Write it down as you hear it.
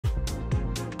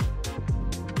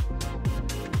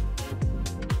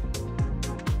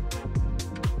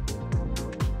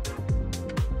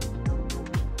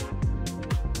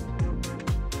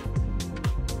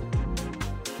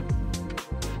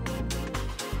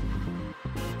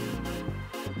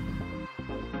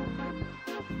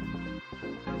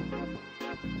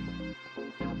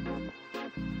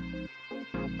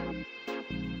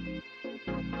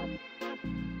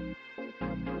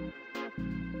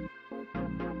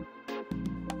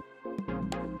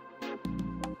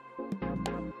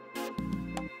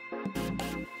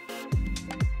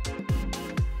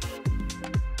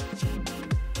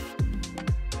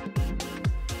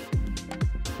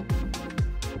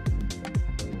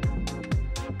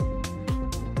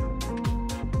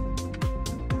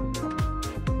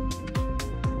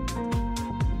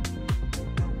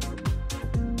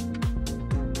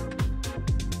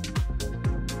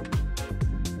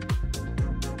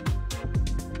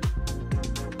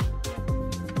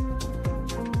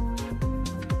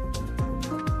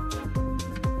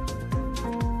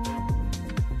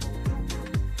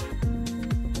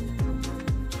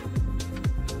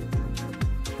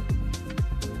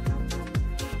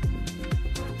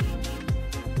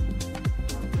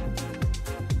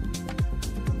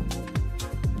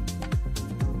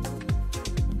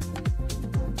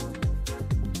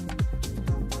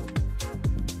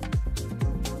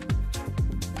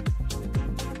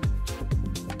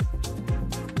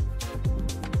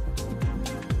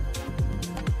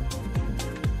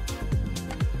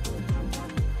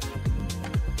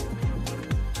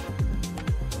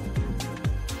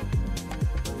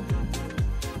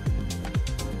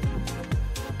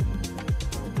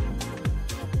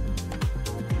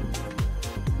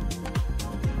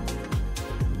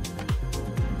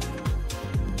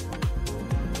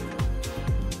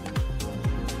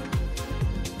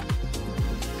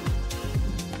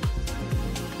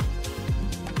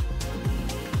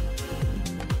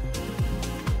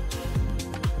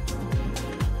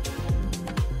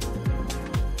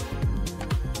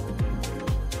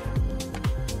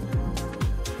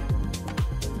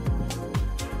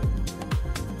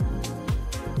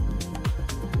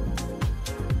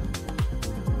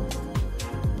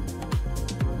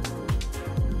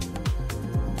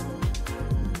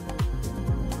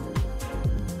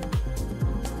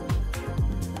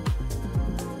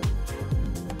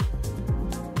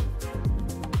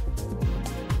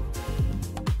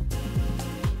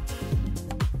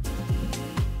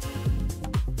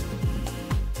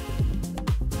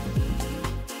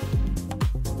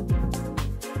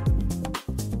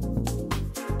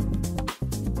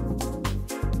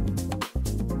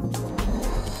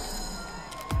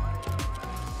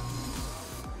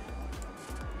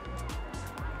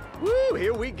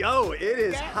we go. It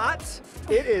is hot.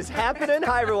 It is happening.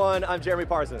 Hi, everyone. I'm Jeremy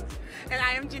Parsons. And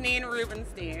I am Janine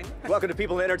Rubenstein. Welcome to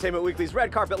People in Entertainment Weekly's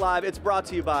Red Carpet Live. It's brought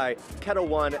to you by Kettle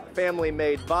One Family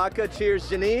Made Vodka. Cheers,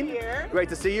 Janine. Cheers. Great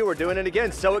to see you. We're doing it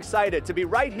again. So excited to be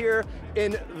right here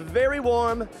in very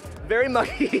warm, very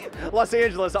muggy Los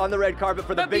Angeles on the red carpet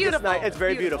for the biggest night. It's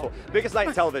very beautiful. Biggest night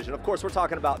in television. Of course, we're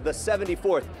talking about the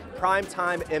 74th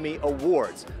Primetime Emmy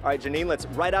Awards. All right, Janine, let's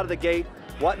right out of the gate.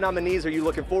 What nominees are you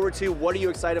looking forward to? What are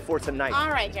you excited for tonight? All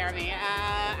right, Jeremy.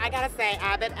 I gotta say,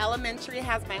 Abbott Elementary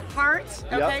has my heart.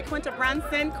 Okay, Yep. Quinta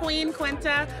Brunson, Queen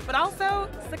Quinta, but also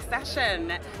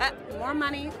Succession. More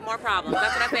money, more problems.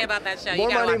 That's what I say about that show. More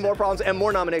you gotta money, watch more it. problems, and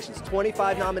more nominations.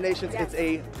 25 nominations. Yes. It's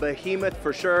a behemoth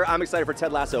for sure. I'm excited for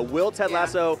Ted Lasso. Will Ted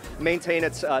Lasso maintain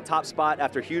its top spot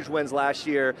after huge wins last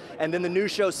year? And then the new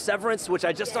show Severance, which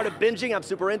I just started binging. I'm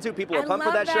super into. People are pumped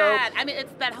for that show. I mean,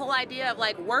 it's that whole idea of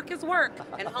like work is work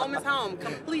and home is home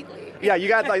completely. Yeah, you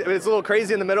got like it's a little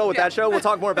crazy in the middle with that show. We'll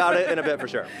talk more about it in a bit for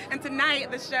sure. And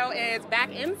tonight, the show is back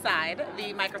inside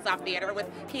the Microsoft Theater with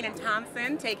Kenan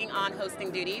Thompson taking on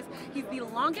hosting duties. He's the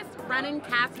longest running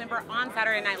cast member on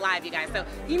Saturday Night Live, you guys. So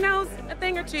he knows a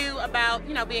thing or two about,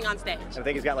 you know, being on stage. I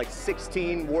think he's got like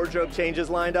 16 wardrobe changes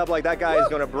lined up. Like that guy is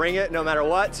going to bring it no matter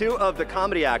what. Two of the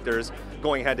comedy actors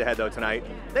going head to head though tonight.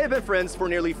 They've been friends for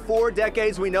nearly 4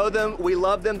 decades. We know them, we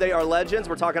love them, they are legends.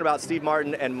 We're talking about Steve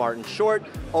Martin and Martin Short.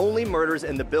 Only Murders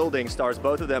in the Building stars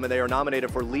both of them, and they are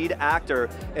nominated for lead actor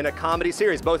in a comedy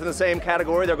series. Both in the same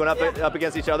category. They're going up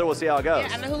against each other. We'll see how it goes.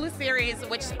 Yeah, and the Hulu series,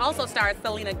 which also stars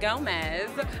Selena Gomez,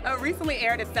 recently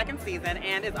aired its 2nd season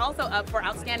and is also up for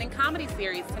Outstanding Comedy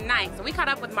Series tonight. So we caught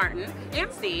up with Martin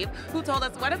and Steve, who told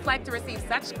us what it's like to receive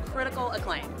such critical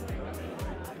acclaim.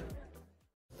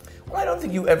 Well, I don't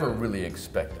think you ever really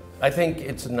expect it. I think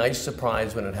it's a nice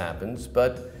surprise when it happens,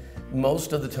 but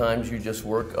most of the times you just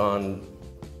work on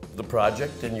the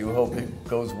project and you hope it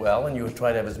goes well and you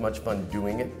try to have as much fun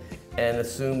doing it and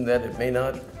assume that it may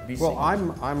not be seen. Well,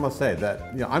 I must say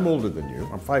that I'm older than you.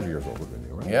 I'm 5 years older than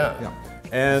you, right? Yeah.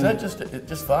 And Is that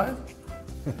just 5?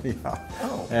 yeah.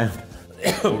 Oh. And,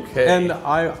 okay. And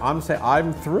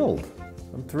I'm thrilled.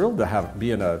 I'm thrilled to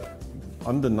be in a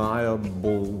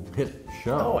undeniable hit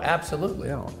show. Oh, absolutely.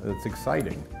 Yeah, it's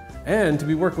exciting. And to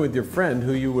be working with your friend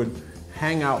who you would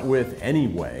hang out with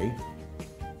anyway,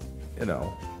 you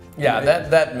know. Yeah,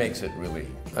 that makes it really.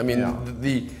 I mean,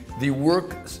 Yeah. the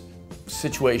work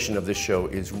situation of this show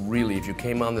is really, if you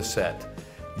came on the set,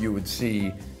 you would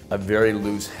see a very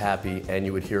loose, happy, and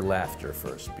you would hear laughter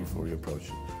first before you approach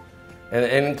it.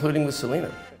 And including with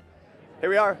Selena. Here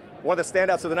we are, one of the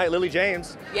standouts of the night, Lily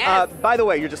James. Yes. By the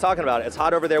way, you're just talking about it. It's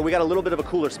hot over there. We got a little bit of a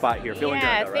cooler spot here. Feeling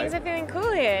Yeah, good, though, right? things are feeling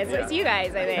cool here. So it's you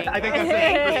guys, I think. I think that's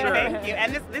it, for sure. Thank you.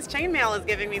 And this chainmail is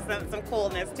giving me some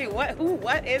coolness too.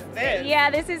 What is this? Yeah,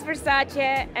 this is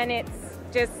Versace, and it's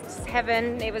just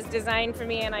heaven. It was designed for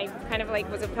me, and I kind of like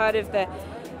was a part of the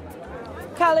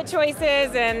color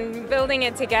choices and building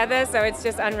it together, so it's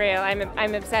just unreal.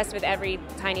 I'm obsessed with every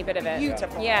tiny bit of it.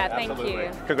 Beautiful. Yeah, thank Absolutely.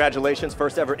 you. Congratulations,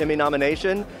 first ever Emmy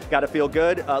nomination. Got to feel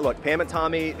good. Look, Pam and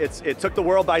Tommy, it took the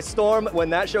world by storm when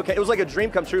that show came. It was like a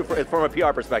dream come true from a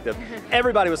PR perspective.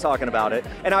 Everybody was talking about it.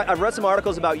 And I've read some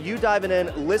articles about you diving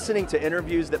in, listening to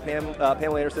interviews that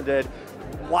Pamela Anderson did,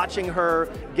 watching her,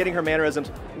 getting her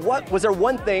mannerisms. Was there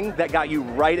one thing that got you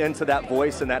right into that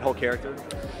voice and that whole character?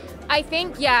 I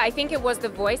think it was the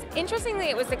voice. Interestingly,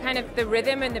 it was the kind of the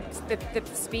rhythm and the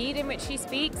speed in which she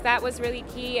speaks. That was really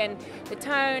key, and the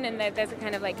tone, and there's a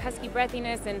kind of like husky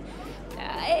breathiness, and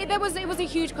it was a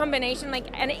huge combination. Like,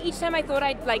 and each time I thought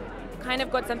I'd like kind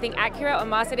of got something accurate or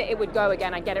mastered it, it would go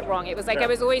again. I'd get it wrong. It was like I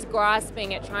was always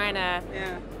grasping at trying to.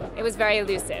 Yeah. It was very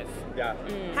elusive. Yeah.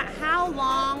 How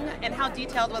long and how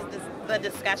detailed was the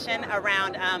discussion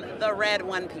around the red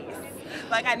one piece?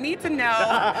 Like, I need to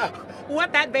know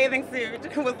what that bathing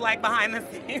suit was like behind the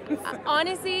scenes.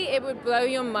 Honestly, it would blow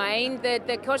your mind.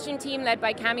 The costume team led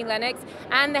by Cami Lennox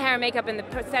and the hair and makeup and the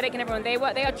prosthetic and everyone,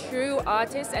 they are true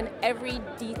artists, and every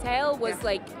detail was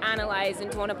like analyzed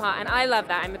and torn apart, and I love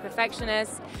that. I'm a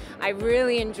perfectionist. I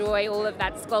really enjoy all of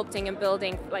that sculpting and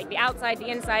building, like the outside, the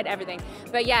inside, everything.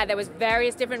 But yeah, there was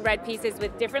various different red pieces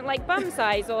with different like bum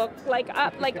size or like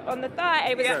up like on the thigh.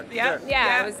 It was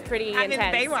it was pretty intense.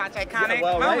 I mean, Baywatch, iconic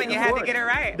moment. You had to get it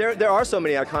right. There are so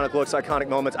many iconic looks, iconic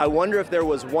moments. I wonder if there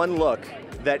was one look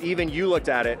that even you looked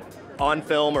at it on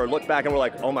film or look back and we're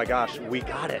like, oh my gosh, we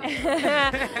got it?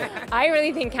 I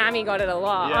really think Cami got it a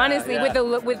lot. Honestly, with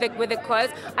the clothes,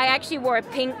 I actually wore a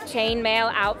pink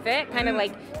chainmail outfit, kind of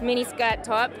like mini skirt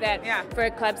top for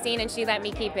a club scene, and she let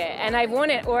me keep it. And I've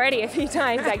worn it already a few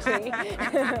times, actually.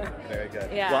 Very good.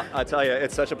 Yeah. Well, I tell you,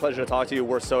 it's such a pleasure to talk to you.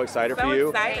 We're so excited for you.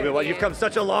 Excited. I mean, well, you've come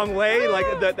such a long way,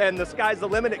 and the sky's the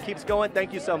limit. It keeps going.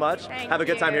 Thank you so much. Have a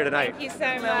good time here tonight. Thank you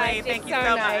so much. Lily, thank you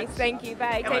so nice. much. Thank you.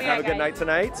 Bye. Take Have a good night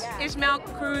tonight. Ishmael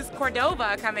Cruz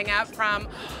Cordova coming up from,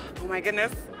 oh my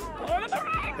goodness.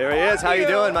 There he is. How you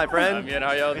doing, my friend? I'm good.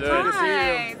 How y'all doing?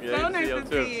 Hi. Yeah, So good to nice see you to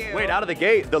too. see you. Wait, out of the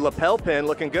gate, the lapel pin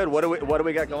looking good. What do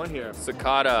we got going here?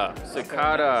 Cicada.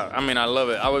 I mean, I love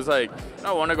it. I was like,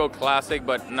 I want to go classic,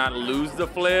 but not lose the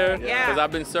flair. Yeah. Because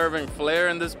I've been serving flair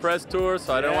in this press tour,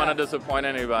 so I don't want to disappoint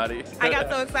anybody. I got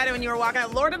so excited when you were walking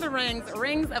out. Lord of the Rings,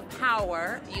 Rings of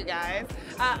Power, you guys.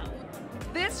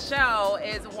 This show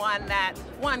is one that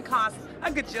costs a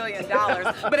gajillion dollars,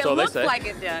 but it So they looks say. like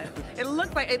it does. It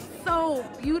looks like it's so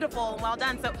beautiful and well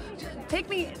done. So take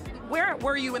me, where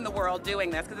were you in the world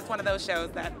doing this? Because it's one of those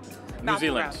shows that New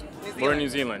Zealand. We're in New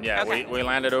Zealand, yeah. Okay. We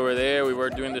landed over there. We were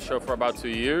doing the show for about 2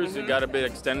 years. It got a bit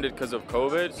extended because of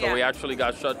COVID, so we actually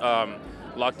got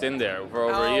locked in there for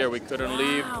over a year. We couldn't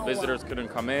leave. Visitors couldn't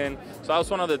come in. So that was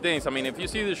one of the things. I mean, if you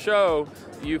see the show,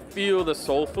 you feel the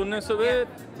soulfulness of it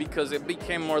because it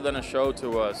became more than a show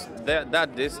to us.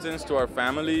 That distance to our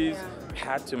families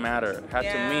had to matter, had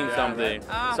to mean something.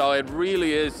 So it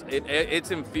really is, it's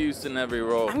infused in every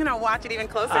role. I'm gonna watch it even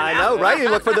closer I now. know, right? You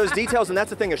look for those details, and that's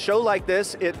the thing. A show like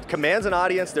this, it commands an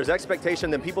audience. There's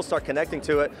expectation, then people start connecting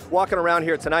to it. Walking around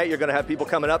here tonight, you're going to have people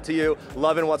coming up to you,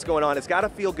 loving what's going on. It's got to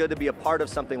feel good to be a part of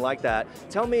something like that.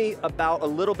 Tell me about a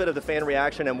little bit of the fan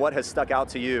reaction and what has stuck out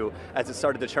to you as it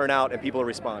started to churn out and people are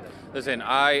responding. Listen,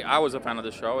 I was a fan of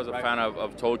the show. I was a fan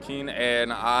of Tolkien,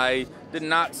 and I did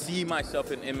not see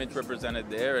myself in image represented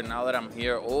there, and now that I'm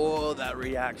here, all that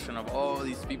reaction of all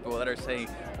these people that are saying,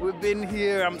 we've been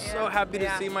here, I'm so happy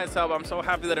to see myself, I'm so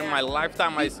happy that in my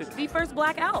lifetime I see the first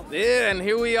black elf. Yeah, and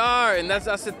here we are, and that's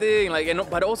the thing. Like,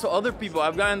 but also other people,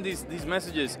 I've gotten these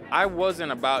messages. I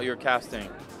wasn't about your casting,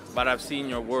 but I've seen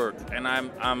your work, and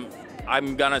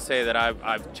I'm gonna say that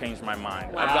I've changed my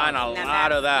mind. Wow. I've gotten a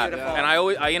lot of that, beautiful. and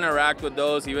I interact with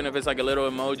those, even if it's like a little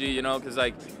emoji, you know, because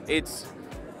like it's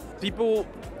people.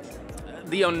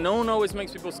 The unknown always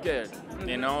makes people scared,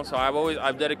 you know. So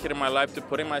I've dedicated my life to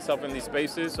putting myself in these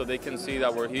spaces so they can see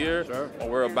that we're here, what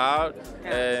we're about,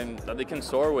 and that they can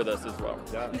soar with us as well.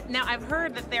 Now I've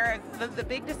heard that the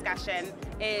big discussion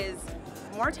is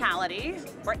mortality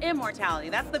or immortality.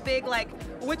 That's the big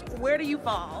where do you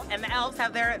fall? And the elves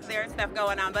have their stuff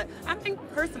going on. But I think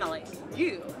personally,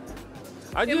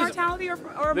 immortality or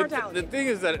mortality. The thing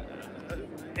is that.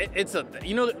 It's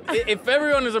if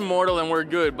everyone is immortal, then we're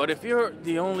good. But if you're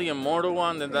the only immortal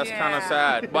one, then that's kind of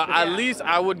sad. But at least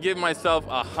I would give myself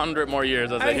 100 more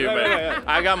years as a human.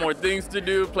 I got more things to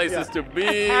do, places to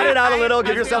be. Add it out a little,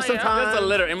 give yourself some time. Just a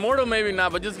little. Immortal maybe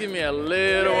not, but just give me a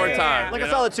little more time. Like a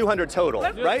solid 200 total,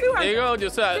 right? There you go.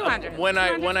 Just 200. when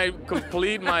I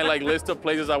complete my list of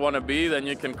places I want to be, then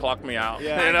you can clock me out.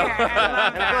 Yeah. You know?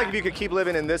 And I feel like if you could keep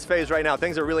living in this phase right now,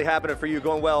 things are really happening for you,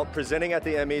 going well, presenting at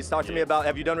the Emmys. Talk to me about,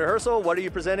 have you done rehearsal? What are you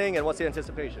presenting, and what's the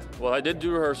anticipation? Well, I did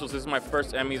do rehearsals. This is my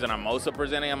first Emmys, and I'm also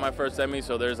presenting at my first Emmy,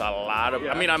 so there's a lot of.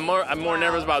 I mean, I'm more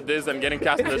nervous about this than getting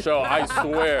cast in the show. I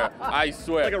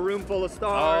swear. Like a room full of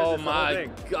stars. Oh my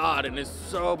God, and it's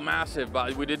so massive.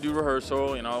 But we did do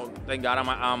rehearsal. You know, thank God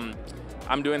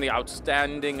I'm doing the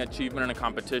Outstanding Achievement in a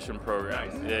Competition program.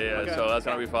 Nice. Yeah. Okay. So that's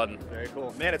gonna be fun. Very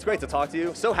cool. Man, it's great to talk to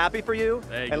you. So happy for you.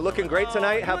 Thank looking great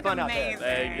tonight. Have fun amazing. out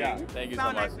there. Thank you So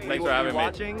so nice much. to Thanks for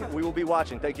having me. We will be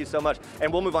watching. Thank you so much.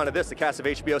 And we'll move on to this. The cast of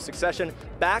HBO Succession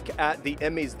back at the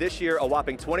Emmys this year. A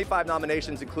whopping 25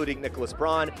 nominations, including Nicholas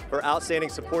Braun for Outstanding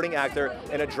Supporting Actor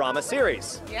in a Drama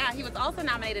Series. Yeah, he was also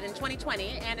nominated in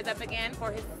 2020 and is up again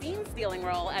for his scene-stealing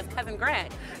role as Cousin Greg.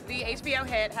 The HBO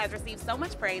hit has received so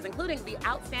much praise, including the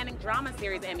Outstanding Drama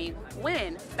Series Emmy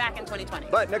win back in 2020.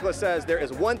 But Nicholas says there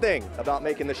is one thing about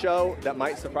making the show that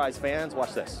might surprise fans.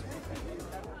 Watch this.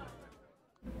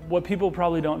 What people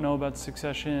probably don't know about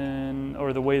Succession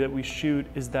or the way that we shoot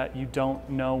is that you don't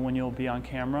know when you'll be on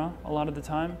camera a lot of the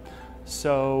time.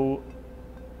 So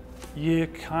you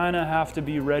kind of have to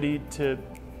be ready to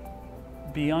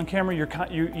be on camera.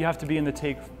 You have to be in the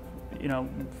take,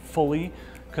 fully,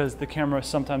 because the camera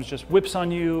sometimes just whips on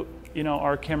you.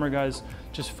 Our camera guys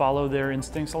just follow their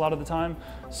instincts a lot of the time.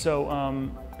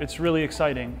 So it's really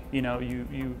exciting.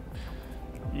 You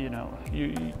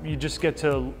just get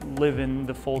to live in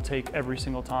the full take every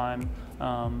single time,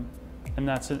 and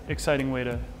that's an exciting way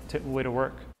to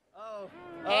work.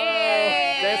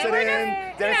 Hey, Dance it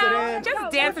in, dance it in.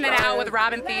 Just dancing it out with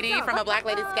Robin Thede from a Black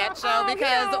Lady Sketch Show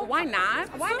because why not?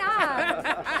 Why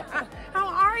not? How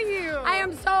are you? I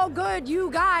am so good, you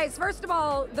guys. First of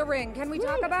all, the ring. Can we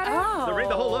talk about it? Oh. The ring,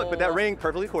 the whole look, but that ring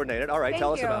perfectly coordinated. All right, Thank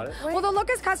tell us you. about it. Well, the look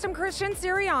is custom Christian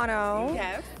Siriano.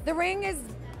 Yes. The ring is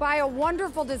by a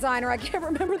wonderful designer. I can't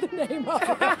remember the name of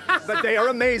it. But they are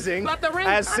amazing, But the ring-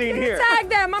 as seen here. Tag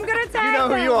them. I'm gonna tag them. You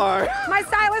know who you are. My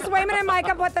stylist, Wayman and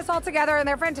Micah, put this all together, and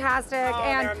they're fantastic. Oh,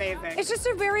 and they're amazing. It's just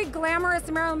a very glamorous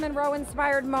Marilyn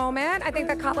Monroe-inspired moment. I think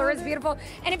the color is beautiful.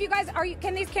 And if you guys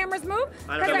can these cameras move?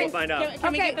 I don't know. We'll find out.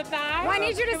 Can we get the thigh? Well, I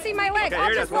need you to see my leg. Okay, I'll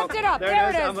here it just is. lift it up. There There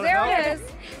it it is. is. I'm gonna There help.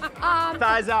 it is.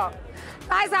 Thighs out.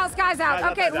 Skies out, skies out. Skies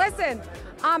out, Okay, skies out. listen.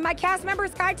 My cast member,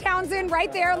 Sky Townsend,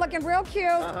 right there, looking real cute.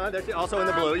 They're also in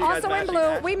the blue. You guys Also in matching blue.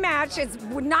 that. We match. It's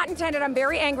not intended. I'm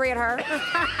very angry at her.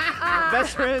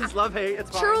 Best friends, love, hate.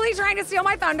 It's fine. Truly trying to steal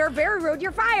my thunder. Very rude.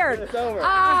 You're fired. It's over.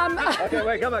 Okay. Okay,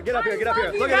 wait, come on, get up here, get up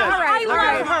here. Look at All this. right, Look all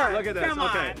at right. this. Look at this. Come on.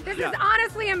 Okay. This Yeah. is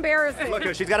honestly embarrassing.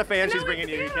 Look, she's got a fan. She's bringing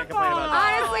you. You can't complain about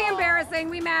that. Honestly embarrassing.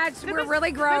 We matched. We're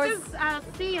really gross. This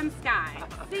is sea and sky.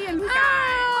 Sea and sky.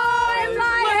 Oh, I'm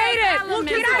lying. I hate it.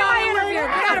 Get out of my interview.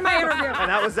 Get out of my interview. And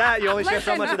that was that. You only share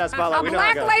so Listen, much of that spotlight. A We know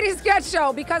how Black it goes. Lady Sketch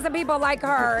Show, because of people like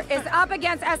her, is up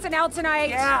against SNL tonight.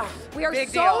 Yeah, We are big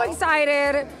so deal.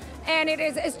 excited. And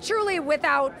it's truly,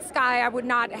 without Sky, I would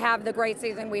not have the great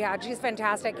season we had. She's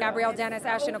fantastic. Gabrielle Dennis,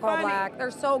 Ashton Nicole funny. Black. They're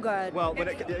so good. Well, go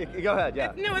ahead,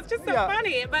 yeah. No, it's just so Yeah.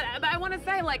 funny. But I want to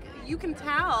say, like, you can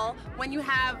tell when you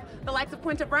have the likes of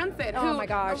Quinta Brunson, Oh who, my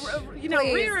gosh.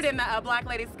 Please. Reared in the Black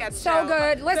Lady Sketch Show. So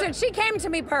good. Listen, she came to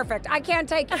me perfect. I can't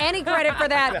take any credit for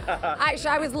that.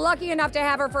 I was lucky enough to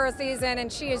have her for a season,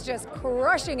 and she is just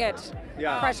crushing it.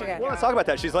 Yeah. Crushing it. Well, let's talk about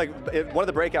that. She's like one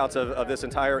of the breakouts of this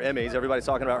entire Emmys. Everybody's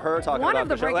talking about her, talking One about of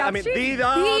the the show. breakouts. I mean, She's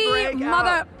the breakout.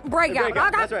 mother breakout.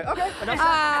 Okay. That's right. Okay. Enough said.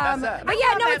 That's that. But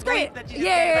yeah, no, that it's great. beat that you just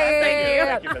gave us.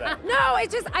 Thank you for that. No,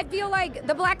 it's just I feel like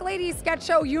the Black Lady Sketch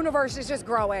Show universe is just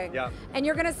growing. Yeah. And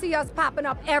you're gonna see us popping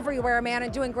up everywhere, man,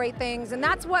 and doing great things. And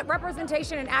that's what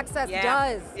representation and access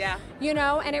does. Yeah. You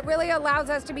know, and it really allows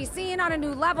us to be seen on a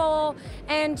new level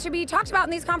and to be talked about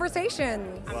in these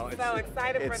conversations. Well, I'm so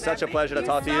excited for It's that. such a pleasure to Thank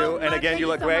talk to so you. And much. again, you Thank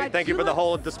look so great. much. Thank you for the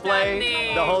whole display,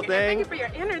 Stunning. the whole And thing. thank you for your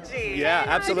energy. Yeah, I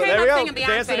absolutely. came There we up go. singing Beyonce,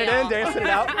 Dancing it in, y'all. dancing it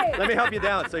out. Let me help you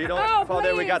down so you don't fall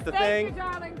there. We got the Thank thing. you,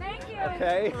 darling. Thank you.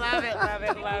 Okay. Love it, love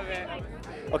it, love it.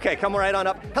 Okay, come right on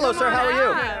up. Hello, sir. How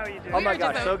are you? Oh my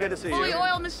gosh, so good to see Fully you.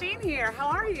 oiled machine here. How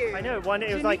are you? I know, it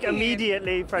was like Janine.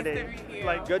 immediately Freddie. Nice to meet you.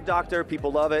 Like, Good doctor.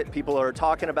 People love it. People are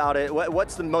talking about it.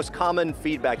 What's the most common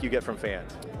feedback you get from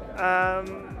fans?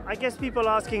 I guess people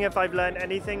asking if I've learned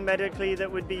anything medically that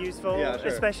would be useful, Yeah, sure.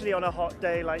 especially on a hot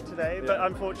day like today, but Yeah.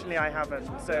 unfortunately I haven't.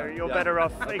 So you're Yeah. better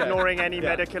off Okay. ignoring any Yeah.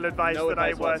 medical advice No that I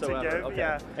advice were to whatsoever. give. Okay.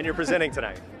 Yeah. And you're presenting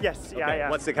tonight. Yes, yeah, Okay. yeah.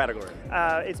 What's the category?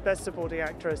 It's Best Supporting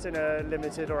Actress in a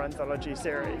Limited or Anthology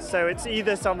series. So it's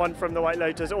either someone from The White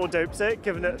Lotus or Dopesick,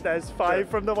 given that there's 5 Sure.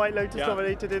 from The White Lotus Yeah.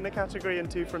 nominated in the category and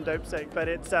 2 from Dopesick. But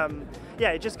it's, yeah,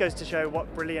 it just goes to show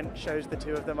what brilliant shows the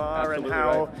two of them are Absolutely and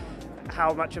right.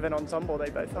 how much of an ensemble they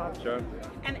both are. Sure.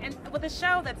 And with a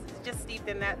show that's just steeped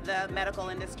in the medical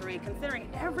industry, considering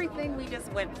everything we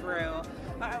just went through,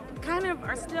 kind of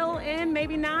are still in,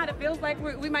 maybe not. It feels like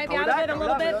we might be Oh, out we're of it back, a we're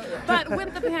little back, bit. yeah. But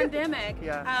with the pandemic,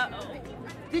 Yeah.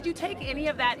 did you take any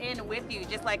of that in with you?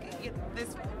 Just like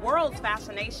this world's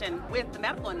fascination with the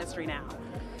medical industry now.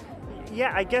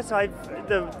 Yeah, I guess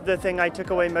the thing I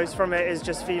took away most from it is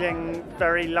just feeling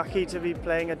very lucky to be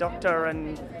playing a doctor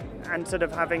and sort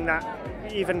of having that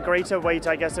even greater weight,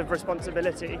 I guess, of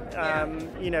responsibility.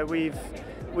 You know,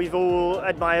 we've all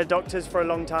admired doctors for a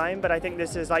long time, but I think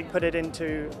this is like put it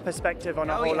into perspective on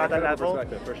a whole other Incredible level.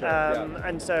 perspective, for sure, yeah.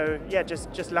 And so, yeah,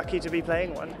 just lucky to be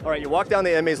playing one. All right, you walk down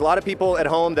the Emmys. A lot of people at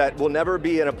home that will never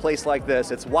be in a place like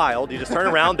this. It's wild. You just turn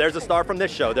around, there's a star from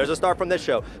this show, there's a star from this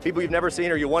show. People you've never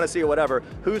seen or you want to see or whatever.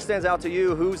 Who stands out to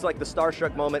you? Who's like the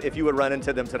starstruck moment if you would run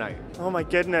into them tonight? Oh my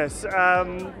goodness.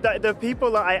 The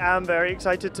people that I am very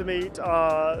excited to meet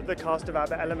are the cast of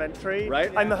Abbott Elementary.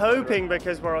 Right. I'm hoping,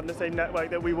 because we're on the same network,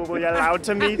 that we will be allowed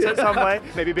to meet at some way.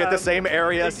 Maybe be at the same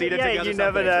area, seated yeah, together. you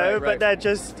never something. know, Right, but they're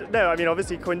just, no, I mean,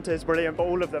 obviously Quinta is brilliant, but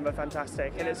all of them are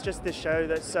fantastic. And it's just this show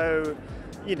that's so,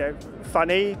 you know,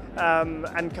 funny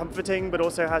and comforting, but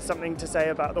also has something to say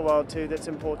about the world too that's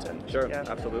important. Sure, Yeah.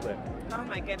 absolutely. Oh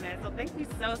my goodness. Well, thank you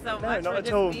so No, much not for at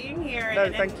just all. being here. No,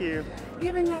 and thank you.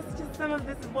 Giving us just some of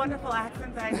this wonderful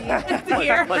accent I need to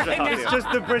hear. Pleasure right talking to now. you. It's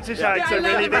just the British Yeah, I accent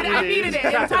love really it, that but you I need. needed it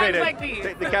in times Captivated. like these.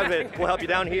 The cabinet will help you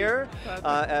down here,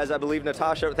 as I believe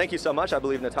Natasha. Thank you so much. I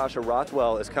believe Natasha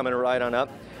Rothwell is coming right on up.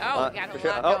 Oh, we got a for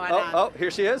sure. lot Oh, going oh, on. oh,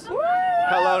 here she is. Woo!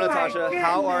 Hello, Natasha.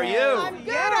 How are you? I'm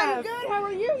good. I'm good. How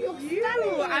are you? You look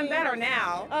stunning. I'm better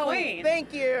now. Oh, Queen.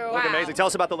 thank you. Look amazing. Tell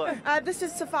us about the look. This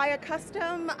is Sophia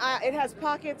Custom. It has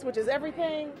pockets, which is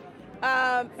everything.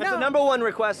 That's the #1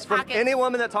 request from any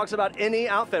woman that talks about any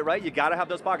outfit, right? You gotta have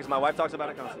those pockets. My wife talks about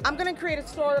it constantly. I'm gonna create a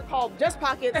store called Just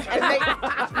Pockets and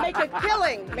make a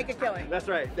killing. Make a killing. That's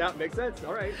right. That makes sense.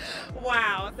 All right.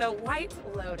 Wow. So White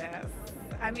Lotus.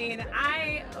 I mean,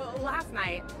 last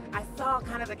night I saw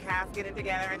kind of the cast getting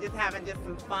together and just having just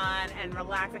some fun and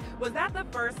relaxing. Was that the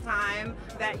first time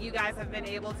that you guys have been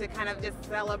able to kind of just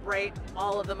celebrate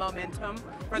all of the momentum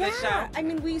for the show? I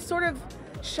mean, we sort of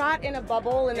shot in a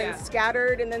bubble and then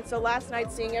scattered, and then so last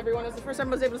night seeing everyone was the first time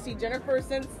I was able to see Jennifer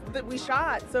since that we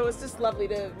shot, so it's just lovely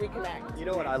to reconnect. You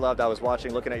know what I loved? I was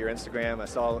looking at your Instagram, I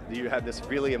saw you had this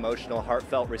really emotional,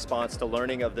 heartfelt response to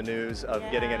learning of the news of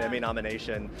getting an Emmy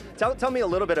nomination. Tell me a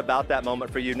little bit about that moment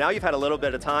for you. Now you've had a little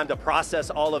bit of time to process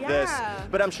all of this,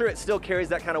 but I'm sure it still carries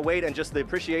that kind of weight and just the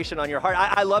appreciation on your heart.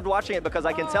 I loved watching it because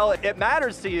I can tell it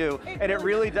matters to you, and it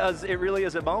really does, it really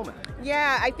is a moment.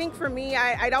 Yeah, I think for me,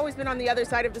 I'd always been on the other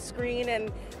side of the screen and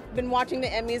been watching the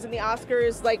Emmys and the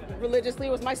Oscars like religiously. It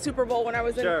was my Super Bowl when I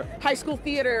was in high school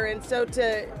theater, and so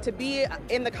to be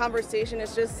in the conversation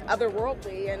is just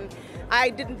otherworldly, and I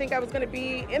didn't think I was going to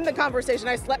be in the conversation.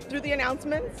 I slept through the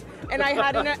announcements, and I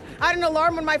had an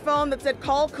alarm on my phone that said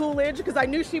call Coolidge because I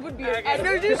knew she would be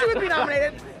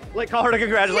nominated. Like call her to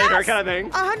congratulate her kind of thing?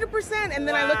 100%. And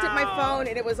then I looked at my phone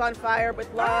and it was on fire with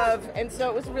love. And so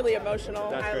it was really emotional.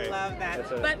 I love that.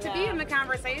 But to be in the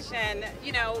conversation,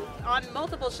 you know, on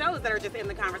multiple shows that are just in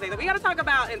the conversation, we got to talk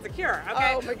about Insecure,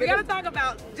 okay? We got to talk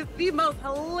about just the most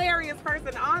hilarious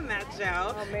person on that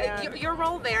show. Oh, man. Your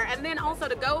role there. And then also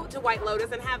to go to White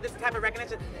Lotus and have this type of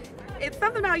recognition. It's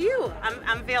something about you.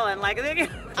 I'm feeling like.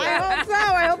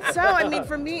 I hope so. I mean,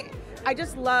 for me, I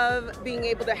just love being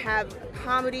able to have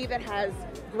comedy that has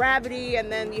gravity,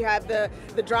 and then you have the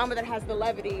drama that has the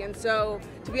levity. And so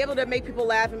to be able to make people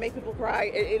laugh and make people cry,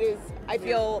 it is, I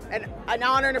feel, an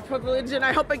honor and a privilege, and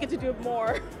I hope I get to do it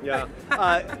more. Yeah.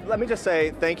 Let me just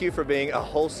say thank you for being a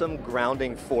wholesome,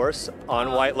 grounding force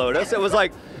on White Lotus. It was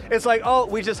like, it's like, oh,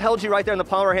 we just held you right there in the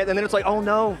palm of our hand, and then it's like, oh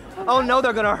no,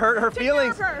 they're gonna hurt her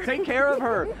feelings. Take care of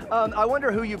her. I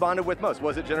wonder who you bonded with most.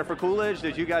 Was it Jennifer Coolidge?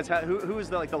 Did you guys have, who was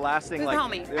the last thing? Who's the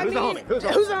homie? Who's the homie?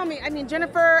 Who's the homie? I mean,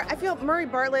 Jennifer, I feel Murray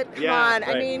Bartlett, come on.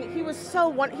 Right. I mean, he was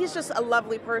he's just a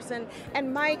lovely person.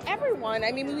 And Mike, everyone,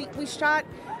 I mean, we shot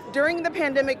during the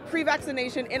pandemic,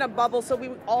 pre-vaccination, in a bubble, so we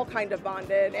all kind of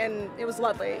bonded, and it was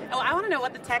lovely. Oh, I want to know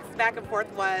what the text back and forth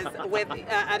was with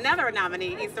another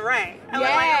nominee, Issa Rae.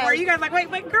 Yes. Were you guys like,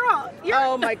 wait, girl?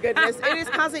 Oh my goodness, it is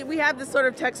constantly. We have this sort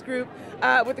of text group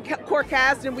with the core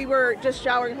cast, and we were just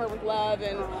showering her with love,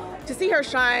 and to see her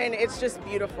shine, it's just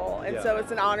beautiful. And so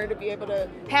it's an honor to be able to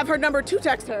have her number 2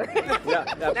 text her. Yeah,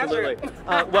 absolutely.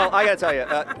 Well, I got to tell you,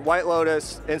 White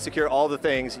Lotus, Insecure, all the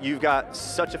things, you've got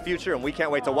such a future, and we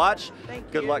can't wait to watch.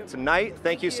 Good luck tonight.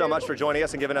 Thank you so much for joining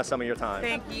us and giving us some of your time.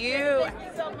 Thank you.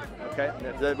 Okay,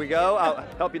 there we go. I'll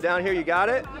help you down here. You got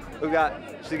it.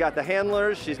 She's got the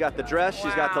handlers, she's got the dress,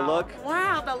 she's got the look.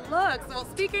 Wow, the looks. Well,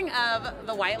 speaking of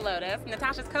the White Lotus,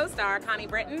 Natasha's co-star, Connie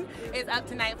Britton, is up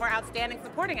tonight for Outstanding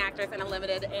Supporting Actress in a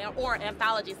limited or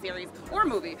anthology series or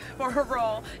movie for her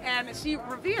role. And she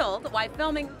revealed why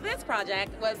filming this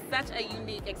project was such a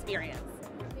unique experience.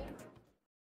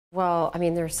 Well, I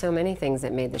mean, there's so many things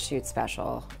that made the shoot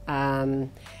special.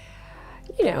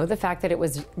 You know, the fact that it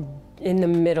was in the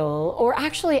middle, or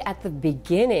actually at the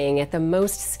beginning, at the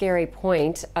most scary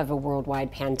point of a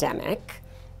worldwide pandemic,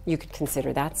 you could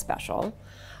consider that special.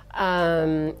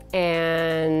 And,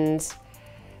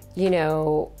 you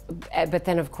know, but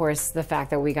then of course the fact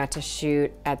that we got to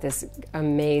shoot at this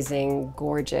amazing,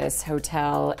 gorgeous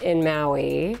hotel in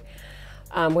Maui,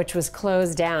 which was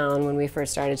closed down when we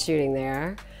first started shooting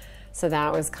there. So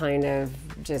that was kind of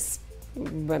just,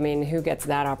 I mean, who gets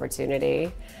that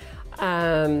opportunity?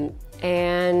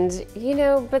 And, you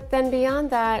know, but then beyond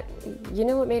that, you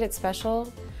know what made it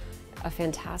special? A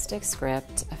fantastic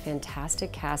script, a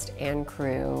fantastic cast and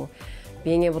crew,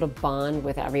 being able to bond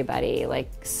with everybody like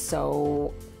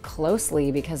so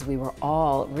closely because we were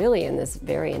all really in this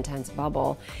very intense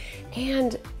bubble.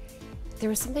 And there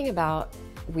was something about,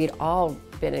 we'd all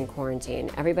been in quarantine.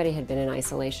 Everybody had been in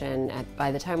isolation.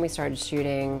 By the time we started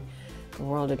shooting, the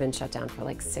world had been shut down for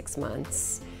like 6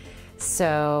 months.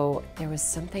 So there was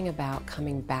something about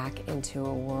coming back into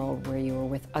a world where you were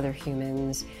with other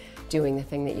humans, doing the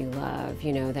thing that you love,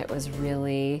 you know, that was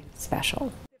really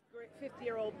special.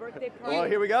 50-year-old birthday party. Well,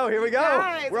 here we go.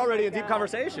 Guys, we're already in deep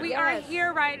conversation. We are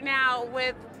here right now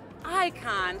with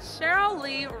icon Cheryl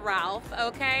Lee Ralph,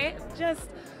 okay? Just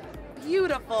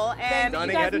beautiful, and Stunning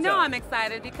you guys head to know toe. I'm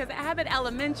excited because Abbott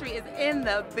Elementary is in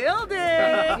the building.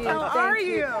 Thank you, How are thank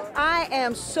you? I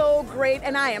am so great,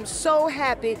 and I am so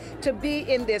happy to be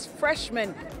in this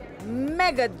freshman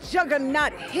mega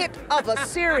juggernaut hit of a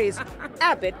series,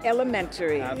 Abbott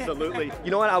Elementary. Absolutely.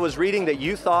 You know what? I was reading that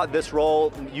you thought this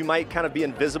role, you might kind of be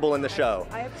invisible in the show.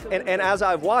 And as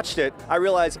I've watched it, I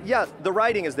realized, yeah, the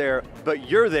writing is there, but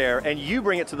you're there and you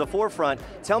bring it to the forefront.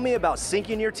 Tell me about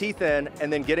sinking your teeth in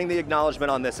and then getting the acknowledgement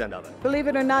on this end of it. Believe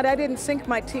it or not, I didn't sink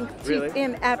my teeth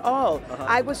in at all.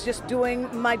 I was just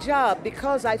doing my job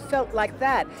because I felt like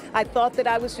that. I thought that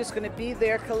I was just going to be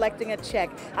there collecting a check.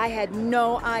 I had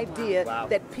no idea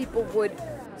that people would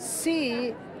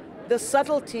see the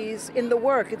subtleties in the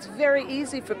work. It's very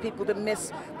easy for people to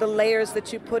miss the layers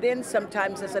that you put in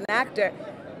sometimes as an actor.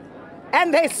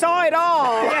 And they saw it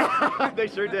all. Yeah, they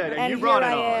sure did. And you here brought it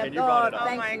I all. am. And you brought it all.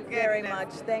 Thank you very much.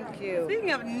 Thank you.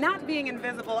 Speaking of not being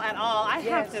invisible at all, I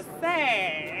have to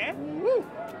say,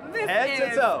 this Head to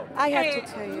is toe. I have a to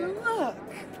tell you. Look.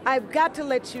 I've got to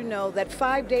let you know that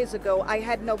 5 days ago, I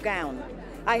had no gown.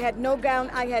 I had no gown,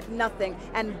 I had nothing.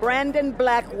 And Brandon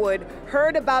Blackwood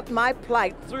heard about my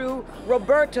plight through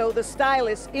Roberto, the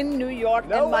stylist in New York,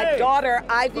 and my daughter,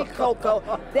 Ivy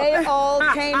Coco. They all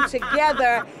came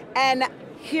together, and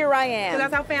here I am. So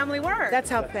that's how family works. That's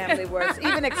how family works,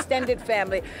 even extended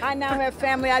family. I now have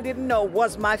family I didn't know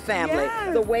was my family.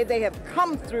 Yes. The way they have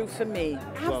come through for me.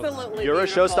 Absolutely. You're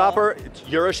beautiful. a showstopper.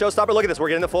 You're a showstopper. Look at this. We're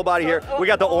getting the full body here. We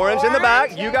got the orange in the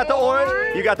bag. You got the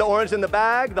orange. You got the orange in the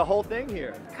bag. The whole thing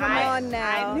here. Come on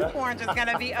now. I knew orange is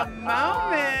gonna be a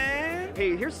moment.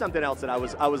 Hey, here's something else that I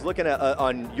was looking at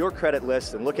on your credit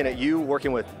list and looking at you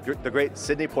working with the great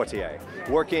Sidney Poitier,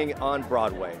 working on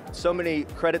Broadway. So many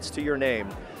credits to your name.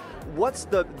 What's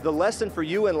the lesson for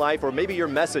you in life, or maybe your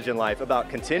message in life, about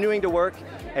continuing to work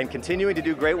and continuing to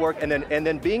do great work, and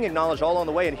then being acknowledged all on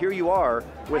the way, and here you are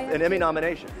with an Emmy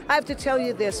nomination? I have to tell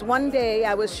you this. One day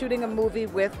I was shooting a movie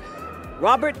with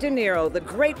Robert De Niro, the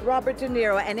great Robert De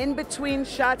Niro, and in between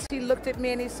shots he looked at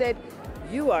me and he said,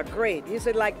 "You are great." He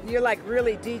said, "You're like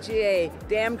really DGA,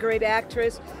 damn great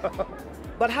actress."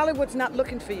 But Hollywood's not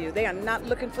looking for you. They are not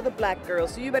looking for the black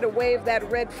girls. So you better wave that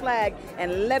red flag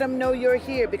and let them know you're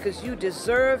here, because you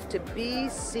deserve to be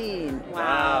seen.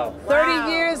 Wow.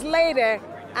 30 years later,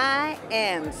 I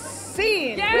am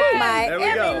seen with my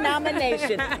Emmy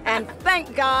nomination. And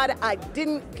thank God I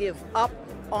didn't give up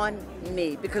on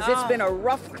me, because it's been a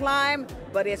rough climb,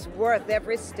 but it's worth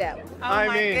every step. I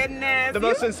mean, goodness. the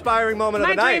most inspiring moment of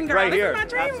the dream night, girl. right This here. is my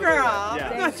dream Absolutely. girl.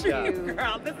 Yeah. This is my dream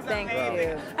girl. This is Thank amazing.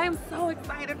 you. I am so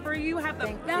excited for you. Have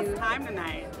the best time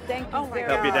tonight. Thank you Oh my very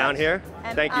God. Help you down here.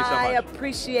 And Thank you so I much.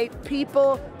 appreciate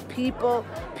people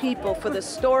for the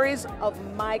stories of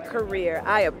my career.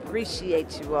 I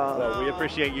appreciate you all. Well, we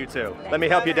appreciate you too. Let me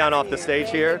help you down off the stage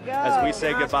here as we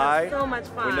say goodbye. So much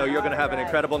fun. We know you're going to have an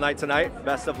incredible night tonight.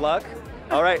 Best of luck.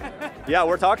 All right. Yeah,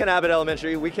 we're talking Abbott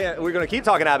Elementary. We're going to keep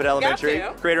talking Abbott Elementary.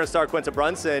 to. Creator and star Quinta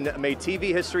Brunson made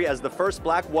TV history as the first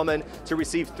black woman to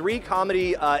receive 3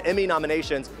 comedy Emmy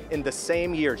nominations in the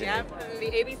same year, Janine. Yep, the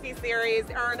ABC series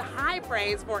earned high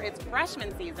praise for its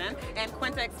freshman season, and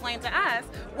Quinta explained to us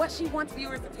what she wants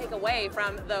viewers to take away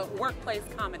from the workplace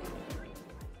comedy.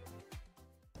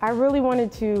 I really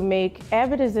wanted to make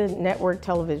Abbott as a network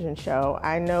television show.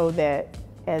 I know that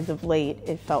as of late,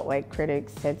 it felt like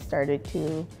critics had started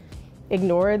to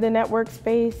ignore the network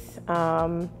space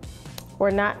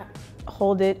or not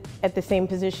hold it at the same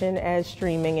position as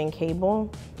streaming and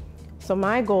cable. So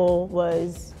my goal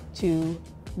was to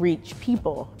reach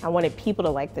people. I wanted people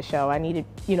to like the show. I needed,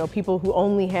 people who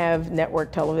only have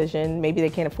network television. Maybe they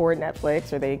can't afford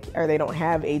Netflix, or they don't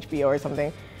have HBO or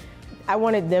something. I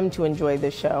wanted them to enjoy the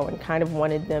show and kind of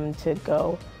wanted them to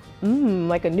go,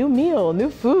 like a new meal, new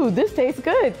food, this tastes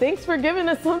good. Thanks for giving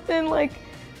us something like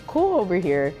cool over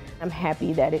here. I'm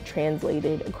happy that it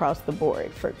translated across the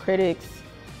board for critics,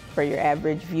 for your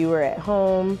average viewer at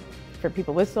home, for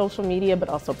people with social media, but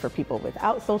also for people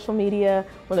without social media.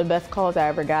 One of the best calls I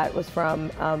ever got was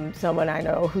from someone I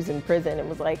know who's in prison. It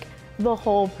was like, the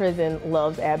whole prison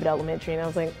loves Abbott Elementary. And I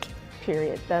was like,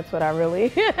 period. That's what I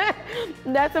really,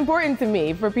 that's important to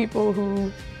me, for people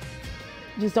who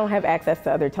just don't have access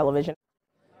to other television.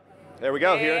 There we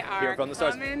go. They Here are from the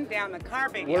stars. coming down the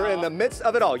carpet, We're y'all. in the midst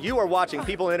of it all. You are watching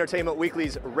People in Entertainment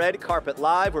Weekly's Red Carpet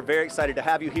Live. We're very excited to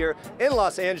have you here in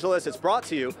Los Angeles. It's brought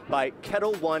to you by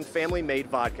Kettle One Family Made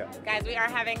Vodka. Guys, we are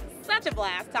having such a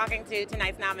blast talking to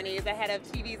tonight's nominees ahead of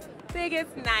TV's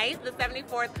biggest night, the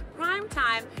 74th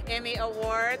Primetime Emmy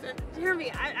Awards. And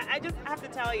Jeremy, I just have to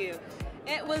tell you,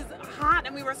 It was hot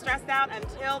and we were stressed out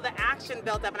until the action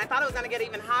built up, and I thought it was going to get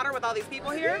even hotter with all these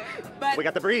people here. But we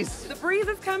got the breeze. The breeze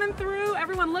is coming through.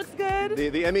 Everyone looks good.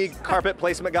 The Emmy carpet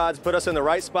placement gods put us in the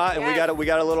right spot, and we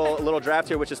got a little draft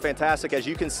here, which is fantastic. As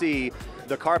you can see,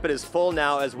 the carpet is full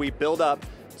now as we build up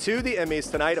to the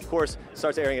Emmys tonight. Of course,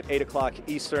 starts airing at 8 o'clock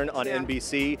Eastern on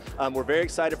NBC. We're very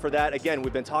excited for that. Again,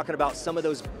 we've been talking about some of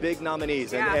those big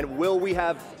nominees, and will we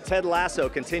have Ted Lasso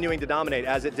continuing to dominate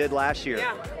as it did last year?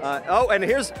 Oh, and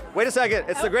wait a second,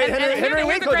 it's the great Henry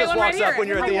Winkler just walks up when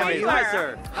you're at the Emmys. Hi,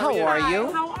 sir. How are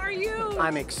you? How are you?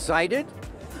 I'm excited.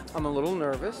 I'm a little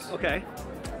nervous. Okay.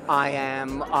 I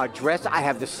am dressed. I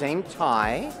have the same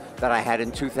tie that I had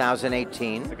in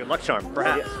 2018. A good luck charm,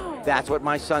 perhaps. That's what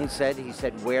my son said. He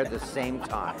said, wear the same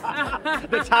tie.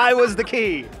 The tie was the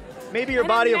key. Maybe your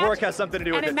body of work has something to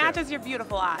do with it. And it matches your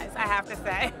beautiful eyes, I have to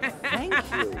say. Thank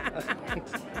you.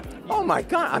 Oh my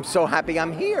God, I'm so happy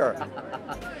I'm here.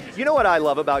 You know what I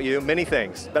love about you? Many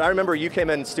things. But I remember you came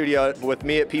in studio with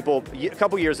me at People a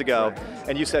couple years ago,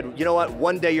 and you said, you know what,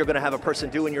 one day you're going to have a person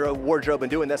doing your wardrobe and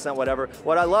doing this and whatever.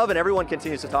 What I love, and everyone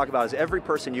continues to talk about, is every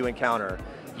person you encounter,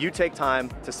 you take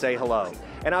time to say hello.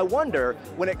 And I wonder,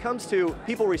 when it comes to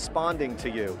people responding to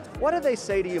you, what do they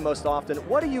say to you most often?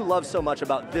 What do you love so much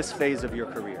about this phase of your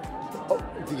career? Oh,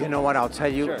 you know what, I'll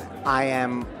tell you, I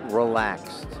am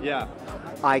relaxed. Yeah.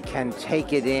 I can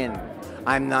take it in.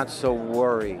 I'm not so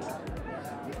worried.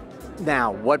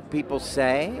 Now, what people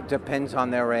say depends on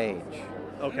their age.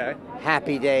 Okay.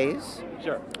 Happy Days.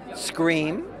 Sure.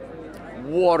 Scream.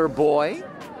 Waterboy.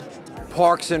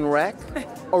 Parks and Rec.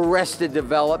 Arrested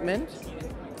Development.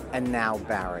 And now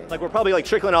Barry. Like we're probably like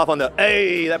trickling off on the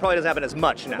A. That probably doesn't happen as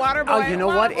much now. Waterboy. Oh, you know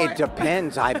what? It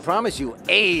depends. I promise you,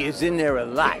 A is in there a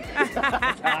lot. All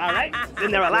right. It's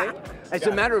in there a lot. As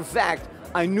a matter of fact,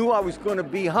 I knew I was going to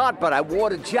be hot, but I wore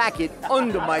the jacket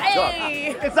under my top.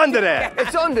 It's under there.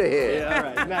 It's under here. Yeah, all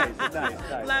right.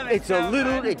 Nice. Love it. It's a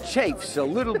little, it chafes a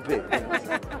little bit.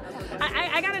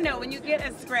 I gotta know, when you get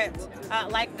a script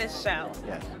like this show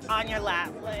on your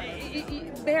lap,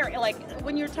 Barry, like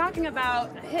when you're talking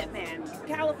about Hitman,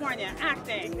 California,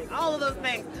 acting, all of those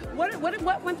things,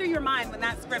 what went through your mind when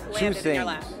that script landed in your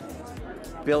lap?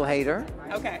 Bill Hader.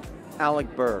 Okay.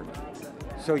 Alec Berg.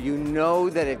 So you know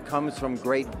that it comes from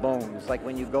great bones, like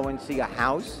when you go and see a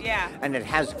house and it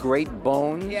has great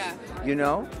bones, you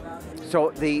know?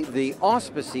 So the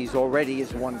auspices already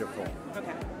is wonderful.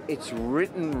 Okay. It's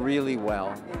written really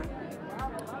well.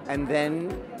 And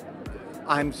then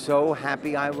I'm so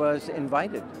happy I was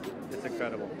invited. It's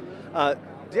incredible. Do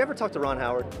you ever talk to Ron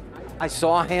Howard? I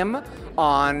saw him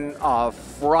on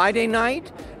Friday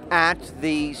night at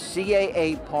the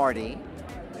CAA party.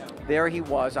 There he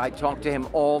was. I talk to him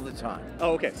all the time.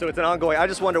 Oh, okay. So it's an ongoing. I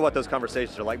just wonder what those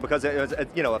conversations are like, because it was,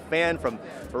 a fan from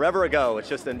forever ago. It's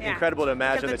just incredible to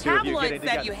imagine the two of you getting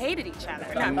together. Said you hated each other.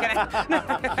 No,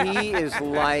 I'm kidding. He is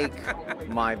like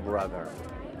my brother.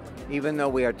 Even though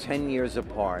we are 10 years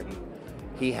apart,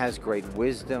 he has great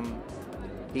wisdom,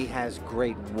 he has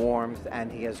great warmth,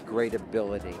 and he has great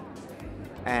ability.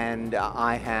 And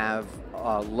I have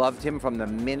loved him from the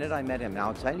minute I met him. And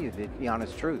I'll tell you the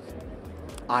honest truth.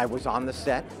 I was on the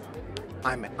set.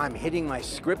 I'm hitting my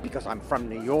script because I'm from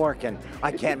New York and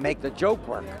I can't make the joke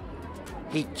work.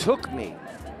 He took me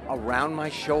around my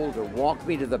shoulder, walked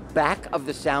me to the back of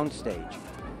the soundstage.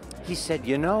 He said,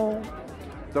 you know,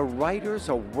 the writers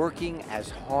are working as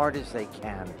hard as they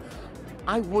can.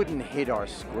 I wouldn't hit our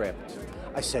script.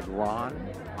 I said, Ron,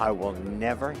 I will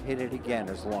never hit it again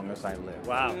as long as I live.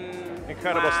 Wow.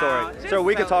 Incredible story. So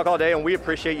we could talk all day, and we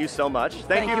appreciate you so much.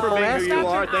 Thank you for being who you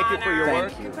are. Thank you for your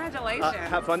work. Congratulations.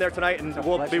 Have fun there tonight, and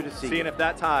we'll be seeing if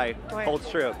that tie holds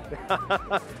true.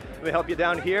 Let me help you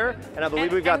down here, and I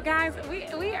believe we've got... And guys,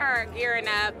 we are gearing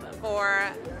up for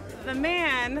the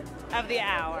man of the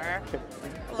hour.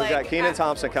 We've got Kenan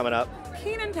Thompson coming up.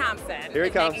 Kenan Thompson Here he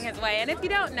is comes. making his way, and if you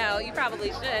don't know, you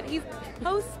probably should. He's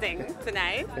hosting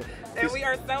tonight, and we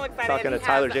are so excited. Talking to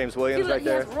Tyler James Williams right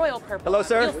there. He has royal purple. Hello,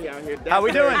 sir. How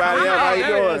we doing? How you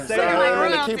doing?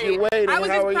 Sorry to keep you waiting. I was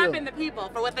How just are prepping the people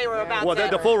for what they were about Well, to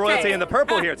the full royalty say. in the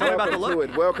purple here. Tell me about the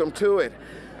look. Welcome to it.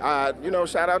 You know,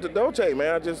 shout out to Dolce,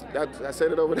 man. I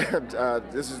said it over there.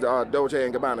 This is Dolce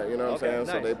and Gabbana, you know what I'm saying?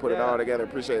 Nice. So they put it all together.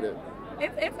 Appreciate it.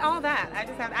 It's all that. I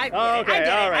just have. I did Oh, it. okay, I did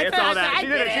all it. right. It's all that. She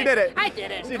did it. She did it. I did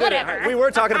it. She did Whatever. it. We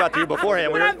were talking about you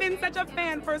beforehand. But I've been such a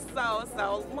fan for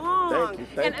so long. Thank you.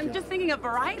 Thank and you. I'm just thinking of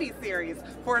variety series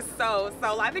for so.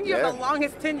 I think you have the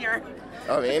longest tenure.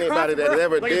 I mean, anybody that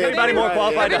ever Like, did. is anybody more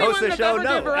qualified to host Anyone this show? that's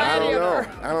ever No. did I variety don't know.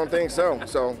 ever. I don't think so.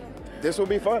 So This will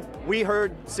be fun. We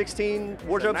heard 16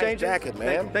 wardrobe nice changes. Jacket,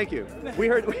 man. Thank you. We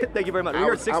heard. Thank you very much. We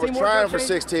heard 16 I was trying wardrobe for changes?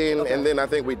 16, and then I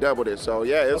think we doubled it. So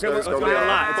yeah, it's Okay, gonna be a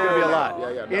lot. It's gonna be a lot.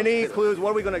 Yeah, no. Any clues?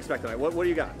 What are we gonna expect tonight? What do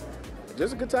you got?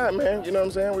 Just a good time, man. You know what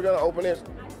I'm saying? We're gonna open it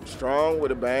strong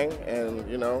with a bang, and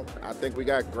you know, I think we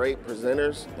got great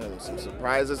presenters and some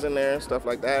surprises in there, stuff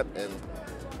like that, and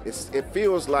it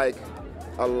feels like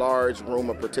a large room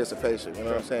of participation. You know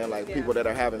what I'm saying? Like people that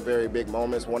are having very big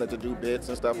moments, wanted to do bits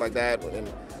and stuff like that, and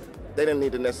they didn't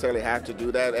need to necessarily have to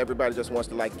do that. Everybody just wants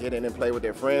to like get in and play with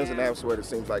their friends, and that's where it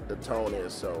seems like the tone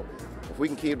is. So if we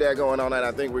can keep that going on, that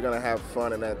I think we're gonna have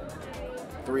fun, and that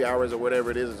 3 hours or whatever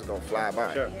it is gonna fly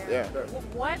by. Sure. Yeah.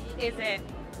 What is it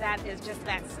that is just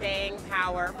that staying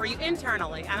power for you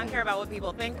internally? I don't care about what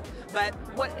people think, but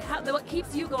what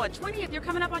keeps you going? 20th, you're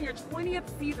coming up on your 20th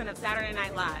season of Saturday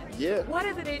Night Live. Yeah. What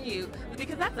is it in you?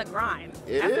 Because that's a grind.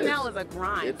 It SNL is. is a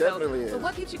grind. It definitely So is.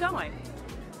 what keeps you going?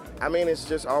 I mean, it's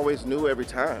just always new every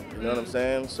time. You know what I'm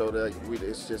saying? So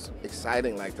it's just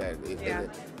exciting like that.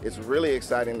 It's really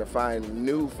exciting to find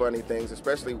new funny things,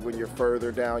 especially when you're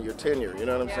further down your tenure. You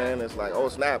know what I'm saying? It's like, oh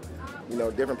snap, you know,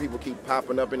 different people keep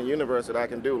popping up in the universe that I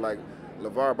can do. Like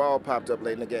LeVar Ball popped up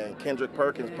late in the game. Kendrick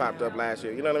Perkins popped up last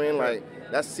year. You know what I mean? Like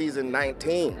that's season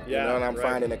 19. You know, and I'm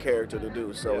finding a character to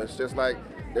do. So it's just like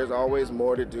there's always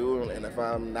more to do. And if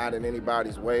I'm not in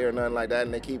anybody's way or nothing like that,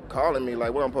 and they keep calling me,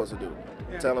 like, what I'm supposed to do?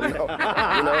 Tell them no.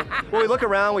 You know? Well, we look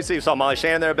around, we saw Molly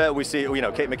Shannon there a bit, we see, you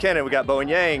know, Kate McKinnon, we got Bo and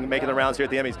Yang making the rounds here at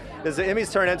the Emmys. Does the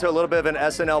Emmys turn into a little bit of an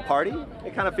SNL party?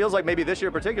 It kind of feels like maybe this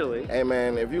year particularly. Hey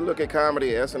man, if you look at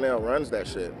comedy, SNL runs that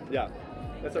shit. Yeah.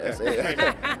 That's okay.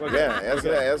 Yeah,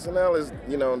 SNL is,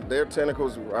 you know, their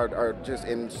tentacles are just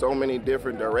in so many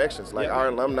different directions. Like our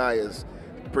alumni is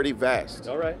pretd vast.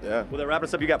 All right. Yeah. Well, that wraps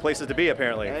us up. You got places to be,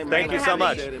 apparently. Hey, Thank you so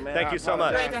much. Thank you so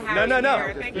much. No.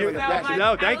 Thank you so much.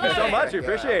 No, thank you so much. We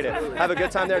appreciate it. Have a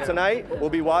good time there tonight. We'll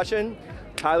be watching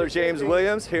Tyler James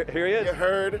Williams. Here he is. You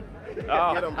heard.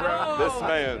 Oh, Get him, bro. This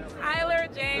man. Tyler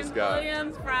James This guy.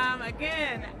 Williams from,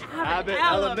 again, Abbott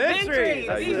Elementary.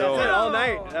 How you That's doing? it, all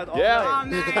night. That's all Yeah.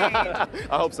 night.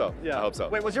 I hope so. Yeah. I hope so.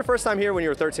 Wait, was your first time here when you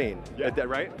were 13? Yeah. Is that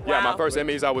right? Yeah, my Wow. first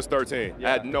Emmys, I was 13. I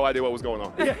had no idea what was going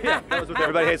on. Yeah. That was with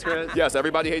Everybody Hates Chris. Yes,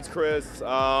 Everybody Hates Chris.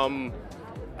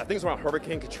 I think it's around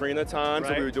Hurricane Katrina time,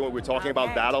 so we were talking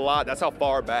about that a lot. That's how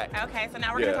far back. Okay, so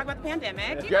now we're going to talk about the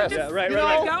pandemic. You Yes. know, just right, keep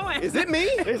right. it going. Is it me?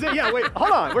 Is it? Yeah, wait,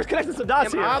 hold on. We're connecting some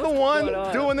dots here. Am I the What's going one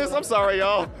on? doing this? I'm sorry,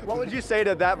 y'all. What would you say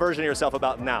to that version of yourself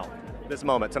about now, this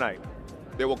moment, tonight?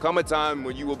 There will come a time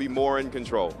when you will be more in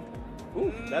control.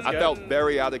 Ooh, that's I good. felt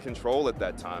very out of control at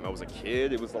that time. I was a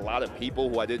kid. It was a lot of people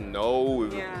who I didn't know.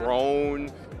 It was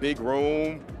grown, big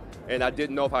room, and I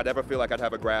didn't know if I'd ever feel like I'd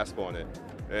have a grasp on it.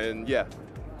 And yeah,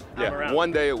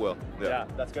 one day it will. Yeah,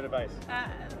 that's good advice.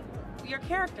 Your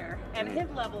character and his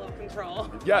level of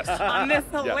control Yes. on this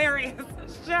Yes. hilarious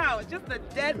show. Just the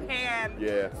deadpan.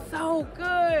 Yeah. So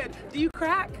good. Do you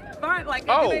crack? Fine. Like,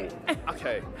 Oh, everything?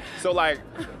 okay. So like,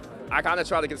 I kind of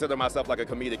try to consider myself like a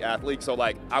comedic athlete. So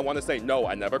like, I want to say no,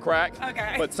 I never crack.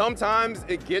 Okay. But sometimes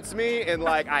it gets me, and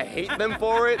like I hate them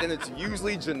for it, and it's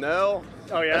usually Janelle.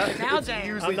 Oh yeah. Janelle It's James.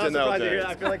 usually I'm not Janelle surprised to hear James.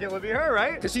 that. I feel like it would be her,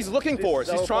 right? Because she's looking for it.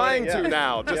 so She's trying funny, to yeah.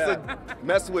 now, just to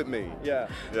mess with me. Yeah.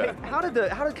 Yeah. How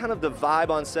did kind of the vibe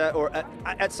on set, or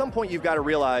at some point you've got to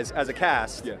realize as a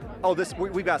cast, oh,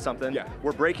 we've got something. Yeah.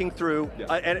 We're breaking through,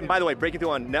 and by the way, breaking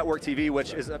through on network TV,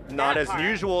 which is not as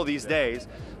usual these days.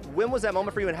 When was that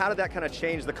moment for you, and how did that kind of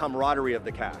change the camaraderie of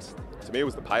the cast? To me, it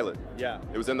was the pilot. Yeah.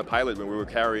 It was in the pilot when we were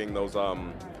carrying those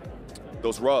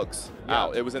rugs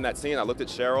out. It was in that scene. I looked at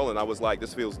Cheryl and I was like,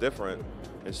 this feels different.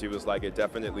 And she was like, it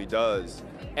definitely does.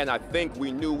 And I think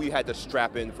we knew we had to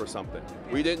strap in for something.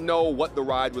 We didn't know what the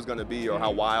ride was going to be or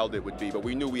how wild it would be, but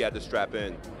we knew we had to strap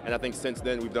in. And I think since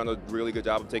then we've done a really good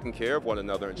job of taking care of one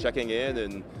another and checking in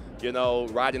and, you know,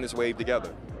 riding this wave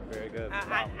together. Very good.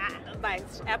 My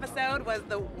episode was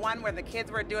the one where the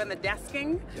kids were doing the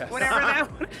desking, Yes. whatever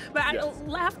that was. But Yes.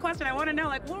 last question, I want to know,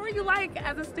 like, what were you like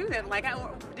as a student? Like,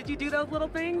 did you do those little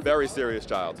things? Very serious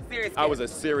child. Serious I kid. was a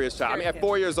serious child. I mean, Serious at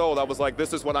 4 years old, I was like,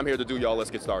 this is what I'm here to do, y'all,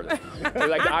 let's get started.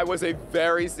 Like, I was a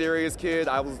very serious kid.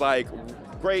 I was like,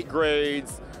 great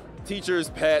grades, teacher's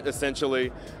pet,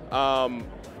 essentially.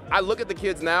 I look at the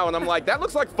kids now and I'm like, that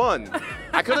looks like fun.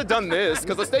 I could have done this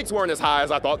because the stakes weren't as high as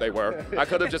I thought they were. I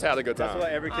could have just had a good time. That's what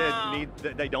every kid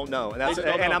needs. They don't know, and They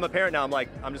don't know. I'm a parent now. I'm like,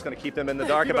 I'm just going to keep them in the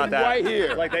dark Keep about them that. right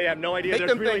here. Like they have no idea. Make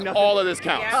There's them really think nothing. all of this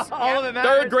counts. All of it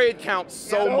matters. Third grade counts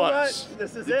so much.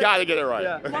 This is You it. gotta get it right.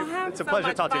 Yeah. Well, have It's a so pleasure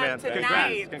much talking to you, fun man.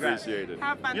 tonight. Congrats. Appreciate it.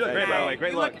 Have fun You look great, by the way. tonight.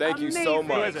 Great You look. look Thank you so amazing.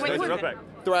 much. Wait, who's Real it? quick.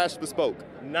 Thrash Bespoke.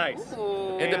 Nice.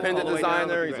 Ooh. Independent All the way down,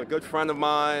 designer. looking He's a great. good friend of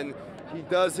mine. He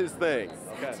does his thing.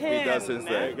 Okay. He does his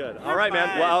thing. Very good. All right,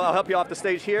 man. Well, I'll help you off the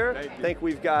stage here. I think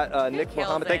we've got Nick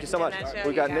Muhammad. Thank you so much.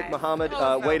 We've got Nick Muhammad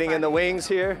waiting in the wings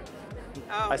here.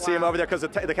 I see him over there because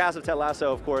the cast of Ted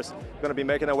Lasso, of course, going to be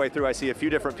making their way through. I see a few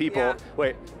different people. Yeah.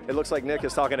 Wait, it looks like Nick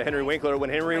is talking to Henry Winkler. When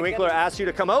Henry Winkler asked you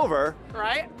to come over,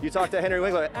 right? You talked to Henry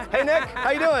Winkler. Hey, Nick,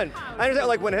 how you doing? I understand.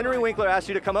 Like when Henry Winkler asked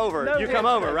you to come over, you come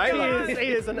over, right? He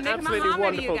is an absolutely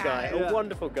wonderful guy. A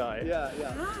wonderful guy. Yeah.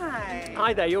 Hi.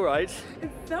 Hi there. You're right.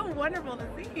 It's so wonderful to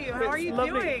see you. How are you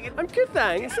doing? I'm good,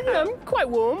 thanks. You know, I'm quite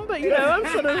warm, but you know, I'm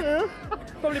sort of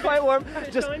probably quite warm.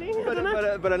 Just,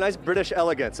 but a nice British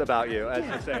elegance about you, as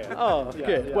you say. Oh,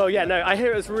 good. Yeah. Well, yeah, no, I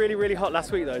hear it was really, really hot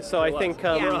last week, though, so I think...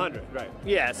 We're 100, right.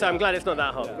 Yeah, so I'm glad it's not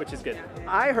that hot, which is good.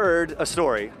 I heard a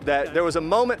story that there was a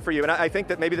moment for you, and I think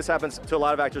that maybe this happens to a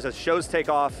lot of actors as shows take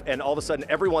off and all of a sudden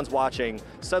everyone's watching,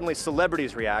 suddenly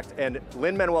celebrities react, and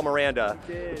Lin-Manuel Miranda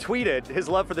tweeted his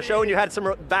love for the show, and you had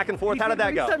some back and forth. How did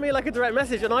that go? He sent me like a direct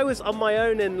message, and I was on my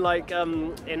own in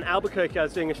in Albuquerque. I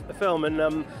was doing a film, and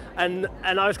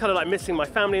I was kind of like missing my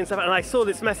family and stuff, and I saw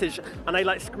this message, and I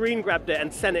like screen grabbed it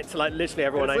and sent it to like literally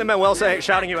everyone. Lin-Manuel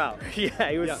shouting you out. Yeah,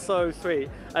 he was so sweet,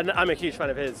 and I'm a huge fan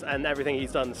of his and everything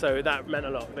he's done, so that meant a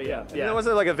lot. But yeah. Was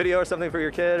there like a video or something for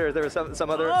your kid, or there was some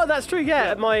other? Oh, that's true.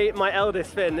 Yeah, my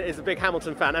eldest Finn is a big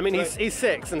Hamilton fan. I mean, he's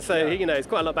 6, and so he, he's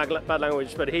quite a lot of bad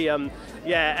language, but he and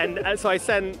so I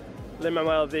sent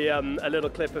Lin-Manuel a little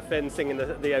clip of Finn singing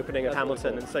the opening of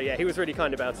Hamilton, and so yeah, he was really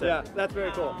kind about it. Yeah, that's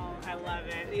very cool. I love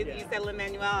it. You said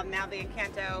Lin-Manuel, now the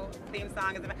Encanto theme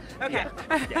song is about. Okay.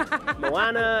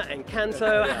 Moana,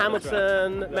 Encanto,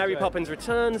 Hamilton, Mary Poppins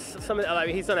Returns.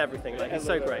 He's done everything. Like, he's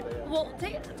so great. Well,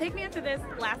 take me into this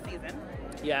last season.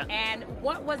 Yeah. And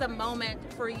what was a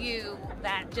moment for you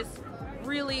that just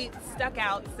really stuck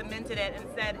out, cemented it, and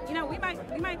said, we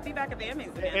might be back at the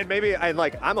Emmys again. And maybe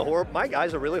my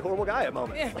guy's a really horrible guy at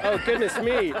moments. Oh goodness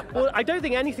me! Well, I don't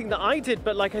think anything that I did,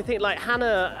 but I think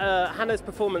Hannah's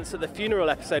performance at the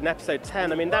funeral episode in episode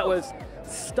 10. I mean, that was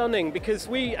stunning because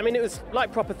it was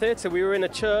like proper theatre. We were in a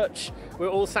church. We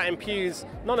were all sat in pews.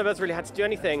 None of us really had to do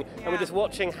anything, and we're just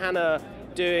watching Hannah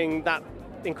doing that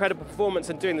incredible performance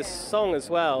and doing the song as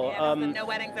well. Yeah, the No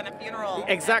Weddings and a Funeral.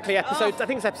 Exactly, I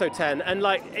think it's episode 10, and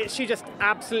she just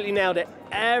absolutely nailed it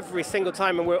every single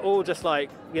time, and we're all just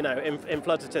in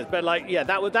floods of tears. But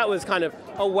that was kind of,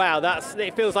 oh wow,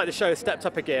 it feels like the show stepped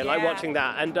up a gear. Like watching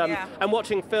that, and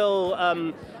watching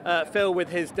Phil with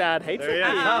his dad. Hey, there he is.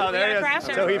 Oh, there he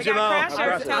is. So he's Jamal.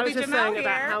 I was just saying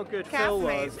about how good Phil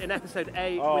was in episode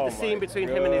 8 with the scene between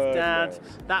him and his dad.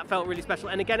 That felt really special.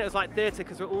 And again, it was like theatre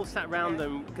because we're all sat around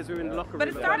them because we were in the locker room. But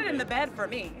it started in the bed for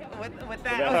me with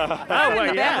that. Oh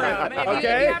well, yeah.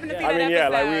 Okay.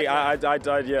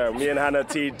 Me and Hannah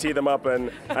tee them up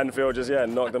and Phil just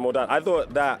knocked them all down. I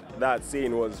thought that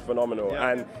scene was phenomenal,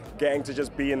 and getting to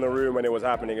just be in the room when it was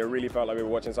happening, it really felt like we were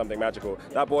watching something magical.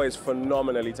 That boy is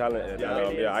phenomenally talented.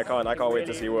 I can't wait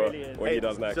to see what he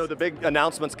does next. So the big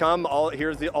announcements come. All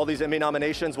these Emmy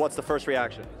nominations. What's the first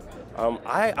reaction?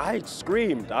 I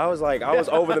screamed. I was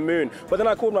over the moon. But then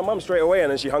I called my mum straight away,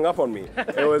 and then she hung up on me.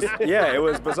 It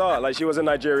was bizarre. Like, she was in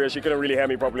Nigeria, she couldn't really hear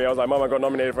me properly. I was like, Mum, I got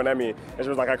nominated for an Emmy, and she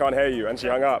was like, I can't hear you, and she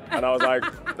hung up. And I was like,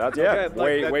 that's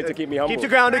way to keep me humble. Keeps you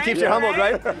grounded, keeps you humbled,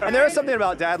 right? And there is something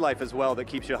about dad life as well that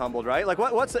keeps you humbled, right? Like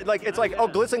what's it like? It's like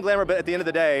glitz and glamour, but at the end of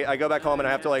the day, I go back home and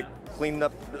I have to clean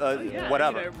up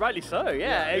whatever. Rightly so,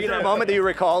 yeah. Is there a moment that you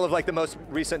recall of the most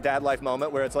recent dad life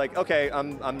moment where it's like, okay,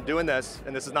 I'm doing this,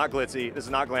 and this is not glitzy, this is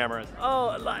not glamorous?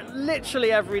 Oh,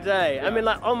 literally every day. I mean,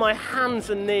 on my hands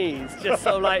and knees, just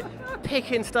sort of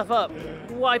picking stuff up,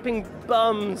 wiping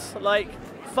bums,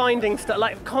 finding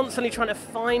stuff, constantly trying to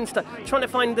find stuff, trying to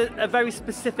find a very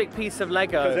specific piece of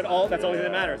Lego. That's all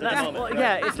that matters at the moment.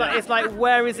 Yeah, it's like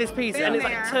where is this piece? And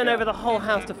it's turn over the whole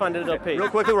house to find a little piece. Real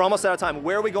quickly, we're almost out of time.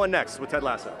 Where are we going next with Ted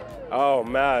Lasso? Oh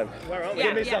man. Where are we?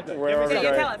 Give me something. Where are we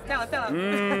going? Tell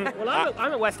us. Well,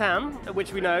 I'm at West Ham,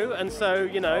 which we know, and so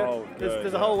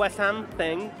there's a whole West Ham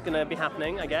thing going to be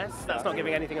happening. I guess that's not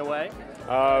giving anything away.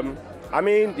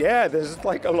 There's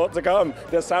a lot to come.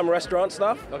 There's Sam restaurant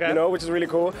stuff, which is really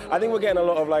cool. I think we're getting a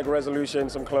lot of resolution,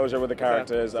 some closure with the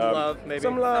characters. Some love, maybe.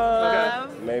 Some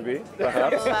love. Okay. Maybe,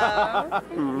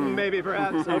 perhaps. Maybe,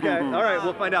 perhaps. Okay. All right,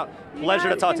 we'll find out. Pleasure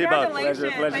to talk to you both. Pleasure.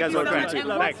 You guys look great.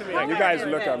 You guys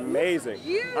look amazing.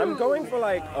 I'm going for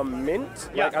a mint.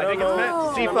 I think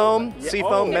it's mint.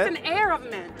 Seafoam mint. It's an air of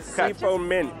mint. Seafoam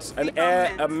mint.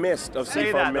 A mist of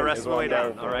seafoam mint. The rest of the way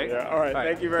down. All right. All right.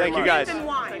 Thank you very much.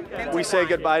 Thank you guys. We say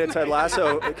goodbye to Ted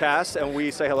Lasso cast, and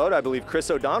we say hello to, I believe, Chris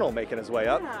O'Donnell making his way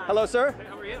up. Hello, sir.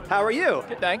 How are you?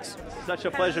 Good, thanks. Such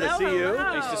a pleasure to see you.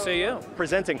 Nice to see you.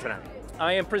 Presenting tonight.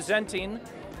 I am presenting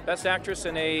Best Actress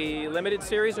in a Limited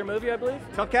Series or Movie, I believe.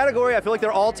 Tough category. I feel like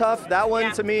they're all tough. That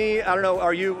one to me, I don't know.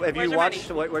 Have you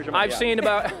watched? Where's your money? I've seen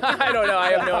about. I don't know.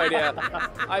 I have no idea.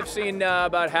 I've seen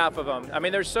about half of them. I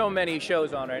mean, there's so many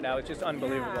shows on right now. It's just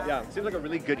unbelievable. Yeah, seems like a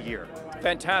really good year.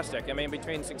 Fantastic. I mean,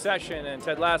 between Succession and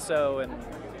Ted Lasso, and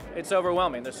it's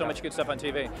overwhelming. There's so much good stuff on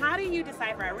TV. How do you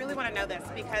decipher? I really want to know this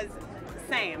because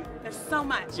same. There's so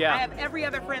much. Yeah. I have every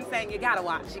other friend saying you gotta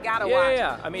watch. You gotta watch.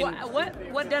 Yeah. I mean,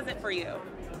 what does it for you?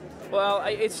 Well,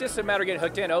 it's just a matter of getting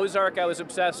hooked in. Ozark, I was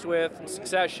obsessed with, and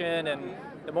Succession, and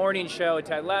The Morning Show, and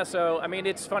Ted Lasso. I mean,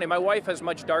 it's funny. My wife has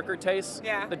much darker tastes.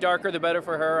 Yeah. The darker, the better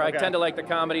for her. Okay. I tend to like the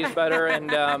comedies better, and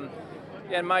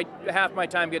half my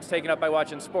time gets taken up by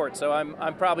watching sports. So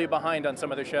I'm probably behind on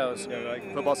some of the shows.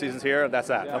 Football season's here. That's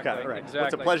that. Exactly, Okay, all right. exactly. Well,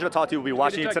 it's a pleasure to talk to you. We'll be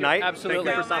watching you tonight. Absolutely.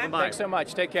 Thank you for stopping by. Thanks so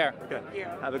much. Take care. Good.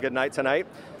 Have a good night tonight.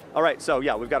 All right, so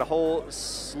yeah, we've got a whole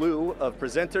slew of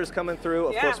presenters coming through.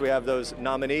 Of course, we have those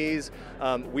nominees.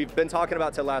 We've been talking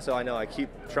about Ted Lasso. I know I keep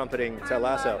trumpeting Ted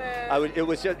Lasso. It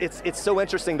was just it's so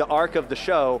interesting, the arc of the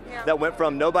show that went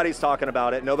from nobody's talking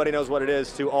about it, nobody knows what it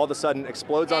is, to all of a sudden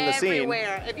explodes on the scene.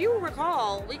 Everywhere. If you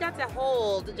recall, we got to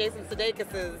hold Jason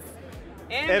Sudeikis'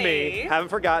 Emmy. Haven't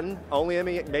forgotten. Only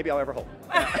Emmy maybe I'll ever hold.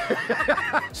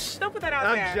 Don't put that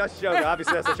out there. I'm just joking.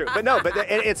 Obviously, that's not true. But no,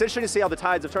 it's interesting to see how the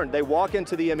tides have turned. They walk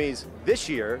into the Emmys this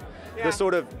year, the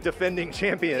sort of defending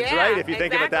champions, right? If you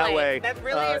think of it that way. That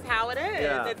really is how it is.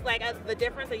 Yeah. It's like the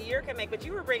difference a year can make. But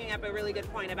you were bringing up a really good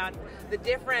point about the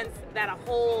difference that a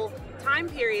whole time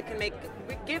period can make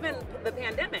given the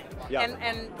pandemic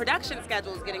and production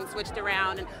schedules getting switched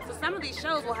around. And so some of these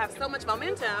shows will have so much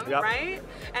momentum, right?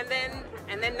 And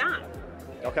then not.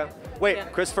 Okay. Wait,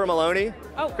 Christopher Maloney.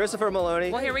 Oh. Christopher Maloney.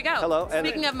 Well, here we go. Hello.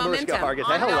 Speaking of momentum. Mariska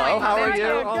Hargitay. Hello, how are you?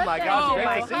 Oh my gosh,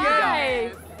 great to see you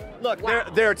guys. Look,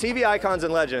 there are TV icons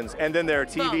and legends, and then there are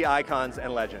TV icons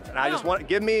and legends. And I just want,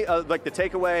 give me like the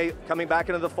takeaway coming back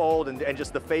into the fold and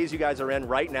just the phase you guys are in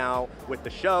right now with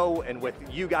the show and with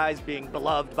you guys being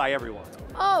beloved by everyone.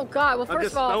 Oh God, well I'm first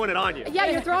just of all. throwing it on you. Yeah,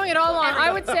 you're throwing it all on.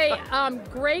 I would say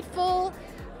grateful,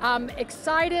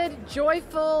 excited,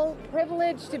 joyful,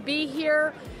 privileged to be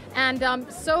here, and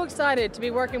so excited to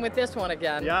be working with this one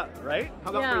again. Yeah, right?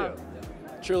 How about for you?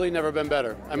 Truly never been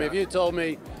better. I mean, if you told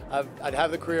me I'd have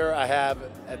the career I have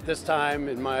at this time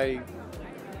in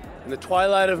the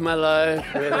twilight of my life.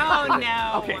 Oh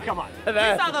no! Okay, come on. We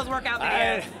saw those workout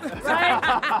videos,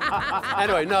 right?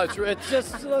 Anyway, no, it's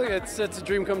just look, it's a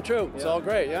dream come true. It's all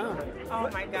great, yeah. Oh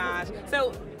my gosh!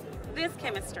 So this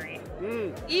chemistry,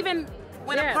 even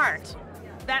when apart,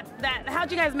 how'd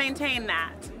you guys maintain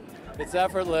that? It's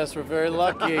effortless. We're very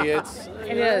lucky. It's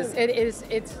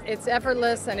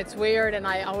effortless and it's weird, and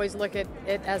I always look at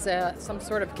it as some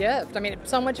sort of gift. I mean,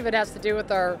 so much of it has to do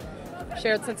with our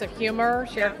shared sense of humor,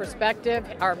 shared perspective,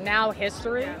 our now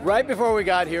history. Right before we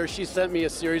got here, she sent me a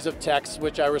series of texts,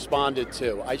 which I responded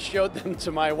to. I showed them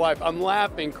to my wife. I'm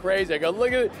laughing crazy. I go,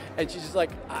 look at it. And she's just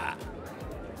like, ah.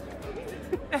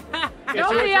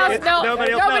 Nobody else knows.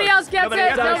 Nobody else gets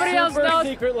it. Nobody else knows.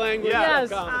 Secret language. Yes.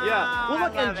 Yeah. Well,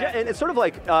 look, and it's sort of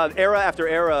like era after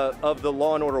era of the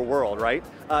Law and Order world, right?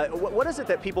 What is it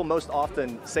that people most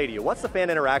often say to you? What's the fan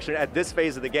interaction at this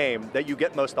phase of the game that you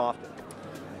get most often?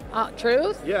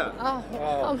 Truth? Yeah.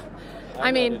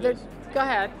 I mean, go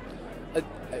ahead.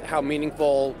 How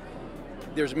meaningful.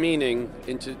 There's meaning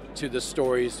to the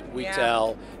stories we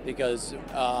tell, because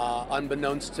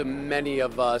unbeknownst to many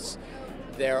of us,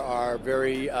 there are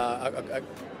very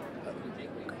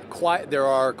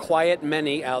quiet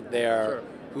many out there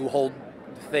who hold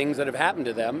things that have happened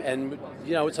to them, and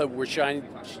so we're shining.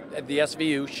 The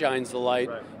SVU shines the light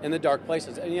in the dark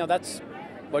places, and that's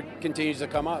what continues to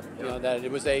come up. That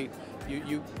it was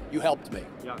you helped me.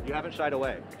 Yeah, you haven't shied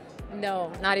away.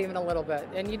 No, not even a little bit.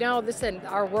 And listen,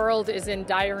 our world is in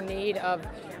dire need of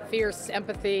fierce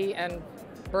empathy and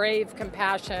brave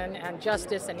compassion and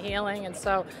justice and healing. And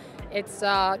so it's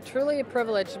truly a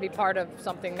privilege to be part of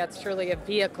something that's truly a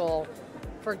vehicle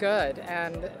for good.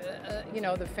 And,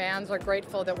 the fans are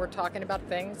grateful that we're talking about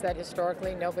things that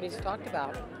historically nobody's talked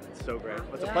about. It's so great.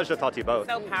 It's a pleasure to talk to you both.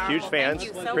 So powerful. Huge fans.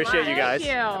 Thank you so Appreciate much. you guys.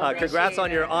 Thank you. Congrats on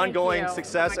your ongoing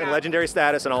success and legendary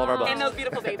status in all of our books. And those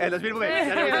beautiful babies. And those beautiful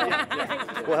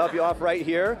babies. We'll help you off right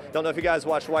here. Don't know if you guys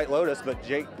watched White Lotus, but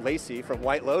Jake Lacey from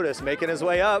White Lotus making his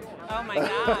way up. Oh my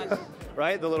gosh.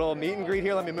 right? The little meet and greet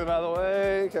here. Let me move out of the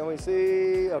way. Can we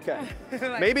see? Okay.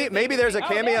 Maybe there's a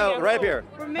cameo right up here.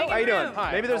 How you doing?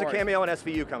 Hi, Maybe there's a how are you? cameo on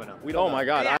SVU coming up. We don't Oh know. my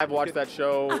God, I've watched that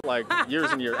show like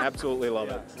years and years. Absolutely love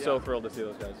it. So thrilled to see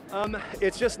those guys.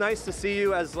 It's just nice to see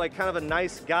you as like kind of a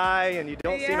nice guy, and you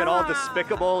don't seem at all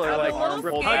despicable or like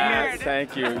repugnant.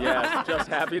 Thank you. Yes, just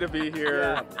happy to be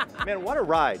here. Man, what a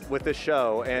ride with this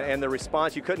show and the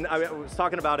response. You couldn't. I was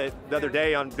talking about it the other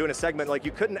day on doing a segment. Like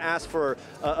you couldn't ask for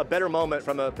a better moment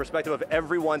from a perspective of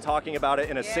everyone talking about it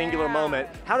in a singular moment.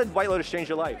 How did White Lotus change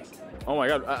your life? Oh my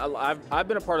God, I've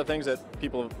been a part of things that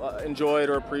people have enjoyed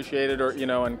or appreciated or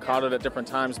and caught it at different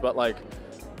times, but like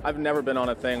I've never been on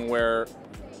a thing where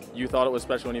you thought it was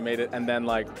special when you made it, and then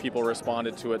like people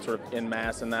responded to it sort of en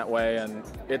masse in that way, and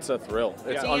it's a thrill.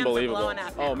 It's unbelievable.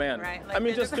 Oh man, right? I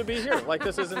mean, just to be here, like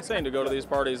this is insane to go to these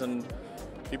parties and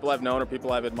people I've known or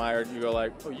people I've admired. You go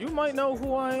like, oh, you might know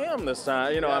who I am this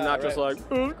time. I'm not just like,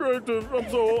 it's great to, I'm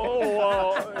so,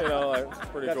 like it's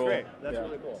pretty That's cool. great. That's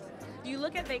really cool. Do you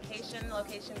look at vacation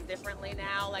locations differently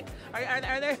now? Like,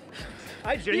 are there?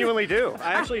 I genuinely do.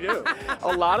 I actually do.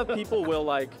 A lot of people will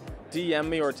like DM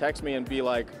me or text me and be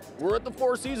like, we're at the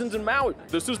Four Seasons in Maui.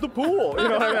 This is the pool. You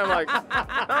know what I mean? I'm like,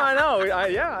 no, I know.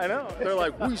 I know. They're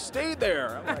like, we stayed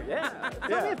there. I'm like, yeah.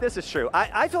 Tell me if this is true.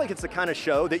 I feel like it's the kind of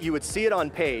show that you would see it on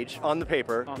the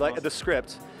paper, like the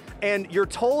script, and you're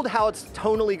told how it's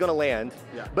tonally going to land,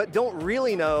 but don't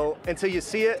really know until you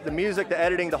see it, the music, the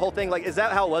editing, the whole thing. Like, is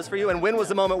that how it was for you? And when was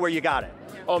the moment where you got it?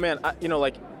 Oh man,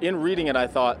 like in reading it, I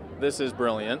thought this is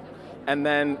brilliant. And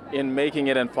then in making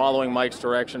it and following Mike's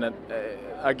direction, it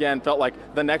again felt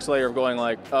like the next layer of going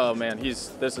like, oh man,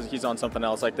 he's on something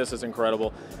else. Like this is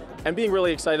incredible, and being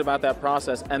really excited about that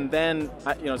process. And then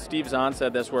Steve Zahn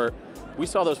said this, where we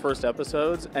saw those first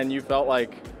episodes and you felt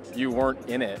like you weren't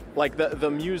in it. Like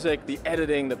the music, the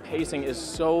editing, the pacing is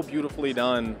so beautifully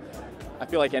done. I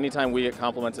feel like anytime we get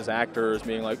compliments as actors,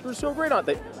 being like, you're so great on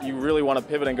it, you really want to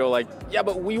pivot and go like, yeah,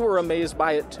 but we were amazed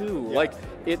by it too. Yeah. Like,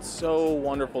 it's so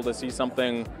wonderful to see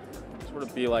something sort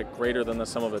of be like greater than the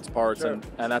sum of its parts, and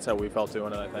that's how we felt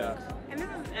doing it, I think. Yeah. And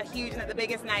this is the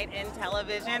biggest night in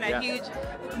television, a huge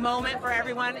moment for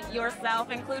everyone,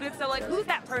 yourself included. So like, who's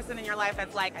that person in your life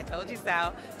that's like, I told you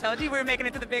so, told you we were making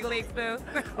it to the big leagues, boo?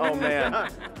 Oh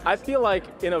man, I feel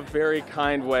like in a very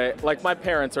kind way, like my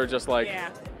parents are just like,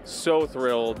 so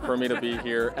thrilled for me to be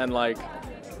here, and like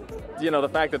the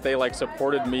fact that they like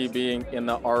supported me being in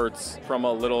the arts from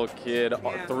a little kid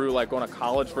through like going to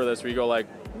college for this, where you go like,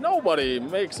 nobody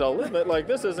makes a living, like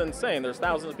this is insane, there's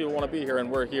thousands of people want to be here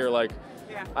and we're here, like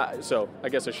so I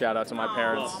guess a shout out to my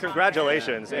parents.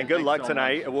 Congratulations and good luck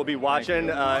tonight. We'll be watching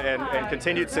and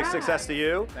continued success to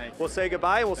you. We'll say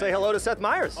goodbye and we'll say hello to Seth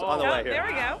Meyers on the way here. There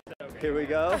we go. Here we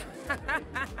go.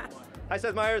 Hi,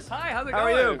 Seth Meyers. Hi, how's it How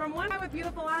going? are you? From one guy with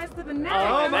beautiful eyes to the next.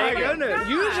 Oh my goodness.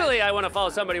 Usually I want to follow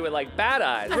somebody with like bad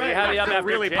eyes. Right. You have me up So after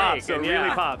really Jake, pops. So and really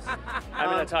pops. I'm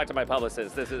going to talk to my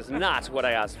publicist. This is not what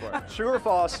I asked for. True or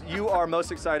false, you are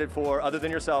most excited for, other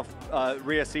than yourself,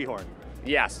 Rhea Seehorn?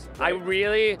 Yes.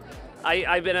 Right.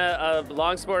 I've been a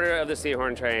long supporter of the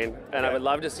Seahorn train, and I would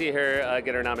love to see her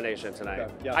get her nomination tonight.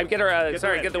 Okay. Yeah. I'd get her,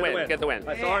 get the win. Get the win.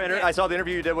 I saw the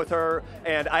interview you did with her,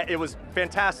 and it was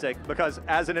fantastic because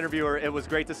as an interviewer, it was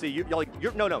great to see you.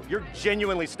 You're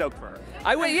genuinely stoked for her.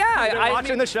 I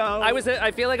watching the show.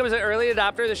 I feel like I was an early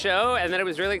adopter of the show, and then it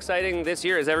was really exciting this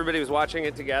year as everybody was watching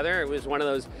it together. It was one of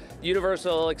those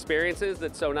universal experiences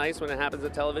that's so nice when it happens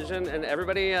at television, and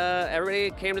everybody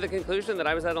came to the conclusion that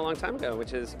I was at a long time ago,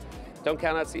 which is, don't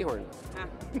count out Seahorn.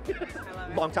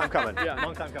 Long time coming. Yeah,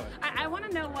 long time coming. I want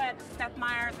to know what Seth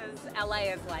Meyers'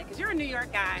 LA is like, because you're a New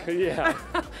York guy. Yeah.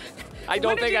 I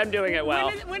don't think I'm doing it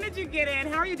well. When did you get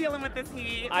in? How are you dealing with this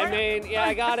heat?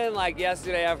 I got in like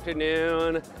yesterday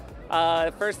afternoon.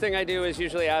 First thing I do is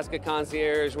usually ask a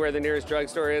concierge where the nearest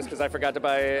drugstore is because I forgot to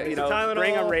buy,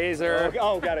 bring a razor.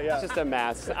 Oh, got it, yeah. It's just a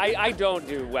mess. I don't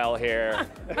do well here.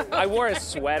 I wore a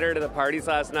sweater to the parties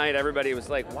last night. Everybody was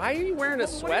like, why are you wearing a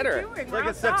sweater? Like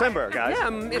it's September, guys.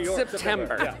 Yeah, it's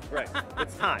September. Yeah, right.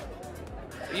 It's time.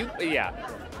 Yeah.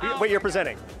 Wait, you're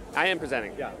presenting? I am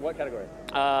presenting. Yeah, what category?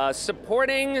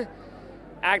 Supporting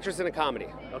actress in a comedy.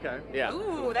 Okay. Yeah.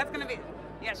 Ooh, that's going to be...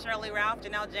 Yeah, Shirley Ralph,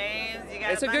 Janelle James. You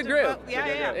got it's a good group.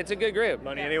 It's a good group.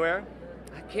 Money anywhere?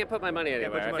 I can't put my money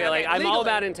anywhere. I money feel like I'm all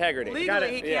about integrity.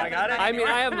 Legally, I got it. I mean,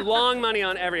 I have long money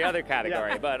on every other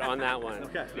category, but on that one.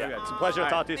 Okay. It's a pleasure to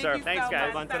talk to you, sir. Thanks,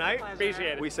 guys. Fun tonight.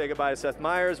 Appreciate it. We say goodbye to Seth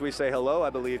Meyers. We say hello, I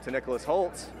believe, to Nicholas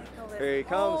Holt. Here he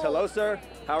comes. Hello, sir.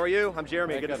 How are you? I'm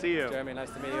Jeremy. Good to see you. Jeremy, nice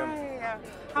to meet you. Hi.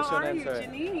 What's How your are name, you, sorry?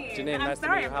 Janine? Janine, I'm nice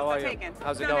sorry, to meet you. How are you? taken.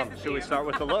 How's it So going? nice to Should we start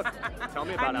with the look? Tell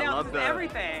me about it. I love the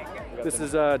everything. This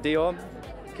is Dior.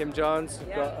 Kim Jones,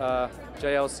 got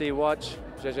JLC watch,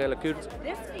 JJ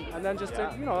Lecoultre, and then just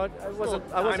I wasn't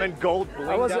diamond gold.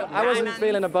 I wasn't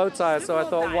feeling a bow tie, so I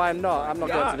thought, why not? I'm not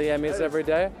going to the Emmys every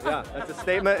day. Yeah, that's a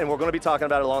statement, and we're going to be talking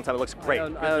about it a long time. It looks great.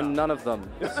 I own none of them,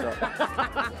 so.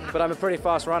 But I'm a pretty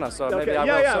fast runner, so maybe I will.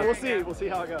 Yeah, soon. we'll see. We'll see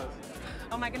how it goes.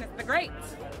 Oh my goodness, the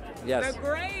greats. Yes. The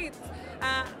greats.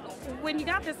 When you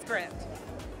got this script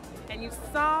and you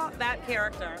saw that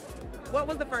character, what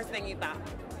was the first thing you thought?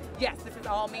 Yes, this is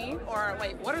all me, or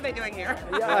wait, what are they doing here?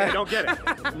 Yeah, I don't get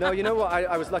it. No, you know what?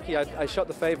 I was lucky. I shot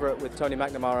The Favourite with Tony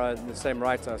McNamara, the same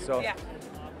writer, so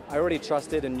I already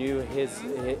trusted and knew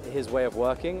his way of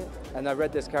working. And I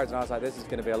read this character and I was like, this is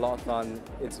going to be a lot of fun.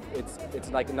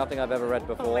 It's like nothing I've ever read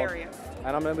before. Hilarious.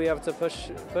 And I'm going to be able to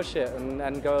push it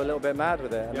and go a little bit mad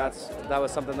with it. And that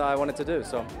was something that I wanted to do.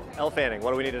 So, Elle Fanning,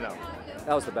 what do we need to know?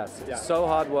 That was the best. Yeah. So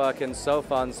hard working, so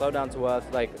fun, so down to earth.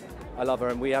 Like, I love her,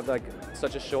 and we have like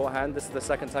such a shorthand. This is the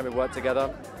second time we worked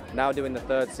together. Now doing the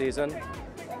third season.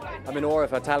 I'm in awe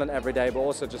of her talent every day, but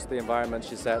also just the environment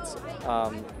she sets.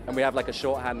 And we have like a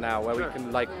shorthand now where we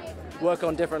can like work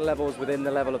on different levels within the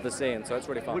level of the scene. So it's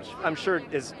really fun. Which I'm sure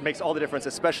makes all the difference,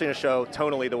 especially in a show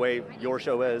tonally the way your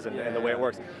show is and the way it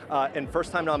works. And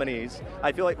first-time nominees,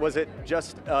 I feel like, was it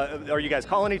just? Are you guys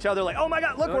calling each other like, oh my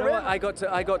God, look, we're in? I got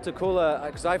to call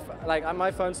her because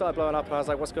my phone started blowing up, and I was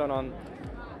like, what's going on?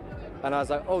 And I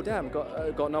was like, oh damn,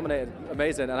 got nominated,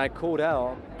 amazing. And I called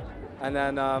Elle, and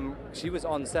then she was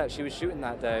on set, she was shooting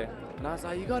that day. And I was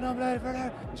like, you got nominated for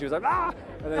that? And she was like, ah!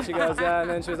 And then she goes, yeah, and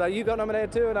then she was like, you got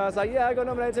nominated too? And I was like, yeah, I got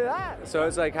nominated too. Ah! So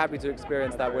it's like happy to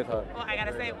experience that with her. Well, I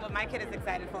gotta say, what my kid is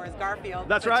excited for is Garfield.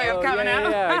 That's right.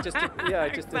 I just did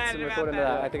some recording of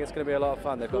that. I think it's going to be a lot of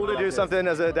fun. They've cool to do something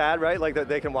as a dad, right? Like that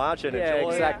they can watch and enjoy.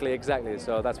 Exactly.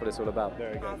 So that's what it's all about.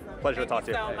 Very good. Pleasure to talk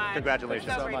to you. So much.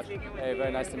 Congratulations. Thank you so much. Hey,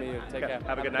 very nice to meet you. Take care.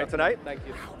 Have a good night tonight. Thank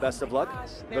you. Best of luck.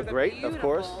 Look great, of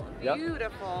course.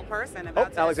 Beautiful person.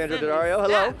 About Alexandra Daddario, hello.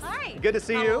 Yes. Hi. Good to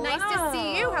see you. Nice to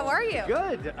see you. How are you?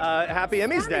 Good. Happy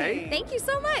Emmys Day. Thank you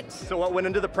so much. So what went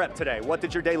into the prep today? What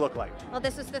did your day look like? Well,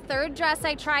 this was the third dress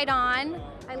I tried on.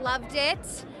 I loved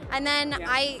it. And then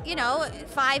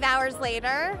 5 hours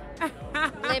later,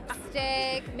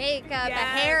 lipstick, makeup, a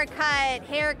haircut,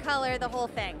 hair color, the whole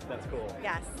thing. That's cool.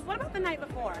 Yes. What about the night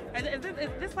before? Is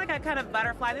this like a kind of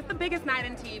butterfly? This is the biggest night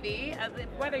in TV.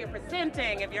 Whether you're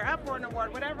presenting, if you're up for an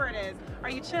award, whatever it is, are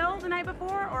you chill the night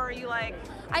before, or are you like?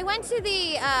 I went to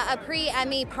the a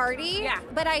pre-Emmy party,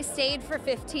 but I stayed for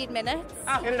 15 minutes.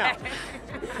 Oh, in and out.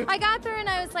 I got there and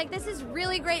I was like, this is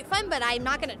really great fun, but I'm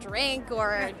not going to drink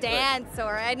or dance,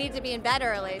 or I need to be in bed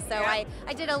early. So I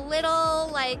did a little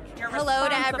hello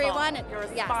to everyone.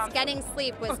 Yes, getting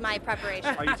sleep was my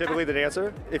preparation. Are you typically the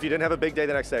dancer? If you didn't have a big day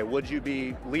the next day, would you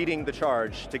be leading the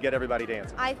charge to get everybody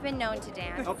dancing? I've been known to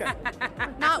dance. Okay.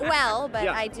 Not well, but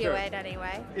I do sure. it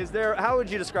anyway. How would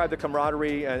you describe the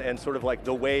camaraderie and sort of like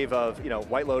the wave of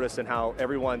White Lotus and how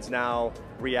everyone's now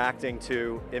reacting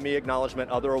to Emmy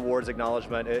acknowledgement, other awards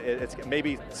acknowledgement? It's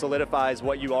maybe solidifies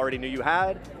what you already knew you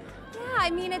had. Yeah, I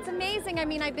mean, it's amazing. I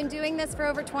mean, I've been doing this for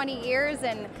over 20 years,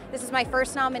 and this is my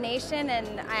first nomination,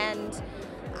 and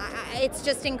it's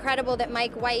just incredible that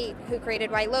Mike White, who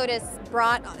created White Lotus,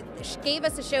 gave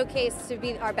us a showcase to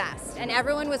be our best. And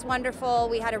everyone was wonderful.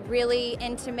 We had a really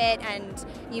intimate and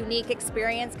unique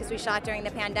experience because we shot during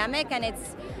the pandemic, and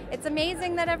it's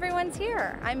amazing that everyone's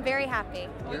here. I'm very happy.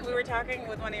 We were talking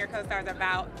with one of your co-stars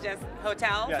about just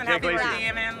hotels and how Jake people Lacy.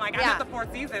 are DMing. Like, I'm at the Four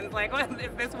Seasons. Like, what, is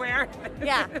this where?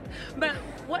 Yeah. But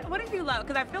what did you love?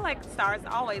 Because I feel like stars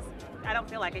always, I don't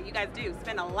feel like it, you guys do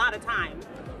spend a lot of time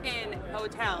in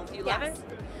hotels. You love it?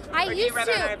 I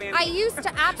used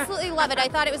to absolutely love it. I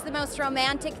thought it was the most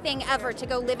romantic thing ever to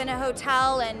go live in a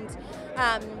hotel, and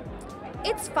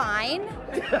it's fine.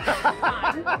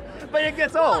 But it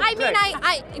gets old. Well, I mean,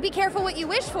 I be careful what you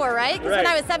wish for, right? Because when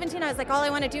I was 17, I was like, all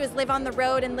I want to do is live on the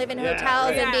road and live in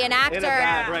hotels and be an actor. In a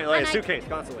cab, right, like a suitcase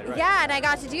constantly, right? Yeah, and I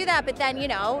got to do that, but then,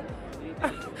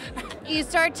 you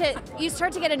start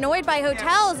to get annoyed by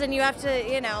hotels, and you have to,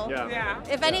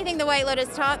 if anything, the White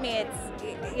Lotus taught me, it's,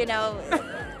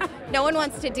 no one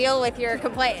wants to deal with your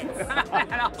complaints.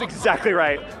 That's exactly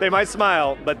right. They might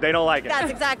smile, but they don't like it. That's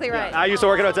exactly right. I used to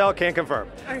work at a hotel, can't confirm.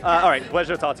 All right,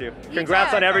 pleasure to talk to you.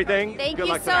 Congrats on everything. Thank Good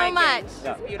you luck so tonight. much.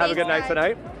 Yeah. Have a good night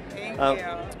tonight. Thank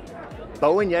you.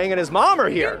 Bowen Yang and his mom are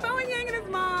here. Bowen Yang and his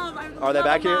mom. Are they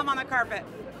back here? Mom on the carpet.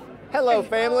 Hello,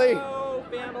 family.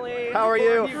 Family. How are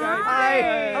you?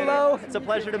 Hi. Hello. It's a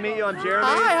pleasure to meet you. I'm Jeremy.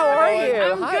 Hi, how are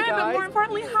you? I'm Hi, good, guys. but more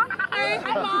importantly, hi.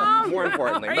 Hi, Mom. More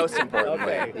importantly, most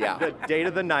importantly, Okay. yeah. The date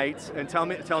of the night, and tell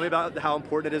me about how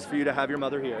important it is for you to have your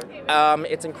mother here.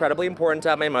 It's incredibly important to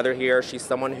have my mother here. She's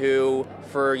someone who,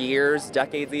 for years,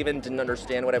 decades even, didn't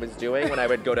understand what I was doing when I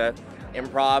would go to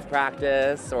improv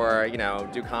practice or, you know,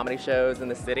 do comedy shows in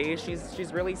the city.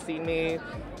 She's really seen me.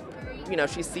 You know,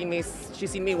 she's seen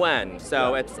me win,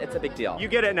 so it's a big deal. You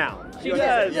get it now.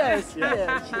 Yes.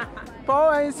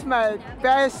 Paul is my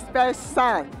best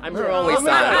son. I'm her only son.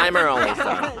 I'm her only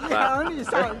son. Your but- only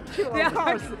son, too, of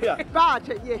course.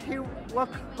 But yeah, he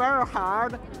worked very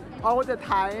hard all the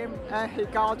time, and he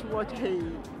got what he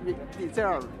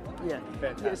deserved.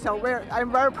 Yeah. So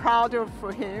I'm very proud of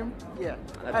him. Yeah.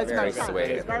 That's as my very son.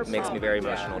 sweet. Very It makes me proud. very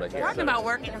emotional to hear. Talking about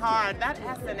working hard, that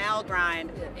SNL grind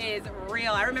is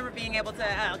real. I remember being able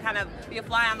to kind of be a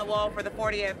fly on the wall for the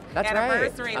 40th That's right.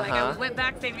 anniversary. Like I Uh-huh. went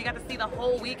backstage, we got to see the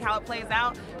whole week how it plays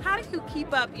out. How do you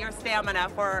keep up your stamina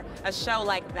for a show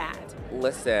like that?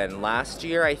 Listen, last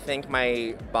year I think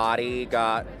my body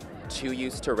got too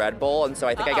used to Red Bull, and so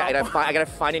I think I gotta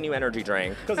find a new energy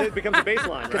drink. Because it becomes a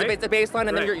baseline, Because right? it's a baseline,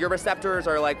 and then Right. your receptors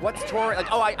are like, what's taurine? Like,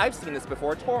 oh, I've seen this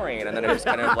before, taurine, and then it just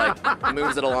kind of like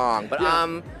moves it along. But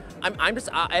I'm just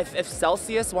if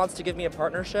Celsius wants to give me a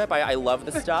partnership, I love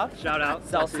the stuff. Shout out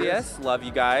Celsius, love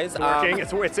you guys.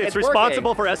 It's working. It's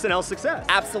responsible for SNL's success.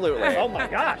 Absolutely. Oh my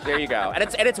gosh. There you go.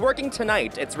 And it's working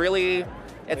tonight. It's really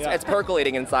it's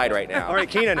percolating inside right now. All right,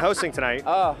 Keenan hosting tonight.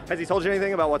 Has he told you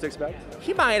anything about what to expect?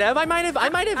 He might have. I might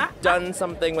have done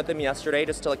something with him yesterday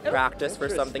just to like practice for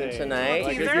something tonight.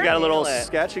 Like, you got a little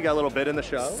sketch. You got a little bit in the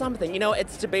show. Something. You know,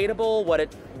 it's debatable what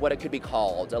it could be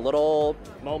called. A little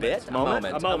bit. A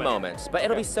moment. But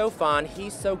it'll be so fun.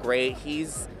 He's so great.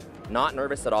 He's not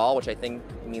nervous at all, which I think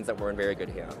means that we're in very good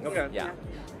hands. Okay. Yeah.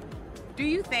 Do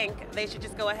you think they should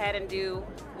just go ahead and do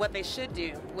what they should do,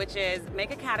 which is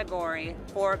make a category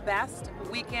for best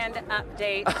weekend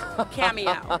update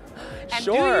cameo? And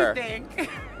Sure. do you think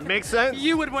Makes sense.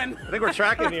 you would win? I think we're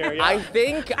tracking here. Yeah. I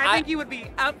think you would be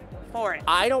up for it.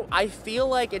 I feel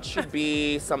like it should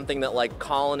be something that like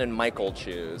Colin and Michael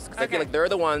choose, because I feel like they're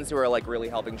the ones who are like really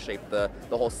helping shape the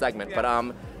whole segment. But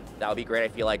that would be great. I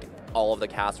feel like all of the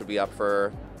cast would be up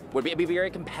for. It'd be a very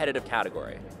competitive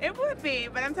category. It would be,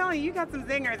 but I'm telling you got some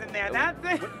zingers in there. That's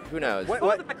it. Who knows? What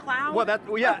was it, the clown? Well,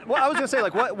 I was gonna say,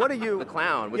 like, what do you? The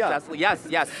clown with Yeah. Cecily. Yes,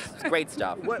 it's great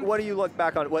stuff. What do you look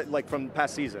back on? What like from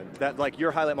past season? That like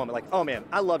your highlight moment? Like, oh man,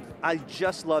 I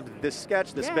just loved this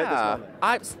sketch, this bit, this moment.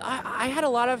 I had a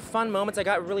lot of fun moments. I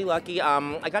got really lucky.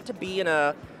 I got to be in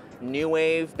a new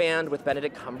wave band with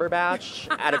Benedict Cumberbatch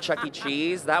at a Chuck E.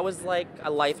 Cheese. That was like a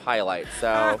life highlight.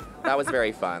 So that was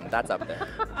very fun. That's up there.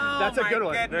 That's a good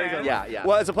one. Very good. Yeah.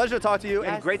 Well, it's a pleasure to talk to you,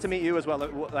 and great to meet you as well.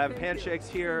 We'll have handshakes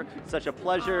here. Such a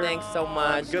pleasure. Thanks so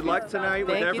much. Good luck tonight with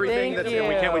Thank you, everything. thank And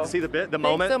we can't wait you. to see the Thanks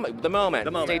moment. so much. The moment.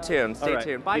 Stay tuned. All Stay right.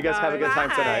 tuned. Bye, you guys have a good time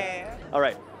Bye. tonight. All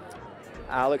right.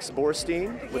 Alex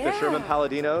Borstein with the Sherman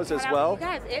Paladinos as well. You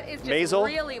guys, it is just Maisel.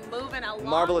 really moving along.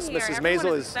 Marvelous here. Mrs. Everyone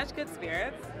Maisel in is- such good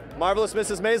spirits. Marvelous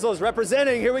Mrs. Maisel is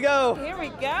representing. Here we go. Here we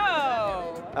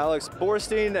go. Alex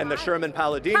Borstein and the Sherman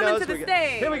Paladinos. Coming to the We-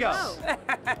 stage. Here we go. Oh.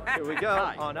 Here we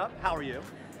go. On up. How are you?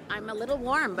 I'm a little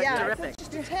warm, but terrific.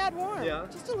 Just a tad warm. Yeah.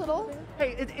 Just a little.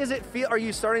 Hey, are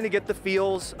you starting to get the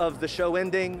feels of the show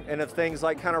ending and of things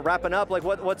like kind of wrapping up? Like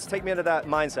what's take me into that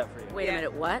mindset for you? Wait a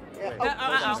minute, what? Had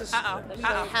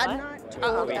not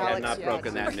told We Alex had not yet.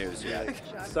 broken that news yet.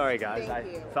 Sorry guys, I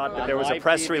thought that On there was a live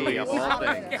press TV release. of all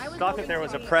things. Thought that there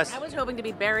was a press. I was hoping to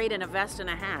be buried in a vest and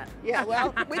a hat. Yeah,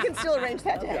 well, we can still arrange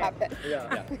that to happen.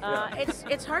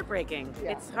 It's heartbreaking.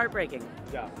 Yeah. It's heartbreaking.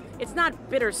 Yeah. It's not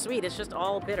bittersweet. It's just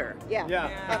all bitter. Yeah.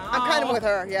 I'm kind of with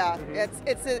her. Yeah.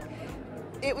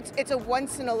 It's a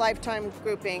once in a lifetime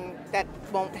grouping that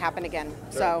won't happen again.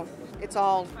 So it's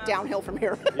all downhill from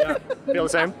here. Yeah. Feel the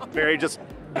same? Very just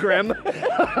grim.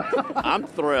 I'm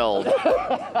thrilled.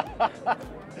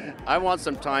 I want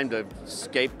some time to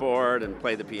skateboard and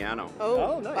play the piano.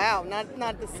 Oh, nice. wow.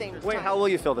 Not the same Wait, time. how will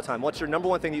you fill the time? What's your number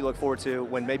one thing that you look forward to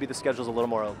when maybe the schedule's a little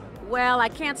more open? Well, I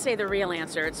can't say the real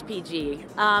answer. It's PG.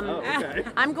 Okay.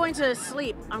 I'm going to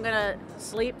sleep. I'm going to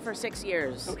sleep for 6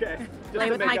 years. Okay. Play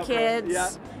to with make my up for it. kids, Yeah.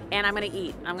 and I'm going to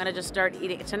eat. I'm going to just start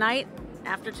eating. Tonight,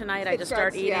 after tonight, I It just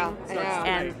start starts- eating, yeah, I know.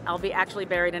 and I'll be actually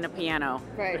buried in a piano.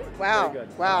 Right. Wow.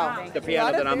 Wow. The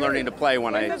piano that I'm learning to play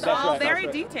when I. This is all very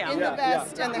detailed. In the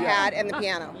vest and the hat and the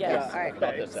piano. Yes. All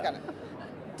right. Just gotta-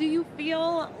 Do you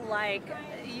feel like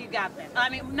you got this? I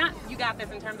mean, not you got this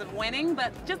in terms of winning,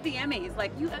 but just the Emmys.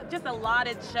 Like you just a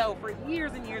lauded show for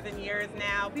years and years and years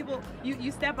now. People,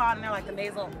 you step on and they're like the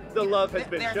Maisel. The love has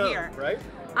been they're shown, here. right?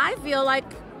 I feel like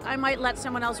I might let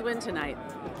someone else win tonight.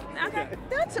 Okay.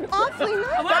 That's an awfully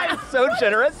nice. That is so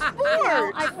generous.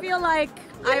 I feel like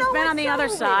I've been on the other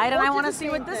side, and I want to see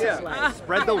what this is like.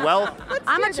 Spread the wealth.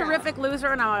 I'm a terrific loser,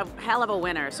 and I'm a hell of a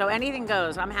winner. So anything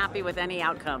goes. I'm happy with any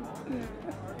outcome.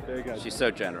 Very good. She's so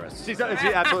generous. She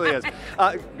absolutely is.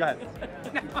 Go ahead.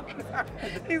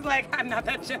 He's like, I'm not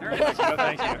that generous. No,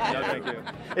 thank you. No, thank you.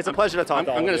 It's a pleasure to talk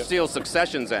to all I'm of going you. to steal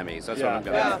Succession's Emmys. That's what I'm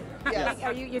going to do.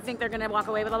 Yes. You think they're going to walk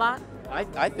away with a lot?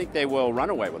 I think they will run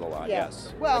away with a lot,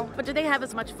 yes. Well, but do they have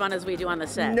as much fun as we do on the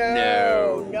set?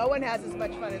 No. No one has as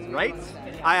much fun as we Right? do on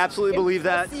the set. I absolutely believe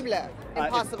that.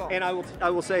 Impossible. And I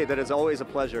will say that it's always a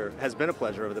pleasure, has been a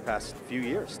pleasure over the past few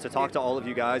years to talk to all of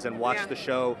you guys and watch the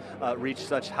show reach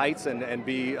such heights and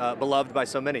be beloved by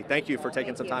so many. Thank you for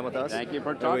taking some time with us. Thank you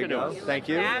for There we talking to go. us. Thank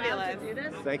you. Fabulous.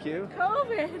 Thank you.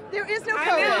 COVID. There is no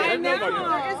COVID. I know.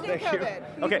 There is no Thank you.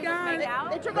 COVID. Okay.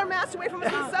 They took our masks away from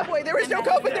us in the subway. There is no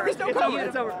COVID. There is no COVID.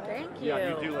 It's over. Thank you.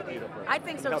 Yeah, you do look beautiful. I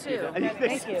think so too.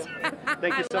 Thank you.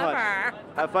 Thank you so love much. her.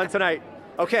 Have fun tonight.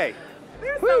 Okay.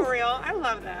 They're so real. I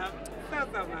love them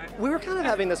so much. We were kind of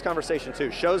having this conversation too.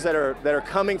 Shows that are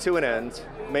coming to an end.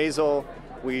 Maisel,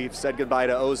 we've said goodbye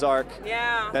to Ozark.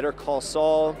 Yeah. Better Call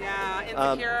Saul.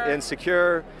 Yeah.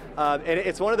 Insecure. And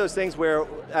it's one of those things where,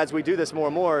 as we do this more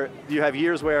and more, you have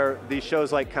years where these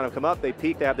shows like kind of come up, they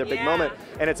peak, they have their big moment,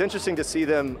 and it's interesting to see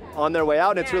them on their way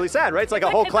out. And it's really sad, right? It's like a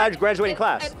whole graduating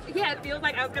class. Yeah, it feels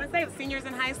like I was gonna say seniors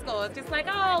in high school. It's just like,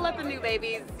 oh, let the new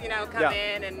babies, come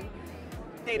in and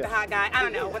date the hot guy. I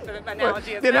don't know what the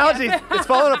analogy is. The analogy, it's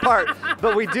falling apart,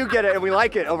 but we do get it and we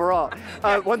like it overall.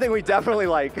 One thing we definitely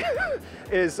like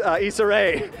is Issa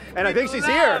Rae, and I think she's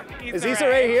here. Is Issa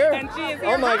Rae here? And she is here.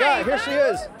 Oh my God, Hi. here she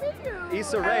is.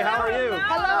 Issa Rae, how are you?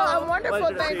 Hello, I'm wonderful.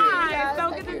 Pleasure to Thank see you. you. Hi, so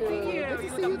Thank good you. to see you. Good to You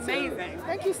see look you too. amazing.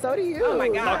 Thank you. So do you. Oh my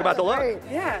God. Talk about the look. Great.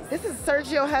 Yes. This is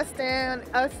Sergio Hudson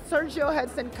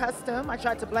custom. I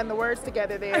tried to blend the words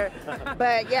together there,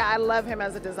 but yeah, I love him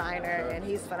as a designer, and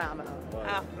he's phenomenal.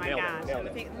 Oh my Nailed it, gosh. nailed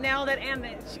it. Nailed it, and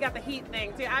she got the heat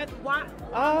thing too.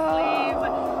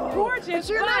 Oh, gorgeous. but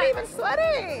you're not even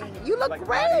sweating. You look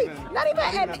great. Not even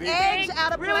an edge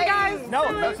out of place. Really, guys? No,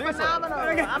 This is seriously. phenomenal.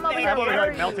 I'm over I'm here over here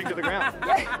worried. melting to the ground.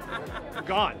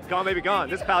 Gone, maybe gone.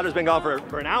 This powder's been gone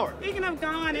for an hour. Speaking of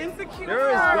gone, Insecure. There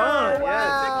is gone,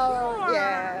 Wow.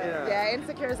 Insecure. Yeah,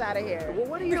 Insecure's out of here. Well,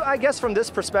 what do you, I guess from this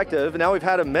perspective, now we've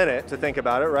had a minute to think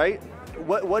about it, right?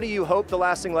 What do you hope the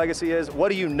lasting legacy is? What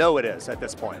do you know it is at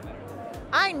this point?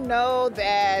 I know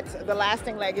that the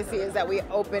lasting legacy is that we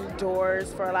open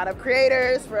doors for a lot of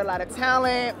creators, for a lot of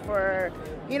talent, for,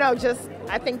 just,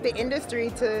 I think the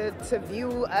industry to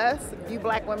view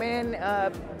Black women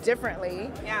differently.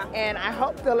 Yeah. And I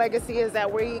hope the legacy is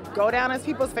that we go down as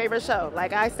people's favorite show.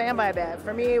 Like, I stand by that.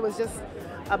 For me, it was just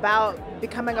about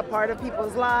becoming a part of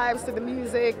people's lives through the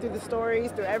music, through the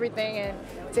stories, through everything. And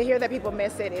to hear that people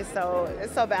miss it is so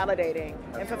validating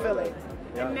and fulfilling.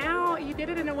 And now you did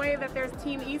it in a way that there's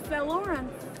Team Issa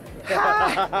Lawrence.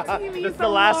 It's the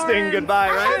lasting goodbye,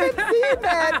 I right? haven't seen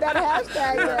that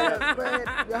hashtag yet,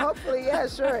 but hopefully, yeah,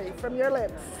 sure, from your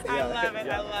lips. I love it.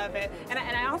 I love it. And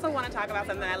I also want to talk about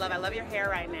something I love. I love your hair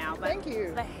right now. But Thank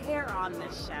you. The hair on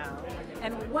this show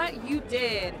and what you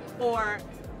did for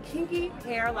kinky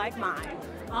hair like mine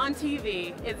on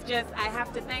TV. It's just, I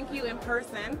have to thank you in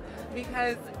person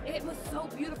because it was so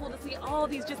beautiful to see all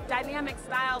these just dynamic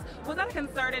styles. Was that a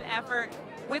concerted effort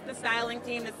with the styling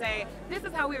team to say, this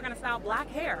is how we were going to style black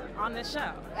hair on this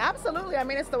show? Absolutely. I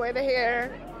mean, it's the way the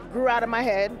hair grew out of my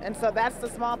head, and so that's the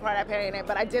small part I played in it.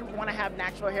 But I did want to have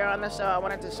natural hair on the show. I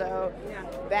wanted to show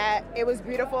that it was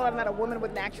beautiful and that a woman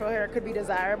with natural hair could be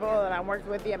desirable. And I worked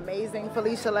with the amazing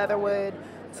Felicia Leatherwood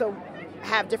to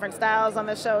have different styles on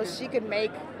the show. She could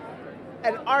make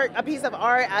a piece of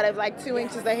art out of like 2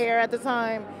 inches of hair at the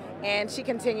time, and she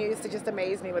continues to just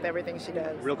amaze me with everything she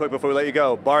does. Real quick before we let you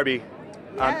go, Barbie,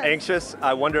 I'm anxious.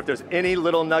 I wonder if there's any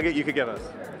little nugget you could give us.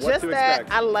 What Just to that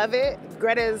expect. I love it.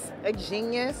 Greta's a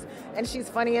genius, and she's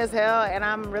funny as hell, and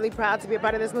I'm really proud to be a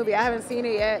part of this movie. I haven't seen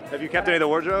it yet. Have you kept any of the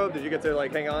wardrobe? Did you get to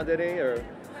like hang on to any or?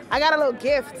 I got a little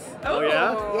gift. Oh,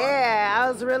 yeah? Yeah, I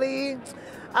was really,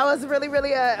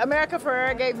 America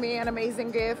Ferrera gave me an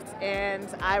amazing gift, and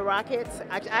I rock it.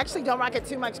 I actually don't rock it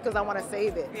too much because I want to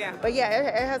save it. Yeah. But yeah,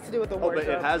 it has to do with the Oh, wardrobe.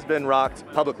 but it has been rocked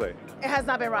publicly. It has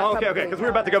not been rocked Oh, okay, publicly. because we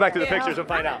were about to go back to the Yeah. pictures and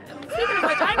find out. Speaking of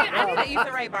which, I need an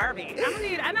Issa Rae Barbie.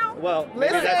 I know. Well,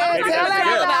 maybe Listen, that's, maybe tell that's the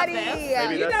gift. everybody.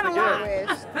 Maybe You that's never the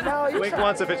wish. No, you Wink tried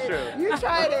once if it. it's true. You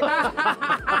tried it.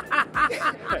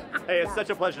 Hey, it's such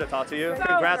a pleasure to talk to you. So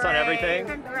Congrats on great. everything.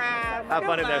 Congrats. Have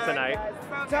fun in there Good tonight.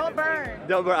 luck. Don't burn.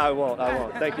 Don't worry, I won't.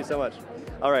 Thank you so much.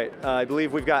 All right, I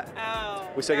believe we've got Oh.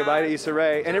 We say goodbye to Issa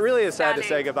Rae, and it really is sad to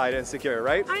say goodbye to Insecure,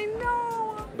 right? I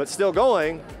know. But still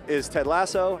going is Ted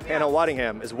Lasso. Hannah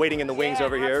Waddingham is waiting in the wings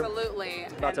over here. Absolutely.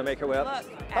 About to make her way up.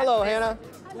 Look Hello, Hannah.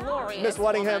 Glorious. Miss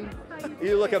Waddingham.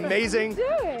 You look amazing.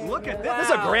 Look at this. This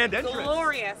is a grand entrance.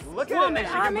 Glorious. Look at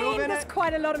it. I mean, there's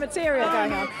quite a lot of material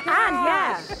going on. And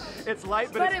yeah. It's light,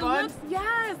 but it's fun. Looks,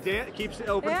 yes. Keeps it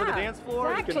open for the dance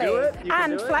floor. Exactly. You can do it. You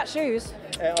can and do it. flat shoes.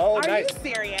 Oh, Are nice. you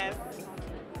serious?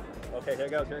 Okay, here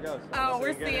it goes, here it goes. Oh,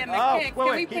 we're seeing the Oh, kicks. wait, Can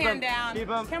we wait, keep pan him, down? keep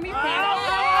him. Can we pan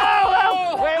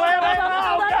Oh, down? wait.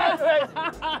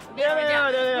 There we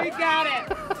go. There. We got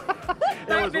it.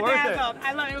 It was worth it.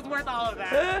 I love it. It was worth all of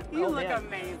that. You look man.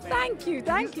 amazing. Thank you.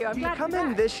 I'm You glad come you're in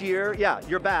back. this year,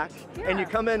 you're back, and you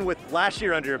come in with last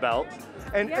year under your belt.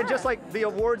 And just like the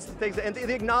awards and things, and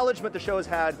the acknowledgement the show has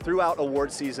had throughout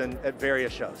award season at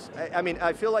various shows. I mean,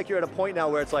 I feel like you're at a point now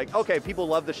where it's like, okay, people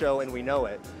love the show and we know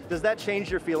it. Does that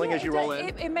change your feeling as you roll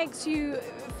in? It makes you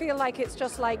feel like it's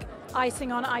just like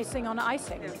icing on icing on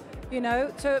icing. You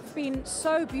know, to have been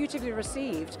so beautifully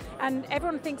received. And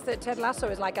everyone thinks that Ted Lasso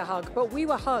is like a hug, but we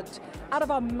were hugged out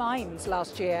of our minds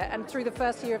last year and through the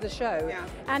first year of the show. Yeah.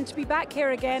 And to be back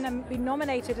here again and be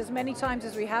nominated as many times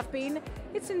as we have been,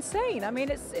 it's insane. I mean,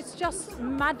 it's just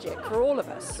magic for all of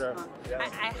us. Sure. I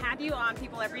had you on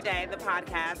People Every Day, the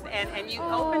podcast, and you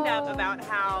opened up about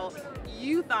how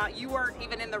you thought you weren't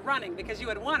even in the running because you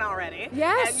had won already.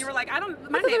 Yes. And you were like, my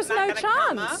there name's was not no gonna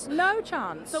come up. chance. No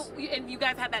chance. So, and you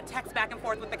guys had that text back and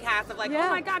forth with the cast of like, Yeah. oh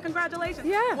my God, congratulations.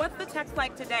 Yeah. What's the text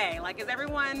like today? Like, is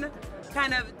everyone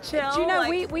kind of chill? Do you know,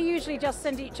 like, we usually just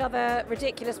send each other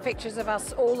ridiculous pictures of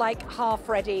us all like half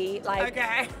ready, like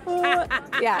Okay.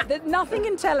 nothing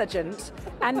intelligent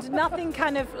and nothing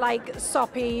kind of like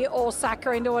soppy or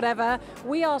saccharine or whatever.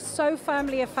 We are so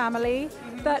firmly a family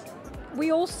that we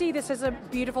all see this as a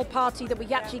beautiful party that we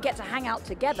actually get to hang out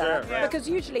together. Sure, right. Because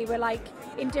usually we're like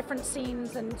in different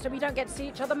scenes and so we don't get to see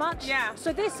each other much. Yeah.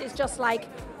 So this is just like,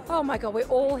 oh my God, we're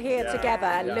all here Yeah,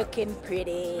 together yeah. looking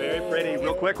pretty. Very pretty.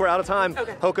 Real quick, we're out of time.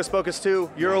 Hocus Pocus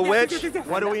 2, you're a witch.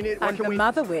 What do we need? What I'm can the we?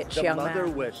 mother witch, The young mother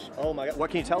man. witch. Oh my God.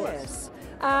 What can you tell us?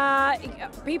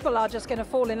 Yes. People are just going to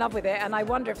fall in love with it, and I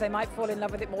wonder if they might fall in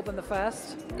love with it more than the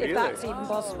first, Really? if that's even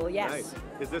possible. Yes.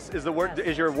 Nice.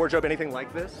 Is your wardrobe anything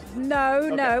like this?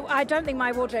 No, I don't think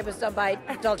my wardrobe was done by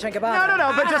Dolce & Gabbana.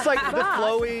 No, but just like the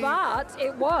flowy. But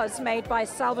it was made by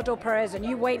Salvador Perez, and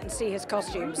you wait and see his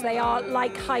costumes. They are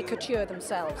like high couture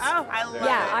themselves. Oh, I love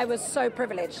Yeah, it. I was so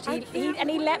privileged.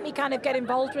 He let me kind of get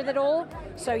involved with it all.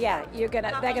 So yeah, they're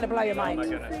gonna blow your mind.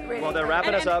 Really. Well, they're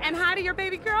wrapping us up. And hi to your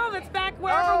baby girl that's back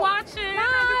wherever watching.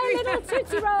 Hi, little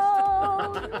Tootsie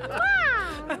Roll.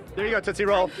 There you go, Tootsie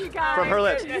Roll Thank you, guys. from her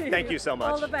lips. Thank you so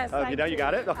much. All the best. You know, you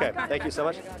got it? Okay, thank you so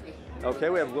much. Okay,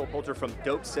 we have Will Poulter from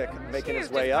Dope Sick making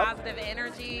his way up. Positive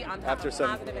energy on top After of some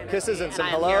positive energy, kisses and some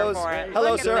I'm hellos. here for it.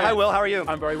 Hello, Look at sir. that. Hi, Will. How are you?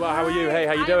 I'm very well. How are you? Hey,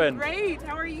 how you doing? Great.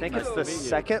 How are you? Thank you. It's the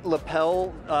second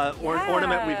lapel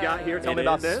ornament we've got here. Tell me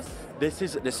about this. This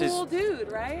is Cool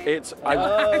dude, right? It's.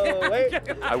 wait.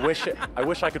 I wish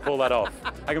I could pull that off.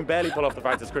 I can barely pull off the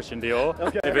fact it's Christian Dior.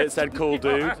 Okay. If it said cool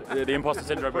dude, the imposter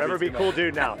syndrome. Forever be cool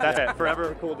dude now. That's it.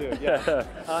 Forever cool dude. Yeah.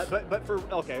 Yeah. But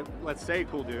let's say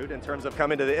cool dude in terms of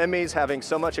coming to the Emmys, having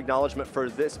so much acknowledgement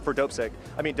for Dope Sick.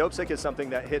 I mean, Dope Sick is something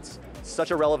that hits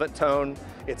such a relevant tone.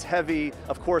 It's heavy,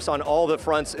 of course, on all the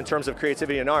fronts in terms of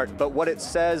creativity and art. But what it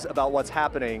says about what's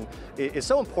happening is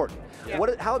so important. Yeah.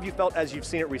 How have you felt as you've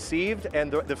seen it received,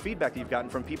 and the feedback that you've gotten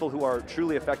from people who are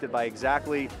truly affected by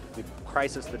exactly the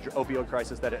crisis, the opioid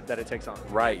crisis that it takes on?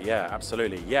 Right. Yeah.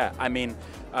 Absolutely. Yeah. I mean,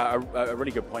 a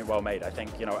really good point. Well made. I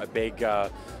think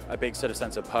a big sort of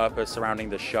sense of purpose surrounding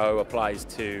the show applies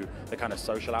to the kind of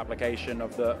social application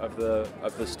of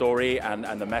the story and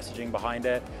the messaging behind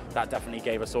it. That definitely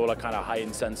gave us all a kind of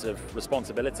heightened sense of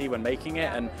responsibility when making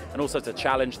it, and also to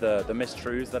challenge the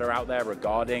mistruths that are out there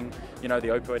regarding the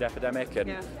opioid epidemic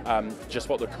and just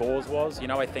what the cause was.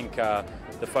 I think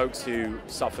the folks who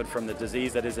suffered from the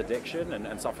disease that is addiction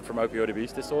and suffered from opioid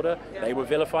abuse disorder, they were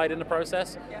vilified in the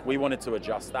process. We wanted to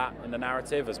adjust that in the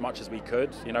narrative as much as we could,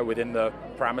 within the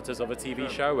parameters of a TV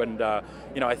show, and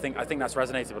I think that's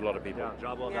resonated with a lot of people.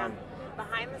 Job well done.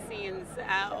 Behind the scenes,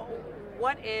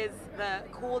 what is the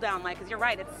cool down like? Because you're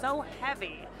right, it's so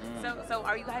heavy. So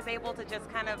are you guys able to just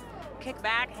kind of kick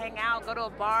back, hang out, go to a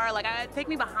bar? Like, take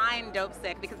me behind Dope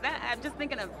Sick, because I'm just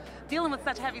thinking of dealing with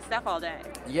such heavy stuff all day.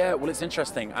 Yeah, well, it's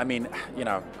interesting. I mean,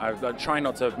 I try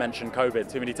not to mention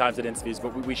COVID too many times in interviews,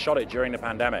 but we shot it during the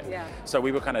pandemic. Yeah. So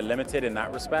we were kind of limited in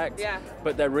that respect. Yeah.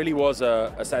 But there really was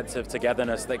a sense of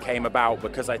togetherness that came about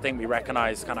because I think we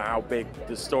recognized kind of how big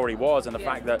the story was and the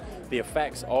fact that the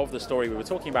effects of the story we were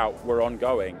talking about were on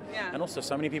ongoing. Yeah. And also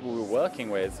so many people we were working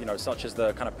with, you know, such as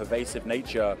the kind of pervasive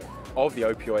nature of the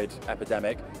opioid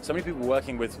epidemic. So many people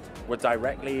working with were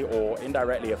directly or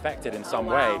indirectly affected in some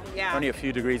way. Yeah. Only a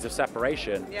few degrees of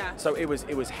separation. Yeah. So it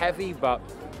was heavy, but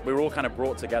we were all kind of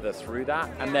brought together through that.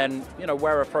 And then, you know,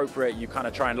 where appropriate, you kind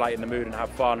of try and lighten the mood and have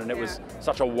fun. And it was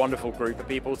such a wonderful group of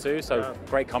people too. So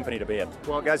great company to be in.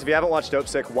 Well, guys, if you haven't watched Dope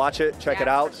Sick, watch it, check it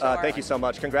out. for sure. Thank you so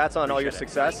much. Congrats on all your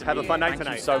success. Have a fun night tonight.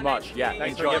 Thank you so much. Yeah,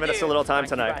 Thanks for enjoy. giving us a little time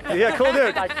tonight. Yeah, cool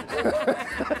dude.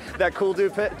 That cool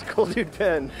dude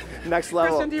pin, next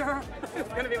level. Christian Dior. It's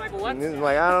gonna be like what?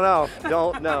 Like, I don't know.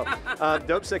 Don't know.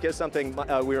 Dope Sick is something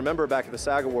we remember back at the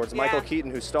SAG Awards. Michael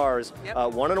Keaton, who stars,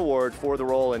 won an award for the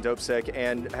role in Dope Sick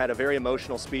and had a very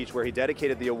emotional speech where he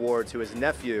dedicated the award to his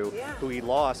nephew, who he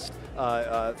lost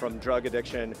from drug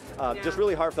addiction. Just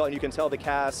really heartfelt, and you can tell the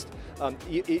cast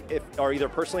are either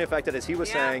personally affected, as he was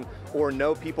saying, or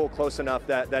know people close enough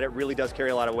that it really does carry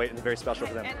a lot of weight and is very special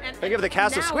for them. Think of the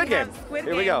cast of Squid Game.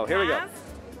 Here we go. Here we go.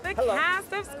 The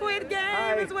cast of Squid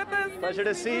Game is with us. Pleasure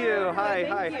to see you. Hi,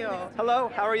 hi. Thank you.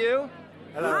 Hello, how are you?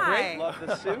 Hello. Hi. Great. Love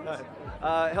the suit.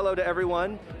 Hello to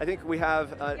everyone. I think we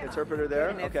have an interpreter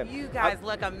there. Goodness, you guys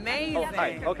look amazing. Oh,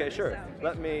 hi. Okay, sure.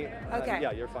 Let me. Okay.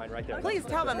 Yeah, you're fine right there. Please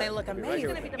tell them they look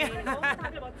amazing.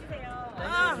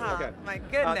 Okay. My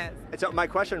goodness. So my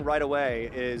question right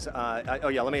away is, oh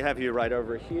yeah, let me have you right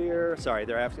over here. Sorry,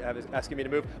 they're asking me to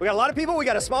move. We got a lot of people. We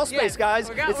got a small space, guys.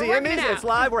 It's the Emmys. It's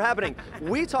live. We're happening.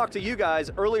 We talked to you guys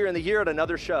earlier in the year at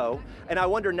another show, and I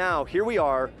wonder now. Here we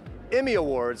are. Emmy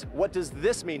Awards, what does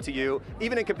this mean to you,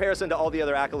 even in comparison to all the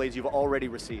other accolades you've already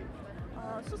received?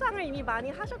 수상을 이미 많이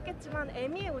하셨겠지만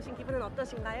에미에 오신 기분은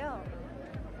어떠신가요?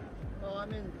 I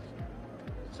mean,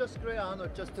 it's just great honor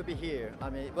just to be here. I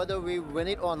mean, whether we win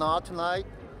it or not tonight,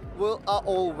 we are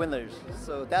all winners.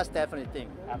 So that's definitely a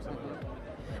thing. Absolutely.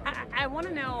 I want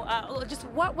to know just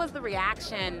what was the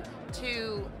reaction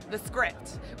to the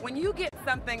script when you get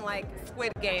something like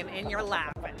Squid Game in your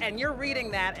lap and you're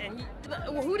reading that, and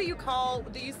who do you call?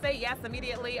 Do you say yes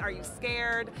immediately? Are you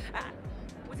scared?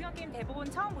 오징어 게임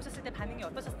대본 처음 보셨을 때 반응이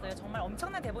어떠셨어요? 정말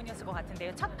엄청난 대본이었을 것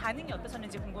같은데요. 첫 반응이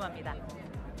어떠셨는지 궁금합니다.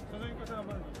 선생님께서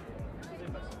한번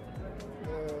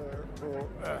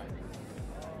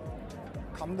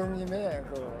감독님의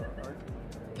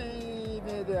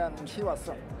게임에 대한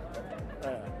희화성,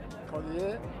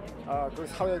 거기에 그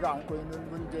사회가 안고 있는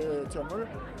문제점을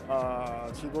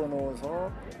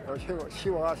집어넣어서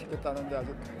희화화시켰다는 데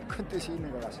아주 큰 뜻이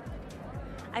있는 것 같습니다.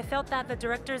 I felt that the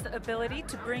director's ability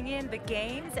to bring in the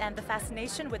games and the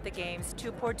fascination with the games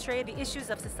to portray the issues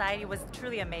of society was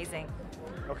truly amazing.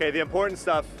 Okay, the important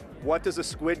stuff. What does a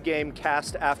Squid Game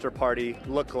cast after party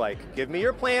look like? Give me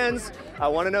your plans. I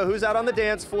want to know who's out on the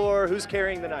dance floor, who's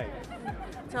carrying the night.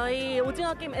 저희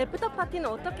오징어 게임 애프터 파티는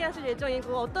어떻게 하실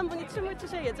예정이고 어떤 분이 춤을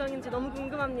추실 예정인지 너무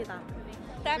궁금합니다.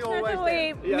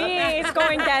 Definitely me is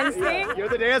going dancing. You're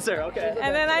the dancer, okay.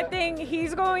 And then I think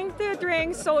he's going to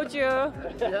drink soju.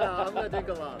 Yeah, I'm gonna drink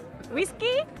a lot.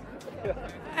 Whiskey?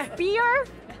 Beer?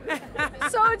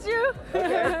 Soju?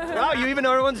 Okay. Wow, you even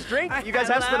know everyone's drink. You guys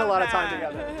have spent a lot of time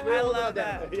together. I love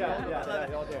that. Yeah.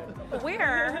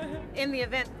 Where, in the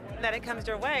event that it comes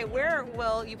your way, where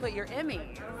will you put your Emmy?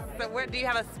 So where do you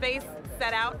have a space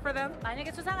set out for them?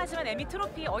 만약에 수상하시면 에미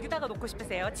트로피 어디다가 놓고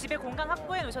싶으세요? 집에 공간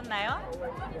확보해 놓으셨나요?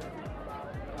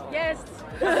 Yes.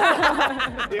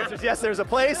 The answer is yes, there's a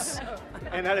place,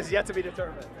 and that is yet to be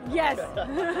determined. Yes.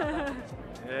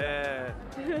 예.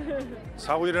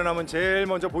 자고 일어나면 제일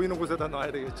먼저 보이는 곳에다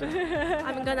놔야 되겠죠.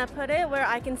 I'm gonna put it where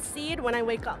I can see it when I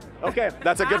wake up. Okay,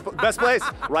 that's a good best place.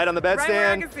 Right on the Right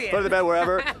where I bedstand, can see it. put it the bed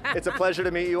wherever. It's a pleasure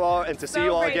to meet you all and to see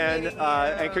you all great again. meeting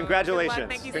And congratulations.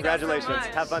 Thank you so Congratulations. much.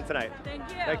 Have fun tonight. Thank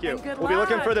you. Thank you. And good We'll be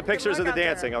looking luck. for the pictures of the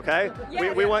dancing, okay?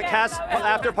 We want cast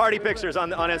after party pictures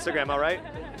on Instagram, all right?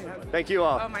 Thank you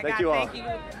all. Oh my thank God, you all. thank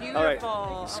you. All right.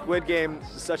 Beautiful. Squid Game,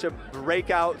 such a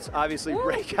breakout, obviously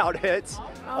breakout hit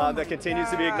that continues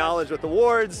to be acknowledged with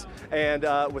awards and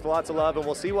with lots of love, and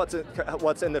we'll see what's in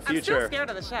the I'm future. still scared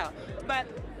of the show, but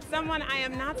someone I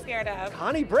am not scared of.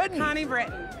 Connie Britton. Connie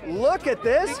Britton. Look at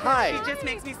this. Because Hi. She just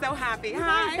makes me so happy.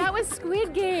 Hi. That was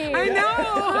Squid Game. I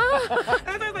know.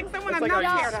 That was like someone I'm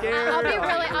not scared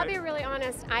of. I'll be really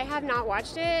honest. I have not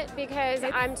watched it because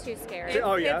I'm too scared.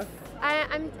 Oh yeah.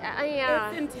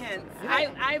 Yeah. It's intense.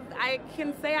 I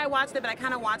can say I watched it, but I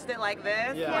kind of watched it like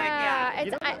this. Yeah. Like,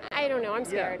 yeah. I don't know. I'm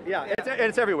scared. Yeah,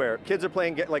 it's everywhere. Kids are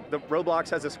playing, like the Roblox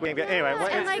has a squid game. Anyway,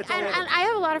 And I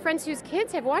have a lot of friends whose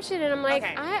kids have watched it, and I'm like,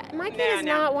 my kid is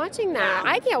not watching that.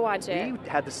 I can't watch it. We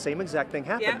had the same exact thing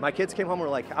happen. My kids came home and were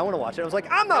like, I want to watch it. I was like,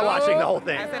 I'm not watching the whole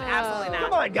thing. I said absolutely not.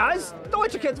 Come on, guys. Don't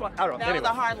let your kids watch. I don't know. That was a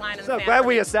hard line in the So sand glad for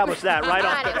we me. established that right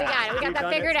off the bat. We got that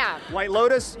figured out. White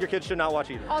Lotus, your kids should not watch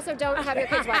either. Also, don't have your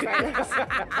kids watch White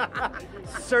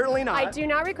Lotus. Certainly not. I do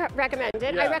not recommend it.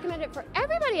 Yeah. I recommend it for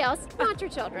everybody else, not your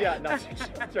children. Yeah, no,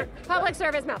 sure. Public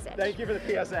service message. Thank you for the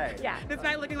PSA. Yeah. This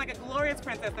night looking like a glorious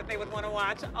princess that they would want to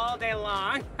watch all day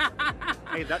long.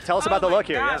 Hey, tell us about the look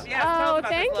here. Gosh, Yeah. yes, tell us Oh,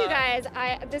 about thank this you look.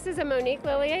 guys. This is a Monique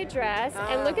Lillier dress,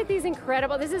 and look at these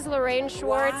incredible. This is Lorraine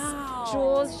Schwartz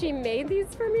jewels. She made these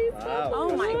for me.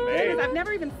 Oh my goodness, I've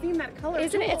never even seen that color.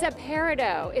 Isn't it? It's a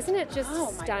peridot. Isn't it just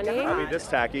stunning? I mean, this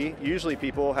tacky. Usually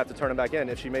people have to turn them back in.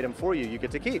 If she made them for you, you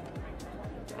get to keep.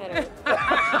 I don't.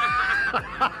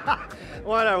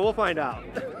 Whatever, we'll find out.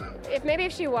 Maybe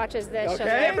if she watches this, she'll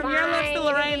Okay. be From your lips to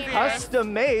Lorraine.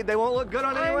 Custom made, they won't look good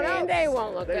on anyone else. They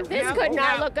won't look good. This could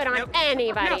not look good on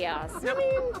anybody else. I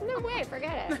mean, no way,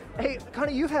 forget it. Hey,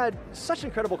 Connie, you've had such an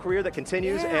incredible career that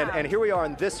continues, and here we are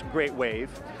in this great wave.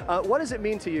 What does it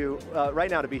mean to you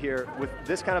right now to be here with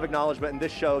this kind of acknowledgement and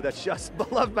this show that's just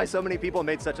beloved by so many people and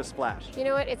made such a splash? You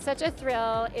know what? It's such a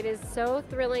thrill. It is so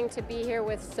thrilling to be here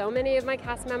with so many of my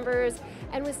cast members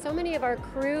and with so many of our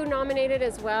crew nominated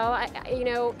as well. You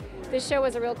know, this show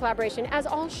was a real collaboration, as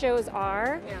all shows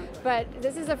are, but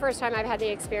this is the first time I've had the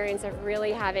experience of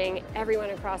really having everyone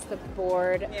across the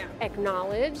board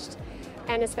acknowledged.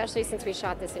 And especially since we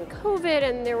shot this in COVID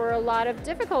and there were a lot of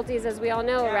difficulties, as we all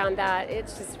know, around that,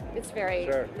 it's very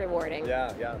rewarding.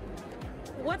 Yeah.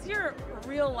 What's your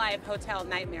real life hotel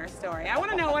nightmare story? I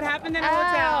want to know what happened in a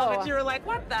hotel that you were like,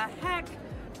 what the heck?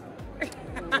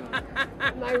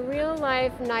 My real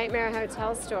life nightmare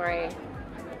hotel story.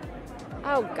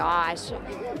 Oh gosh,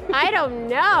 I don't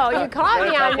know. You caught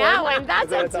me on that one.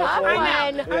 That's a tough one.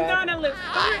 I know. I'm gonna lose.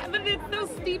 But it's so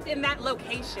steeped in that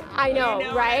location. I know, you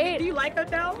know? right? Do you like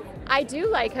hotels? I do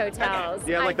like hotels. Do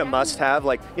you have like the must-have,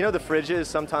 like, you know the fridges,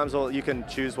 sometimes you can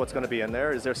choose what's going to be in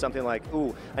there. Is there something like,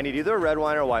 ooh, I need either a red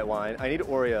wine or white wine, I need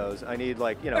Oreos, I need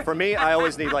like, you know, for me, I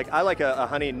always need like, I like a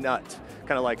honey nut,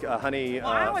 kind of like a honey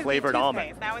flavored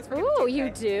almond. Ooh, you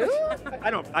do?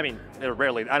 I mean,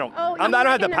 rarely, I don't Oh, I don't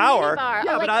have the in a power. minibar.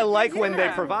 Yeah, Oh, but like I the like when they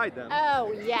dinner. provide them.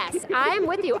 Oh, yes. I'm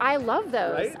with you. I love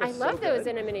those. Right? I That's love so those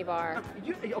good. in a minibar.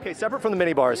 Okay, separate from the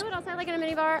mini bars. You know what else I like in a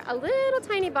minibar? A little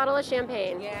tiny bottle of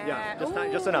champagne. Yeah,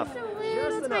 just enough.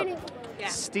 Little tiny.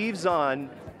 Steve Zahn,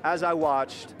 as I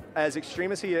watched, as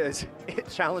extreme as he is, it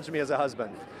challenged me as a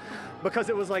husband. Because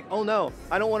it was like, oh no,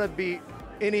 I don't want to be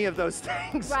any of those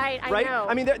things. Right, I know.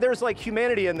 I mean, there's like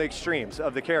humanity in the extremes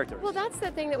of the characters. Well, that's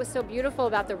the thing that was so beautiful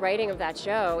about the writing of that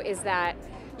show is that,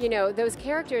 you know, those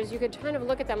characters, you could kind of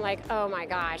look at them like, oh my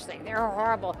gosh, like, they're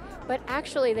horrible. But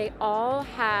actually, they all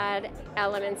had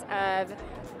elements of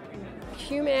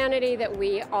humanity that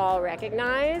we all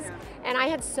recognize. And I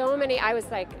had so many, I was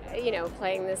like, you know,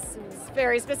 playing this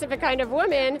very specific kind of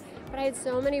woman, but I had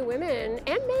so many women,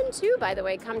 and men too, by the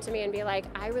way, come to me and be like,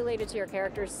 I related to your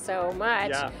characters so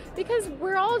much. Because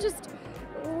we're all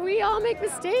we all make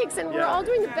mistakes and we're all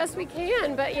doing the best we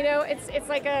can, but you know, it's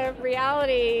like a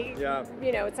reality,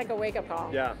 you know, it's like a wake-up call.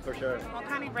 Yeah, for sure. Well,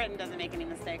 Connie Britton doesn't make any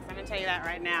mistakes. I'm gonna tell you that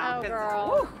right now. Oh, 'cause,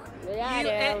 girl. whew, Yeah,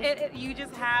 I do. you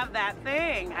just have that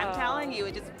thing. I'm telling you,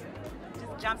 it just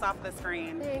jumps off the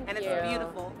screen, and it's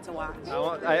beautiful to watch.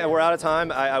 We're out of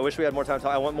time. I wish we had more time to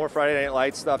talk. I want more Friday Night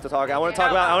Lights stuff to talk. I want to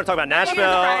talk about Nashville.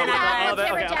 All of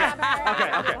it.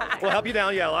 Okay. We'll help you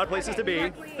down. Yeah, a lot of places to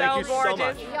be. Thank you so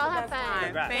much. Y'all have fun.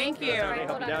 Congrats. Thank you.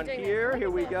 Help you down here.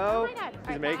 Here we go.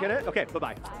 She's making it. Okay.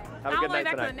 Bye. Have a good night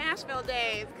back tonight. to the Nashville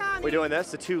days. Connie. We're doing this.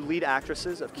 The two lead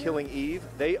actresses of Killing Eve.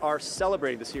 They are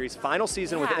celebrating the series' final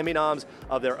season with Emmy noms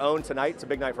of their own tonight. It's a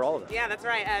big night for all of them. Yeah, that's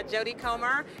right. Jodie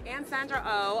Comer and Sandra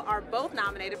Oh are both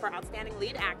nominated for Outstanding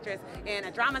Lead Actress in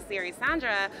a Drama Series.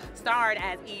 Sandra starred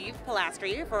as Eve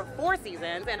Pilastri for 4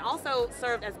 seasons and also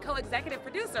served as co-executive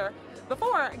producer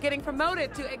before getting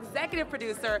promoted to executive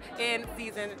producer in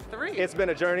season 3. It's been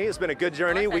a journey. It's been a good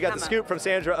journey. We got the scoop from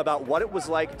Sandra about what it was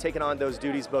like taking on those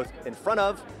duties both in front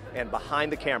of and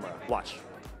behind the camera. Watch.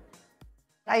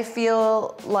 I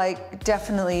feel like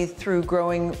definitely through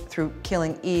growing through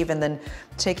Killing Eve and then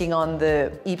taking on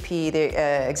the EP,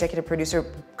 the executive producer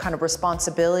kind of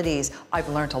responsibilities, I've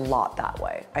learned a lot that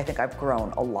way. I think I've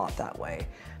grown a lot that way.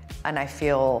 And I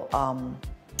feel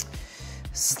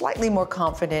slightly more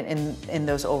confident in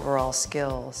those overall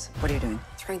skills. What are you doing?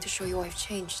 Trying to show you I've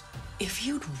changed. If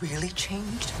you'd really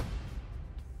changed,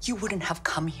 you wouldn't have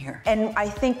come here. And I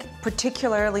think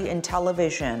particularly in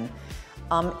television,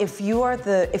 if you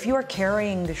are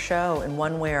carrying the show in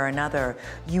one way or another,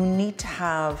 you need to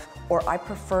have, or I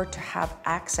prefer to have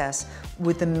access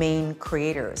with the main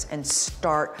creators and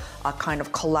start a kind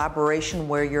of collaboration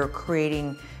where you're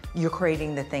creating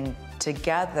the thing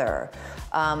together.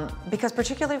 Because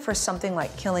particularly for something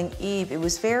like Killing Eve, it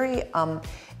was very,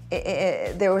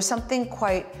 there was something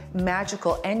quite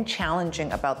magical and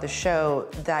challenging about the show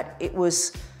that it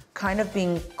was kind of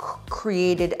being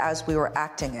created as we were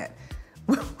acting it.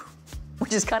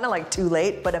 Which is kind of like too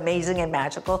late, but amazing and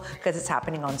magical because it's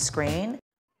happening on screen.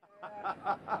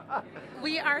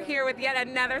 We are here with yet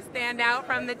another standout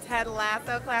from the Ted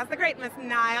Lasso class, the great Miss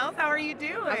Niles. How are you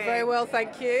doing? I'm very well,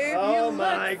 thank you. Oh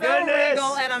my goodness!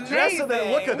 Regal and amazing. Dress of the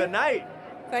look of the night.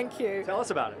 Thank you. Tell us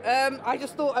about it. I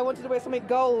just thought I wanted to wear something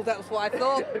gold. That was what I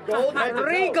thought. Gold?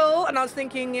 Regal, and I was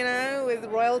thinking, you know, with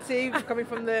royalty coming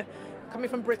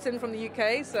from Britain, from the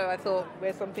UK, so I thought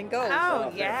wear something gold.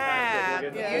 Oh, yeah,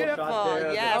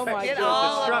 beautiful. Yes, oh my get God.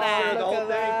 all of that. The whole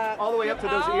thing, all the way up to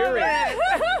those earrings.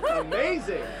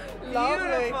 Amazing.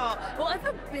 Beautiful. Well, it's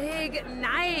a big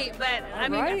night, but I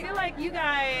mean, I feel like you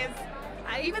guys,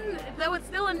 even though it's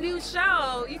still a new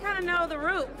show, you kind of know the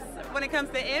ropes when it comes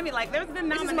to Emmy. Like, there's been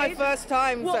nominations. This is my first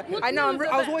time, so I know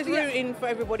I was always rooting for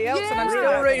everybody else, and I'm Yeah.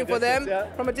 still rooting for them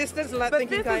from a distance, and like But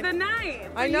thinking, this is the night.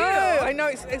 I know.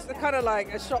 It's kind of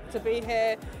like a shock to be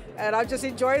here, and I've just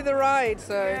enjoyed the ride.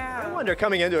 So I wonder,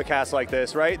 coming into a cast like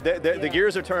this, right? The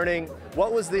gears are turning.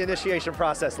 What was the initiation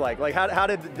process like? Like, how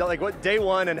did what day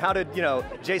one, and how did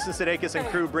Jason Sudeikis and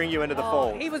crew bring you into the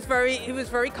fold? He was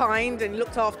very kind and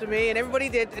looked after me, and everybody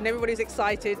did, and everybody's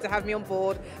excited to have me on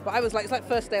board. But I was like, it's like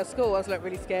first day of school. I was like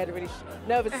really scared and really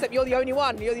nervous. Except you're the only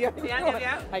one. You're the only one.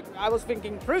 Yeah. Like I was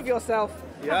thinking, prove yourself.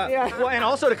 Yeah. Well, and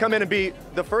also to come in and be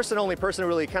the first and only person to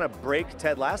really kind of break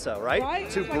Ted Lasso, right?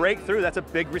 To break through, that's a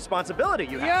big responsibility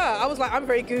you have. Yeah, I was like, I'm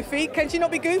very goofy. Can she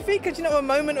not be goofy? Can she not have a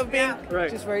moment of being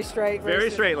just very straight?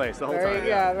 Very straight-laced the whole time.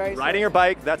 Yeah, very. Riding her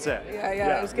bike, that's it.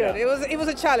 Yeah, it was good. Yeah. It was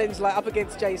a challenge, like up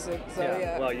against Jason. So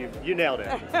yeah. Well, you nailed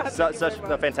it. Such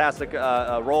a fantastic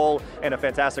role and a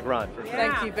fantastic run.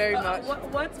 Thank you very much.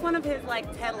 What's one of his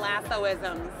like Ted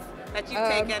Lasso-isms that you've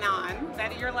taken on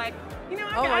that you're like,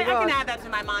 I can add that to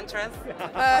my mantras?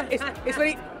 It's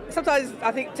really, sometimes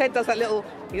I think Ted does he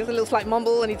does a little slight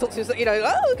mumble, and he talks to himself,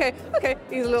 oh, okay,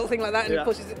 he's a little thing like that, and he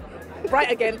pushes it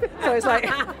right again. So it's like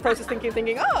process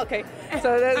thinking, oh, okay.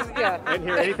 So there's, I didn't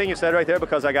hear anything you said right there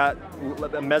because I got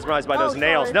mesmerized by those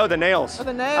nails. Sorry. No, the nails. Oh,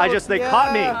 the nails. They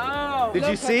caught me. Oh, Did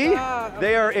you see?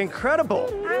 They are incredible.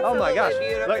 Oh my gosh.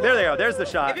 Beautiful. Look, there they are. There's the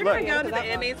shot. If you're going to go to the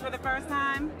Emmys for the first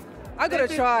time, I gotta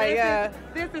try.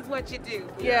 This is what you do.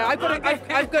 Yeah, I've got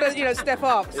to step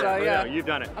up. So yeah. You've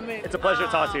done it. It's a pleasure to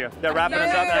talk to you. They're wrapping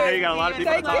us up. I know you got a lot of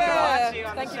people to talk about.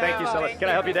 Thank you so much. Can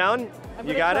I help you down?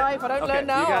 You got it? If I don't learn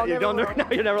now, you don't learn. No,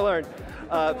 you never learn.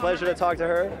 Pleasure to talk to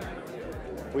her.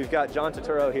 We've got John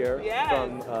Turturro here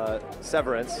from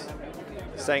Severance,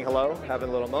 saying hello, having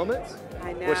a little moment.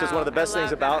 I know. Which is one of the best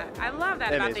things about I love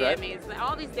that about Emmys, the right? Emmys.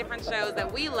 All these different shows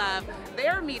that we love,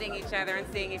 they're meeting each other and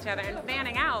seeing each other and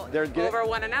fanning out over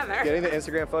one another. Getting the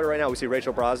Instagram photo right now. We see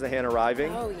Rachel Brosnahan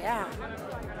arriving. Oh, yeah.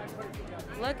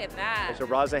 Look at that. Rachel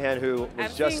Brosnahan, who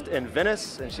was just in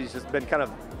Venice, and she's just been kind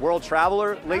of world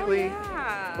traveler lately.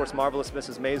 Of course, Marvelous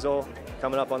Mrs. Maisel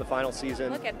coming up on the final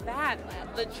season. Look at that.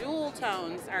 The jewel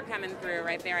tones are coming through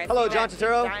right there. Hello, John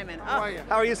Turturro.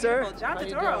 How are you, sir? John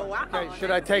Turturro, wow. Okay,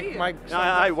 should I take my...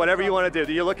 whatever you want to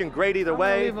do. You're looking great either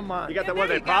way. You got the, what are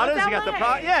they, Pradas? You got the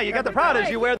Pradas? Yeah, you got the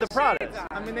Pradas. You wear the Pradas.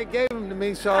 I mean, they gave them to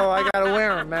me, so I got to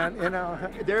wear them, man,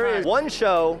 There is one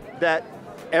show that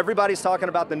everybody's talking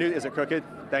about, the new, is it Crooked?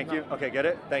 Thank you. Okay, get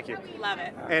it? Thank you. Love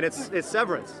it. And it's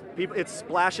Severance. It's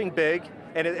splashing big,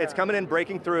 and it's coming in,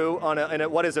 breaking through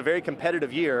in what is a very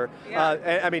competitive year.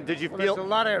 Yeah. I mean, did you feel... There's a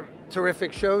lot of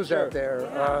terrific shows out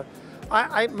there.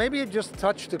 I maybe it just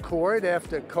touched a chord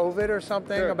after COVID or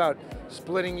something about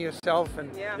splitting yourself in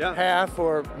half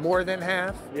or more than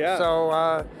half. Yeah. So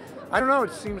I don't know.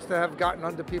 It seems to have gotten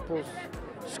under people's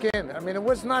skin. I mean, it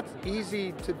was not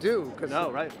easy to do because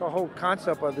the whole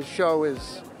concept of the show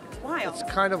is wild. It's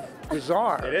kind of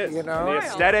bizarre. It is. You know, and the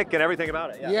aesthetic and everything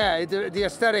about it. Yeah, the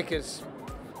aesthetic is.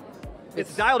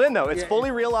 It's dialed in though. It's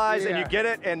fully realized, and you get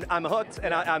it, and I'm hooked.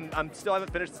 And I'm still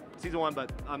haven't finished season 1, but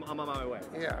I'm on my way.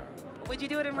 Yeah. Would you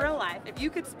do it in real life? If you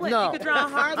could split, No. you could draw a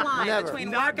hard line between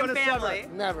Not work and gonna family.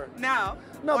 Never. No.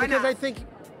 No, Why because not? I think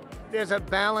there's a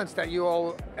balance that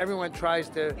everyone tries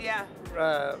to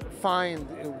find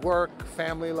in work,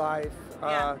 family life.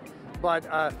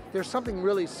 But there's something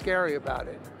really scary about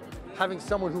it. Having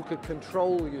someone who could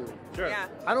control you Sure. Yeah.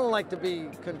 I don't like to be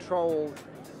controlled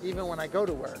even when I go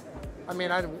to work. I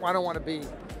mean, I don't want to be,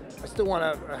 I still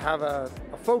want to have a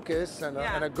focus and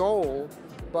a goal,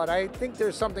 but I think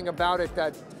there's something about it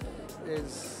that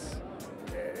is,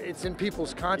 it's in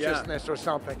people's consciousness or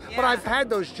something. But I've had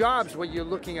those jobs where you're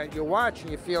looking at your watch and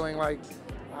you're feeling like,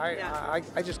 I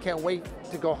just can't wait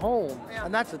to go home.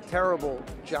 And that's a terrible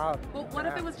job. Well, what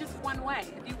if it was just one way?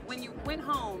 If you, when you went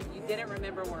home, you didn't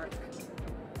remember work.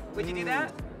 Would you do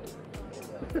that?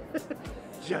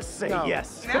 Just say No.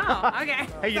 yes. No, okay.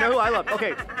 Hey, you know who I love?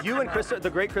 Okay, you and the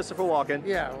great Christopher Walken.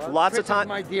 Yeah, well, lots Chris of time. is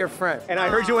my dear friend. And I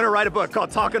heard you want to write a book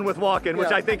called Talking with Walken, which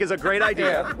Yeah. I think is a great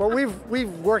idea. Yeah. Well,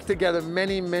 we've worked together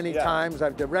many times.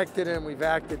 I've directed him, we've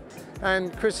acted,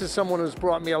 and Chris is someone who's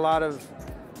brought me a lot of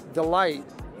delight,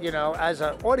 you know, as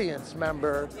an audience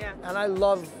member. Yeah. And I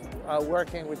love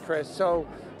working with Chris. So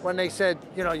when they said,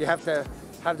 you know, you have to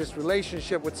have this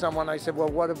relationship with someone, I said, well,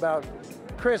 what about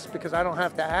Chris? Because I don't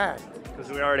have to act. Because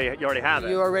you already have it.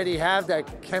 You already have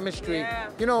that chemistry. Yeah.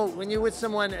 You know, when you're with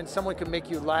someone and someone can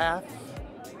make you laugh,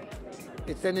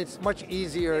 then it's much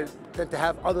easier than to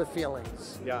have other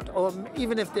feelings. Yeah. Or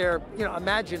even if they're, you know,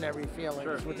 imaginary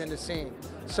feelings within the scene.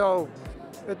 So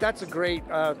that's a great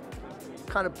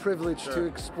kind of privilege to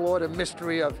explore the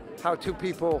mystery of how two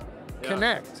people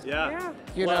connect. Yeah.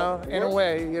 You Well, know, in a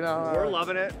way, you know. We're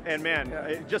loving it, and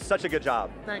man, just such a good job.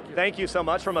 Thank you. Thank you so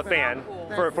much from a fan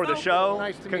Cool. for the So show. cool.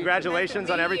 Nice to meet you. Congratulations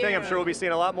on everything. I'm sure we'll be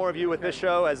seeing a lot more of you with this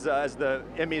show as the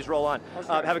Emmys roll on.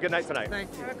 Have a good night tonight.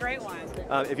 Thank you. Have a great one.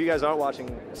 If you guys aren't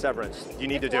watching Severance, you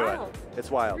need to do wild. it.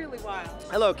 It's wild. Really wild.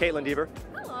 Hello, Caitlin Deaver.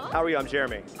 Hello. How are you? I'm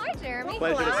Jeremy. Hi, Jeremy.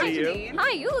 Pleasure to Hi, see you. Janine.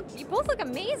 Hi, you both look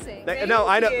amazing. No,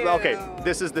 I know. Okay,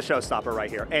 this is the showstopper right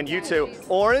here, and you too.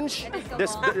 Orange.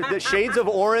 The shades of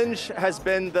orange has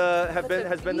been the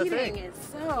thing. Is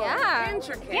so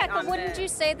intricate. Yeah, but on wouldn't this. you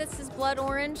say this is blood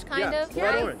orange, kind of?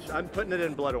 Blood right? orange. I'm putting it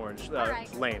in blood orange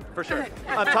right. lane for sure.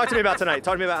 Talk to me about tonight.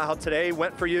 Talk to me about how today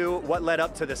went for you. What led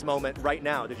up to this moment right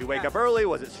now? Did you wake up early?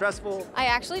 Was it stressful? I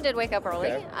actually did wake up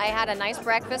early. Okay. I had a nice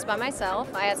breakfast by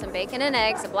myself. I had some bacon and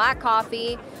eggs, a black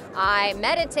coffee. I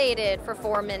meditated for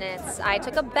 4 minutes. I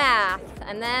took a bath,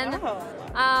 and then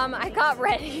I got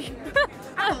ready.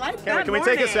 I like that. Can we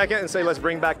take a second and say let's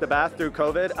bring back the bath through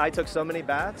COVID? I took so many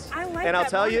baths, I like and I'll that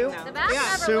tell you, morning, though. The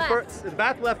bath never super. The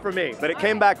bath left for me, but it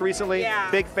came back recently. Yeah.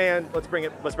 Big fan. Let's bring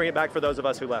it back for those of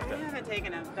us who left I it. haven't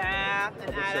taken a bath,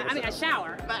 and sure, I mean a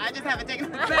shower, but I just haven't taken a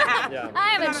bath. Yeah. I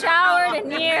haven't showered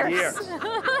in years.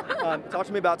 Talk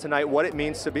to me about tonight, what it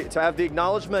means to have the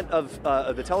acknowledgement of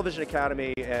the Television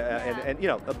Academy, and you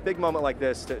know, a big moment like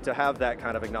this, to have that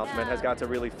kind of acknowledgement has got to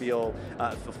really feel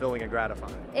fulfilling and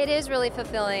gratifying. It is really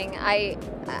fulfilling.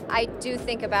 I do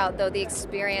think about, though, the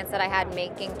experience that I had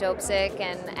making Dope Sick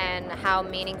and how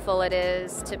meaningful it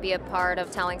is to be a part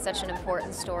of telling such an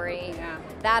important story. Yeah.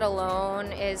 That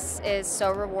alone is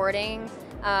so rewarding.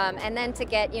 And then to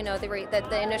get, you know,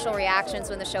 the initial reactions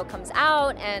when the show comes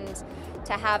out, and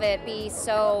to have it be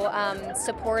so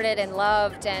supported and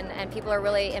loved, and people are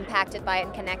really impacted by it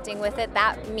and connecting with it,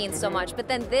 that means so much. But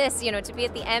then this, you know, to be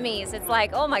at the Emmys, it's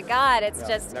like, oh my God, it's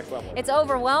just, next level. it's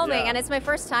overwhelming. Yeah. And it's my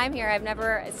first time here.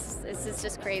 It's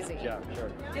just crazy. Yeah, sure.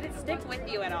 Did it stick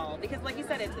with you at all? Because like you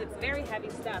said, it's very heavy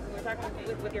stuff. And we're talking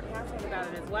with your casting about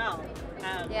it as well.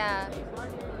 Yeah.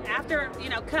 After, you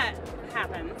know, cut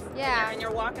happens, Yeah. and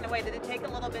you're walking away, did it take a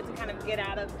little bit to kind of get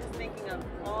out of just thinking of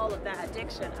all of that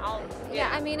addiction? Yeah,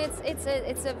 I mean, it's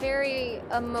a very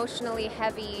emotionally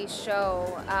heavy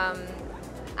show.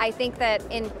 I think that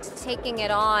in taking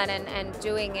it on and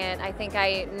doing it, I think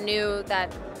I knew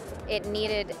that it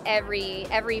needed every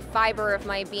fiber of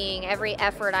my being, every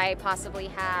effort I possibly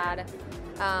had,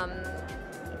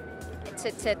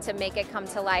 to make it come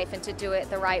to life and to do it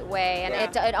the right way.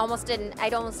 And I almost didn't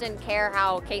care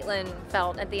how Caitlin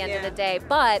felt at the end of the day.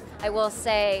 But I will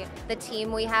say the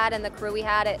team we had and the crew we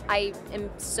had, I am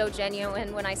so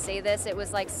genuine when I say this. It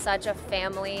was like such a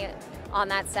family on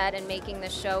that set, and making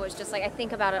this show is just like, I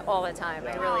think about it all the time.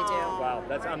 I really do. Wow,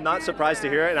 I'm not surprised to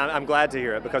hear it, and I'm glad to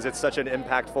hear it, because it's such an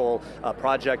impactful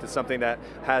project. It's something that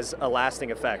has a lasting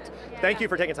effect. Thank you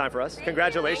for taking time for us.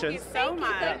 Congratulations. Thank you so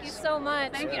much. Thank you so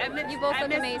much. Thank you. You both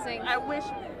look amazing. I wish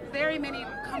very many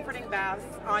comforting baths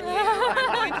on you.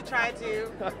 I'm going to try to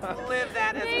live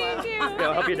that as well. Thank you. Okay,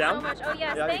 I'll help you down. So much. Oh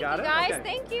yes, Yeah, thank you got it? guys. Okay.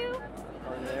 Thank you.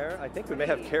 On there, I think we may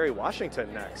have Kerry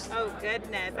Washington next. Oh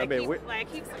goodness! I mean,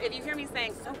 if you hear me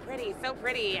saying "so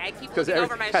pretty," I keep 'Cause looking it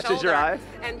over my catches shoulder your eye?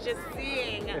 and just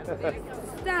seeing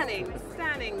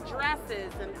stunning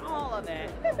dresses and all of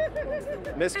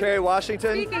it. Miss Kerry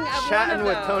Washington, Speaking of chatting one of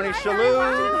with those. Tony Hi, Shalhoub.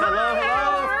 Washington. Hello,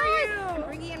 How hello. are you?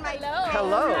 Bringing in my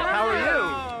Hello, how are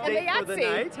you? date for the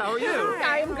night. How are you?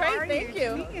 I am great, thank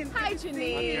you. Hi,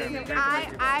 Janine.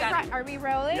 Are we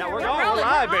rolling? Yeah, we're going. We're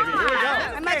live, baby. Here we go.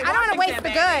 I'm like, I don't want to waste the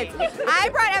goods. I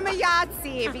brought Emma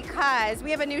Yahtzee because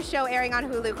we have a new show airing on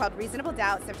Hulu called Reasonable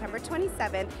Doubt, September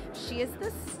 27th. She is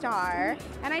the star,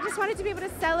 and I just wanted to be able to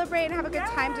celebrate and have a good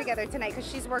time together tonight because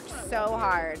she's worked so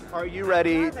hard. Are you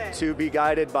ready to be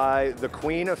guided by the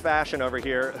queen of fashion over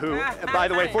here, who, by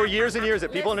the way, for years and years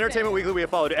at People in Entertainment Weekly, we have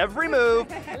followed every move,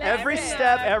 every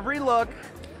step, every look.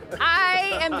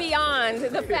 I am beyond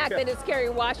the fact that it's Kerry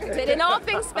Washington in all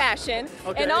things fashion,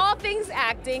 in all things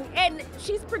acting, and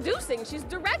she's producing, she's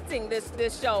directing this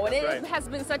show, and it has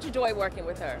been such a joy working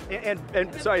with her. And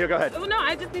sorry, go ahead. Well, no,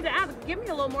 I just need to ask, give me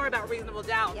a little more about Reasonable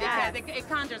Doubt, because it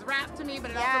conjures rap to me,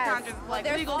 but it also conjures like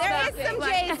legal stuff. There is some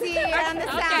Jay-Z on the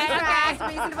soundtrack,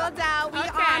 Reasonable Doubt.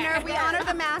 We honor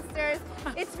the masters.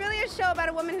 It's really a show about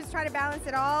a woman who's trying to balance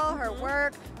it all, her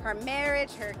work, her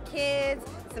marriage, her kids,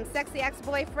 some sexy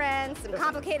ex-boyfriends, some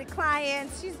complicated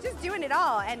clients. She's just doing it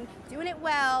all and doing it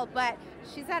well, but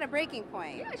she's at a breaking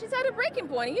point. Yeah, she's at a breaking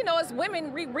point. You know, as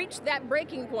women, we reach that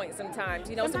breaking point sometimes,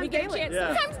 you know, so we get a chance,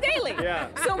 sometimes daily.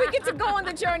 So we get to go on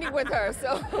the journey with her,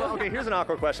 so. Well, okay, here's an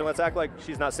awkward question. Let's act like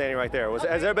she's not standing right there.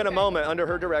 Has there been a moment under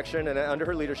her direction and under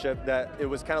her leadership that it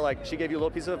was kind of like she gave you a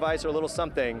little piece of advice or a little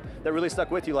something that really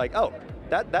stuck with you, like, oh,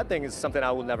 that thing is something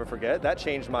I will never forget. That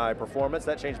changed my performance.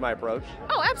 That changed my approach.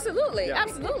 Oh, absolutely,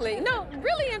 absolutely. No,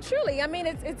 really and truly. I mean,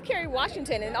 it's Kerry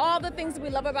Washington, and all the things we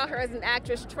love about her as an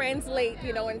actress translate,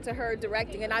 you know, into her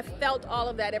directing, and I felt all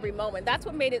of that every moment. That's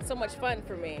what made it so much fun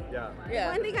for me.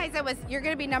 Yeah. One thing I said was, you're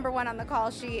going to be #1 on the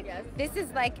call sheet. This is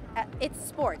like, it's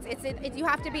sports. You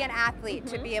have to be an athlete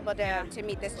to be able to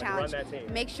meet this challenge.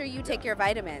 Make sure you take your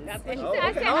vitamins. That's what she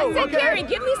said. I said, Kerry,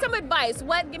 give me some advice.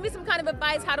 Give me some kind of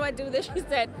advice. How do I do this? She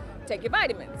said, take your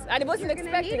vitamins. I wasn't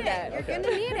expecting that. You're going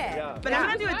to need it. But I'm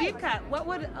going to do a deep cut. What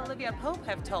would Olivia Pope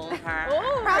have told her?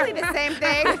 Probably the same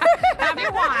thing. Have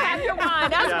your wine. Have your wine.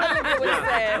 That's what Olivia would have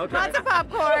said. Lots of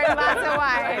popcorn, lots of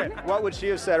wine. What would she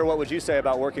have said, or what would you say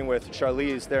about working with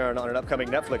Charlize there on an upcoming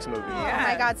Netflix movie? Oh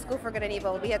my God, School for Good and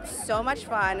Evil. We had so much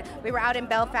fun. We were out in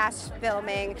Belfast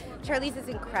filming. Charlize is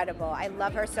incredible. I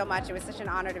love her so much. It was such an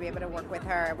honor to be able to work with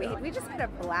her. We just had a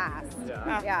blast.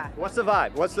 Yeah. What's the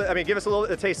vibe? Give us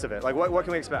a taste of it. Like, what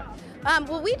can we expect?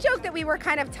 Well, we joked that we were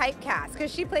kind of typecast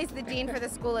because she plays the dean for the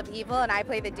School of Evil and I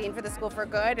play the dean for the School for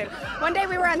Good. And one day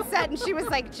we were on set and she was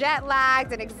like jet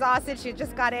lagged and exhausted. She had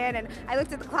just got in and I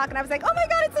looked at the clock and I was like, oh my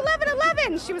God, it's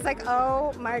 11:11. She was like,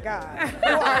 oh my God,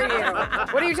 who are you?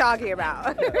 What are you talking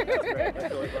about?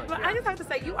 Well, I just have to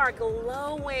say, you are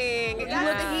glowing. You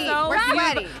look so We're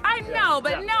sweaty. I know,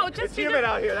 but no, just it's humid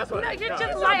out here. That's what. No, you're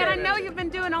just light, and I know you've been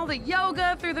doing all the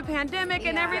yoga through the pandemic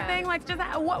and everything. Like, just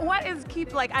what is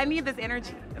I need this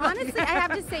energy. Honestly, I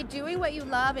have to say, doing what you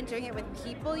love and doing it with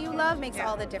people you love makes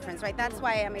all the difference, right? That's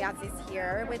why Emmy Yahtzee's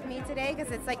here with me today,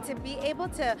 because it's like to be able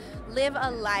to live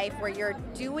a life where you're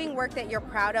doing work that you're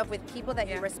proud of with people that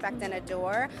you respect and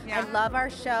adore. I love our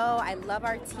show. I love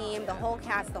our team, the whole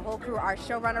cast, the whole crew, our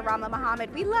showrunner, Ramla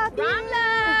Muhammad. We love you.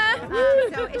 Ramla!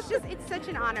 So it's such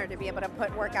an honor to be able to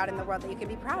put work out in the world that you can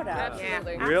be proud of.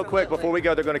 Absolutely. Real quick, before we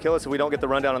go, they're going to kill us if we don't get the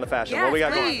rundown on the fashion. What we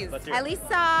got going? Ellie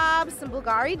Saab, some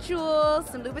Bulgari jewels,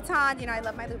 some Louboutins. You know, I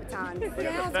love my Louboutins. We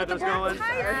got the feathers going.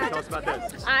 Tell us about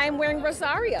this. I'm wearing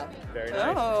Rosario. Very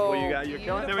nice. Well, you're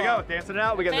killing. There we go. Dancing it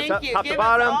out. We got the top to Give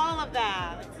bottom. us all of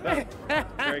that.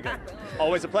 Very good.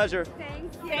 Always a pleasure.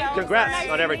 Thank you. Congrats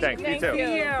on everything. You too.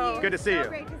 Thank you. Good to see you. So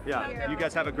great to see Yeah. You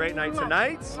guys have a great night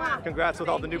tonight. Congrats with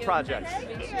all the new projects.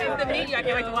 The media, I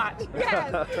can't wait to watch.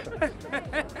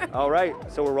 All right.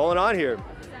 So we're rolling on here.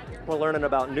 We're learning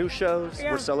about new shows.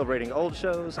 We're celebrating old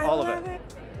shows. All of it.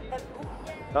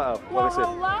 Uh-oh. Let me see.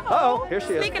 Uh-oh. Here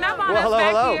she is. Sneaking up on well, hello, us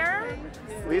back hello. here.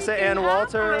 Lisa Ann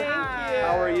Walter.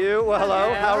 How are you? Well,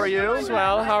 hello. How are you?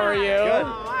 Well, how are you? Good.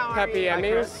 Happy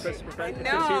Emmys.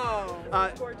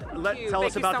 Tell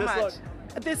us about this look.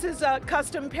 This is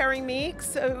custom Perry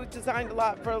Meeks, who designed a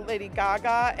lot for Lady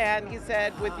Gaga, and he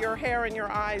said, with your hair and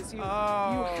your eyes, you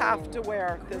have to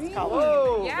wear this color.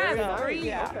 Whoa, yes, very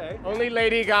nice. Okay. Only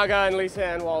Lady Gaga and Lisa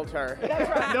Ann Walter.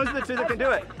 Those are the two that can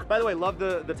do it. By the way, love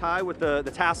the tie with the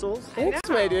tassels. Thanks,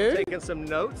 my dude. Taking some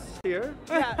notes here.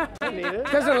 Yeah. I need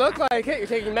it. Doesn't look like it. You're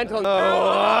taking mental notes.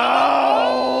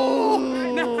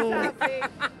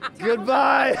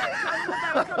 Goodbye.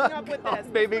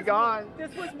 Baby gone.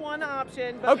 This was one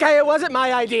option. Okay, it wasn't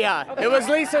my idea. Okay. It was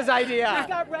Lisa's idea. We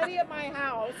got ready at my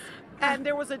house, and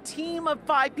there was a team of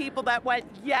 5 people that went,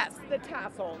 yes, the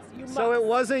tassels. You must. So it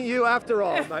wasn't you after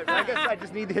all. I guess I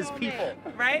just need his people.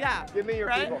 Right? Yeah. Give me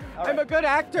your people. All I'm right. a good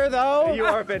actor, though. You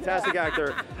are a fantastic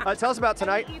actor. Tell us about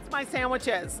tonight. He eats my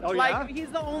sandwiches. Oh, like, yeah? he's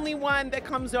the only one that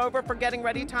comes over for getting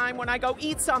ready time. When I go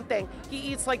eat something, he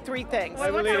eats like 3 things.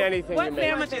 I will eat anything What you make.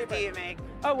 sandwiches do you make?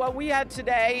 Oh, well, we had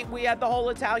today, we had the whole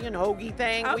Italian hoagie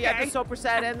thing. We had Okay. the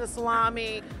sopressata and the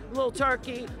salami, little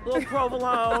turkey, little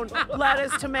provolone,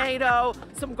 lettuce, tomato,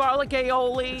 some garlic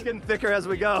aioli. It's getting thicker as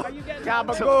we go. Are you getting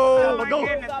Gabagool.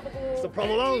 Some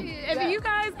provolone. If you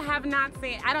guys have not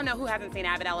seen, I don't know who hasn't seen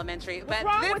Abbott Elementary, but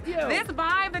wrong with you? this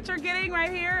vibe that you're getting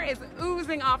right here is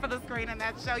oozing off of the screen in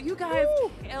that show. You guys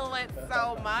kill it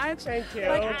so much. Thank you.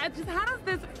 Like, just how does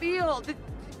this feel?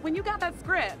 When you got that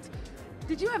script,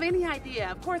 did you have any idea?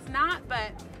 Of course not,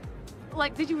 but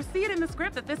like, did you see it in the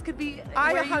script that this could be?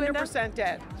 I where you end up? 100%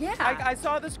 did. Yeah. I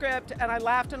saw the script and I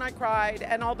laughed and I cried.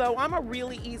 And although I'm a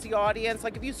really easy audience,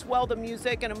 like if you swell the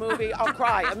music in a movie, I'll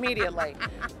cry immediately.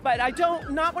 But I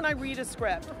don't, not when I read a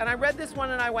script. And I read this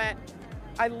one and I went,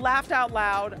 I laughed out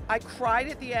loud. I cried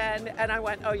at the end, and I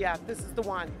went, "Oh yeah, this is the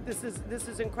one. This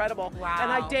is incredible." Wow.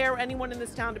 And I dare anyone in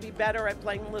this town to be better at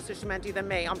playing Melissa Schmenti than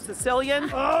me. I'm Sicilian.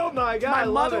 Oh my God! My I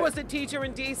love mother it. was a teacher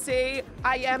in D.C.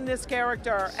 I am this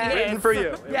character. And Written for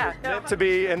you. Yeah. Meant to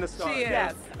be in the stars. She is.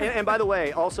 Yes. And by the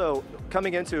way, also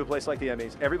coming into a place like the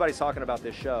Emmys, everybody's talking about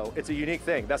this show. It's a unique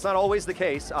thing. That's not always the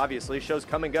case. Obviously, shows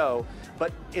come and go,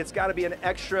 but it's got to be an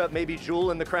extra, maybe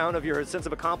jewel in the crown of your sense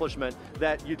of accomplishment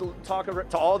that you talk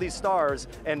to all these stars,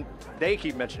 and they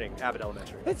keep mentioning Abbott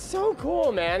Elementary. It's so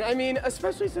cool, man. I mean,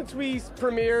 especially since we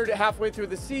premiered halfway through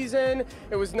the season.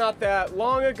 It was not that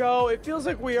long ago. It feels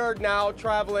like we are now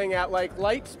traveling at like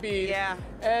light speed. Yeah.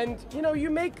 And you know, you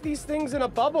make these things in a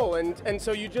bubble, and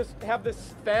so you just have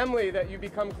this family that you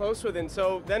become close with. And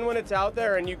so then when it's out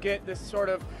there and you get this sort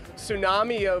of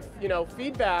tsunami of, you know,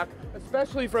 feedback,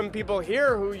 especially from people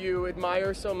here who you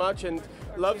admire so much and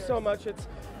love so much,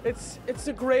 it's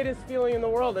the greatest feeling in the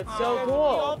world. It's so cool. We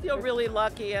all feel really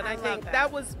lucky, and I think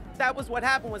that was what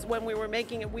happened. Was when we were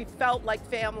making it, we felt like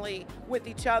family with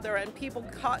each other, and people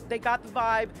got the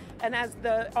vibe. And as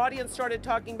the audience started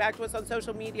talking back to us on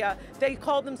social media, they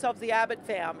called themselves the Abbott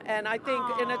fam. And I think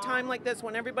in a time like this,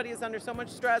 when everybody is under so much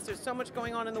stress, there's so much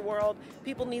going on in the world,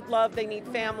 people need love, they need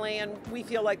family, and we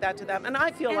feel like that to them. And I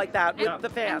feel like that with the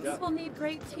fans. And people need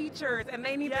great teachers, and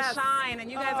they need Yes. to shine, and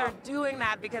you guys are doing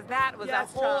that because that was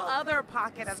Yes, a whole child. other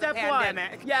pocket of Step the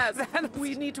pandemic. one, yes,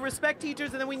 we need to respect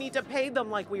teachers, and then we need to pay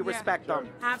them like we respect them.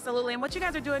 Absolutely, and what you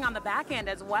guys are doing on the back end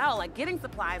as well, like getting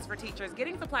supplies for teachers,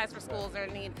 getting supplies for schools that are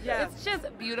in need. Yes. It's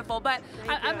just beautiful. But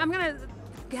I'm gonna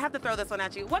have to throw this one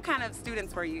at you. What kind of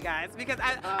students were you guys? Because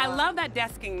I love that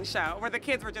desking show where the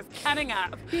kids were just cutting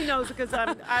up. He knows because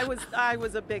I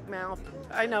was a big mouth.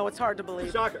 I know it's hard to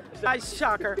believe. Shocker.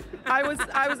 Shocker. I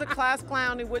was a class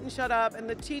clown who wouldn't shut up, and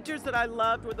the teachers that I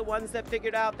loved were the ones that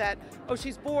figured out that, oh,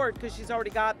 she's bored because she's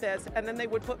already got this, and then they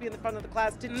would put me in the front of the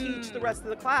class to teach the rest of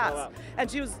the class. Oh, wow. And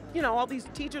she was, you know, all these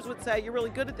teachers would say, "You're really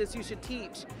good at this. You should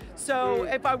teach." So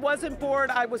if I wasn't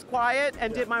bored, I was quiet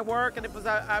and did my work, and if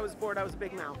I was bored, I was a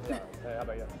big mouth. Hey, how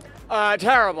about you?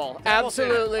 Terrible.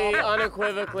 Absolutely,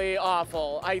 unequivocally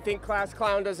awful. I think Class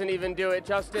Clown doesn't even do it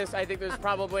justice. I think there's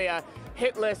probably a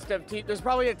hit list of there's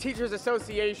probably a teachers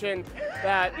association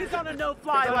that He's on a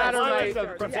no-fly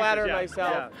list. to flatter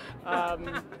myself.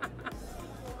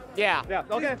 Yeah. Yeah,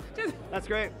 okay. That's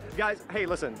great. Guys, hey,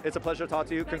 listen, it's a pleasure to talk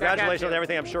to you. Congratulations on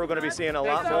everything. I'm sure we're going to be seeing a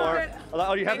lot more.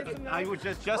 Oh, you have, I was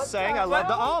just saying, I love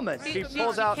the almonds. She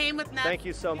pulls out. Thank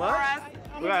you so much.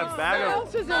 We got a bag of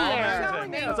else is in there?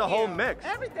 almonds. It's a whole mix.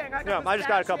 Everything. Yeah, I just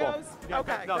got a couple.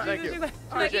 Okay. No, thank you.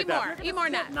 Appreciate that. Eat more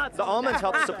nuts. The almonds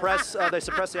help suppress, they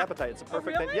suppress the appetite. It's a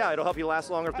perfect thing. Yeah, it'll help you last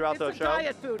longer throughout the show.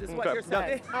 Diet food is what you're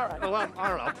saying. All right. Well, I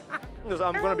don't know. Because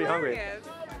I'm going to be hungry.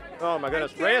 Oh my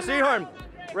goodness. Rhea Seahorn.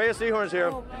 Rhea Seahorn's here.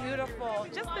 Oh, beautiful.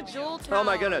 Just the jewel tones. Oh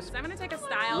my goodness. I'm going to take a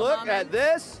style Look moment. at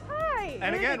this. Hi.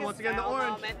 And again, once again, the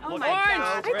orange. Oh Look my at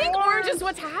gosh. that. I think orange is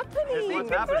what's happening. It's what's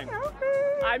happening.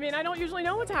 I mean, I don't usually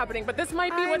know what's happening, but this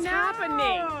might be what's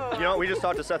happening. You know, we just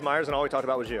talked to Seth Meyers, and all we talked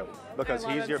about was you. Because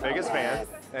he's your biggest fan,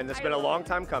 and it's been a long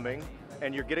time coming,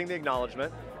 and you're getting the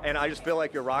acknowledgement, and I just feel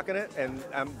like you're rocking it, and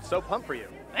I'm so pumped for you.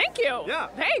 Thank you. Yeah.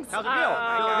 Thanks. How's it feel?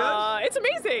 Feeling good? It's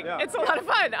amazing. Yeah. It's a lot of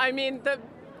fun. I mean,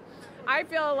 I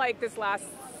feel like this last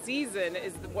season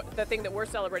is the thing that we're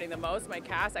celebrating the most, my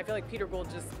cast. I feel like Peter Gould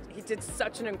he did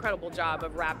such an incredible job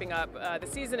of wrapping up the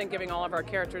season and giving all of our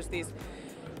characters these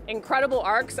incredible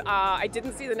arcs. I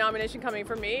didn't see the nomination coming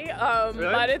for me, Really?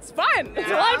 but it's fun. It's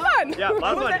a lot of fun. Yeah, a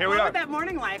lot of fun. Here we What are. was that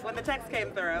morning like when the text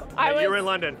came through? You were in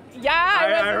London. Yeah,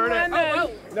 I was heard in it.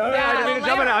 London. No, I didn't mean to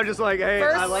jump in. I was just like, hey,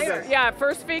 I love this. Yeah,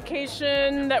 first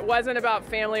vacation that wasn't about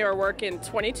family or work in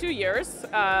 22 years.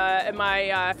 And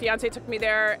my fiance took me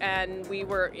there, and we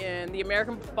were in the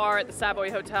American bar at the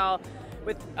Savoy Hotel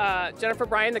with Jennifer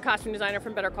Bryan, the costume designer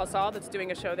from Better Call Saul, that's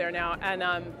doing a show there now. And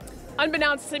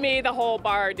unbeknownst to me, the whole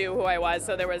bar knew who I was,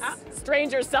 so there was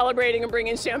strangers celebrating and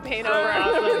bringing champagne over.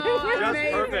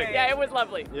 Just perfect. Yeah, it was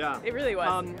lovely. Yeah. It really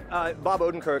was. Bob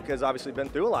Odenkirk has obviously been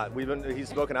through a lot. He's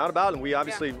spoken out about it, and we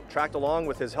obviously tracked along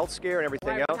with his health scare and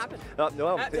everything else.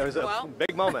 No, it was a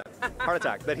big moment, heart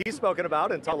attack, that he's spoken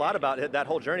about and talked a lot about that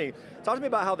whole journey. Talk to me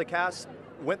about how the cast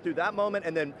went through that moment,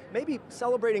 and then maybe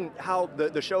celebrating how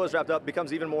the show is wrapped up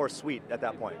becomes even more sweet at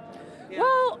that point.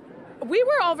 Well, we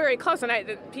were all very close, and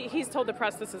he's told the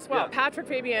press this as well. Yeah. Patrick,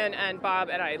 Fabian, and Bob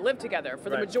and I lived together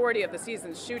for the majority of the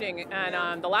season's shooting,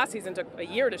 and the last season took a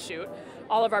year to shoot.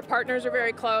 All of our partners are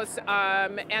very close,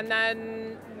 and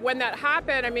then when that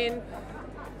happened, I mean,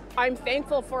 I'm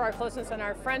thankful for our closeness and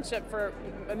our friendship for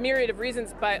a myriad of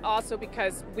reasons, but also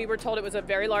because we were told it was a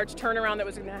very large turnaround that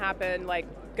was going to happen, like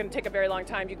going to take a very long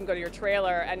time. You can go to your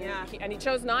trailer, and he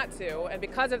chose not to, and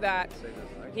because of that,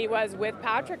 he was with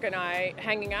Patrick and I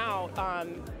hanging out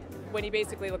when he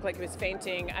basically looked like he was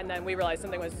fainting, and then we realized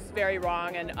something was very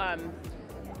wrong, and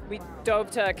we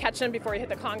dove to catch him before he hit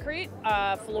the concrete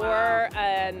floor,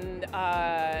 and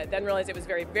then realized it was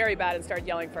very, very bad and started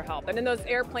yelling for help. And in those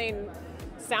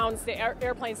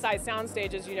airplane-sized sound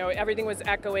stages, you know, everything was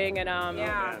echoing, and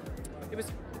it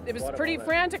was pretty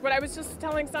frantic. But I was just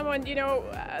telling someone, you know,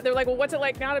 they're like, well, what's it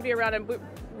like now to be around him?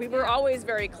 We were always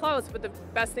very close, but the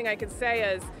best thing I could say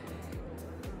is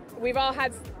we've all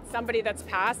had somebody that's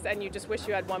passed, and you just wish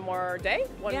you had one more day,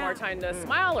 one more time to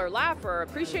smile or laugh or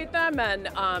appreciate them, and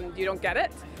you don't get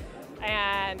it.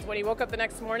 And when he woke up the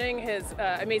next morning, his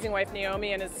amazing wife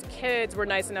Naomi and his kids were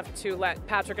nice enough to let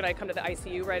Patrick and I come to the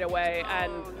ICU right away,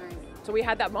 and so we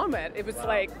had that moment. It was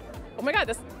like, oh my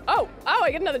God, I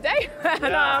get another day. And,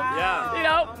 you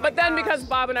know, but then because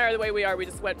Bob and I are the way we are, we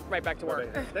just went right back to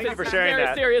work. Thank you for sharing very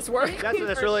that. serious work.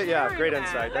 That's really, great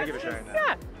insight. Thank you for sharing that.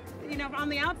 Yeah. You know, on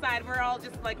the outside, we're all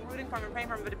just like rooting for him and praying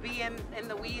for him, but to be in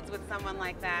the weeds with someone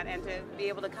like that and to be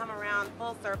able to come around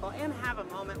full circle and have a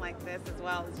moment like this as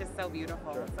well is just so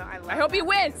beautiful. So I hope he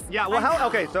wins. Yeah, well,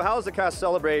 so how does the cast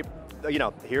celebrate? You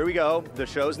know, here we go. The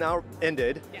show's now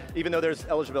ended, even though there's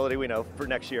eligibility, we know, for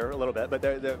next year a little bit, but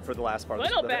for the last part. A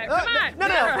little bit, come on. No.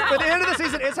 But the end of the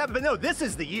season is happening. But no, this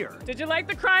is the year. Did you like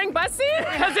the crying bus scene?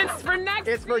 Because it's for next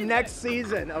It's for next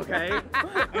season, okay?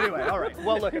 Anyway, all right.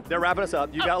 Well, look, they're wrapping us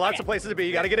up. You got lots of places to be.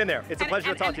 You got to get in there. It's a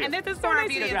pleasure to talk to you. And this is for our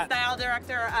beauty and style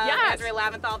director, Andrea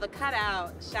Laventhal. The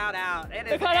cutout, shout out. It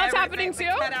is the cutout's everything. happening too?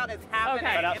 The cutout is happening.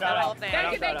 Okay. In the whole thing.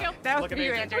 Thank you. That was for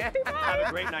you, Andrea. Have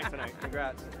a great night tonight.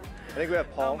 Congrats. I think we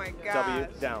have Paul W.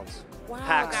 Downs. Wow,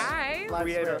 Hacks, guys.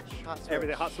 creator,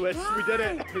 everything. Hot switch. We did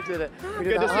it. We did it.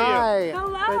 Good to see you. Hi.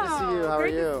 Hello. Great to see you. How are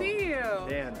you? Great to see you.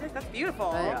 Dan. That's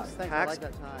beautiful. Thanks. I Hacks, like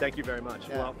that tie. thank you very much.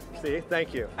 Yeah. Well, see,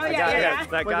 thank you. Oh, yeah.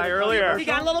 That guy earlier. He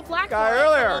got a little flack Guy for it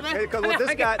earlier. a little bit. Because with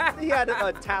this guy, he had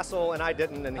a tassel and I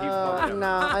didn't, and he.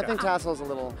 No, I think tassel's a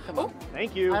little. Come on.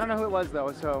 Thank you. I don't know who it was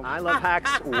though, so. I love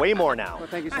Hacks way more now. Well,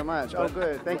 thank you so much. Oh,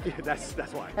 good. Thank you. That's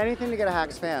why. Anything to get a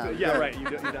Hacks fan. Yeah, right. You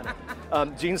done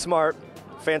it. Gene Smart.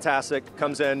 Fantastic,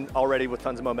 comes in already with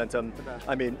tons of momentum.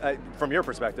 I mean, from your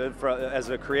perspective, as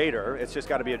a creator, it's just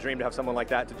got to be a dream to have someone like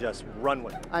that to just run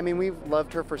with. I mean, we've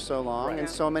loved her for so long and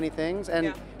so many things,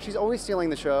 and she's always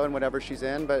stealing the show in whatever she's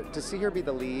in, but to see her be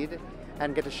the lead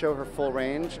and get to show her full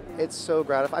range, it's so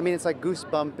gratifying. I mean, it's like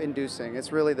goosebump inducing.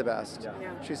 It's really the best.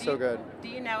 She's so good. Do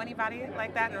you know anybody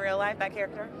like that in real life, that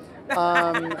character?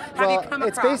 Well,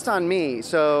 it's based on me,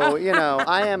 so, you know,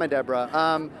 I am a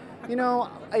Deborah. You know,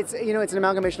 it's an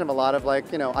amalgamation of a lot of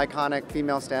iconic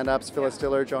female stand-ups: Phyllis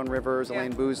Diller, Joan Rivers,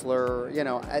 Elaine Boozler. You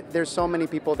know, there's so many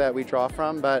people that we draw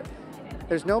from, but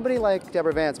there's nobody like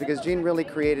Deborah Vance because Jean really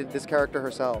created this character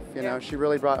herself. You know, she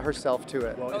really brought herself to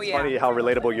it. Well, it's funny how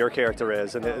relatable your character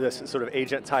is, and this sort of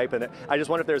agent type. And I just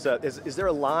wonder if there's is there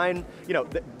a line? You know,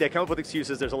 they come up with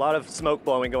excuses. There's a lot of smoke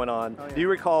blowing going on. Do you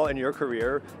recall in your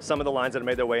carear some of the lines that have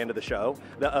made their way into the show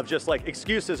of just like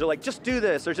excuses or like just do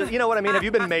this or just you know what I mean? Have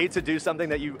you been made to do something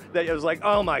that it was like,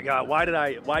 oh my God,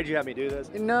 why'd you have me do this?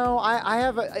 No, I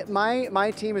have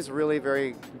my team is really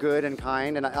very good and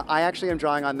kind, and I actually am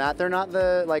drawing on that. They're not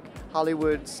the like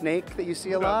Hollywood snake that you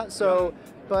see a lot. So,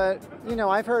 but you know,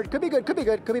 I've heard could be good, could be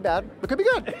good, could be bad, but could be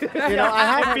good. You know, I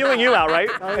have I'm feeling you out, right?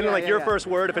 Oh, and then yeah, like yeah, your yeah. first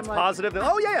word, if it's positive, then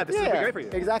this is gonna be great for you.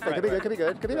 Exactly. Right, Could be right. good, could be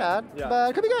good, could be Yeah. bad, Yeah.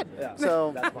 but could be good. Yeah.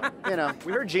 So, That's fine. you know,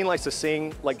 we heard Jean likes to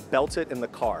sing, like belt it in the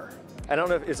car. I don't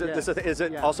know if is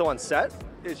it Yeah. also on set?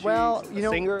 Is she well, a you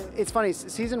know, singer? it's funny.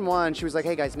 Season 1, she was like,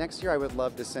 "Hey guys, next year I would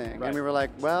love to sing," and we were like,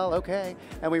 "Well, okay."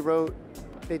 And we wrote.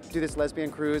 They do this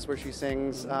lesbian cruise where she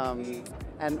sings,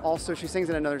 and also she sings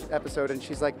in another episode, and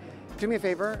she's like, "Do me a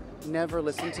favor, never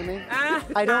listen to me.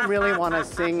 I don't really want to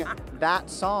sing that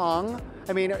song.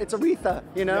 I mean, it's Aretha,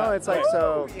 you know. Yeah. It's like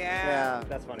so. Yeah.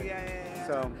 That's funny. Yeah.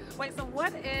 So Wait, so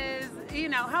what is,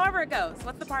 however it goes,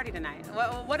 what's the party tonight?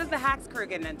 What is the Hacks crew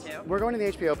getting into? we're going to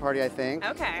the HBO party, I think.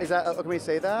 Okay. Is that? Can we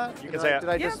say that? You can say it. Did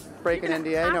I Yes, just break you an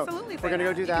can NDA? No. absolutely say We're gonna go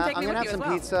that. do You can that. take I'm me gonna with have you some as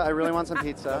well. pizza. I really want some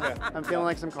pizza. I'm feeling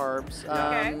like some carbs.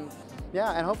 Okay.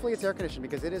 Yeah, and hopefully it's air conditioned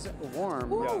because it is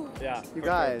warm. Yeah. You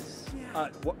guys.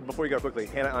 Before you go quickly,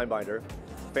 Hannah Einbinder,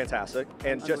 fantastic,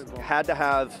 and just had to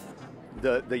have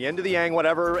the yin to the yang,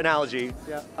 whatever analogy.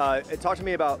 Yeah. Talk to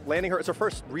me about landing her. It's her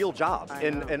first real job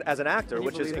in as an actor, Can you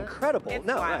which is believe it? incredible.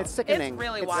 It's sickening. It's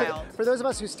really sick. wild. For those of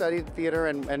us who studied theater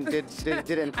and did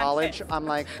it in college, I'm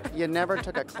like, you never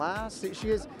took a class. She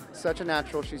is such a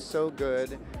natural. She's so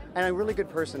good, and a really good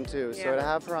person too. So Yeah. to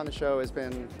have her on the show has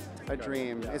been a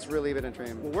dream. It's really been a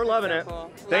dream. Well, we're loving it.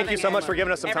 Thank you so much for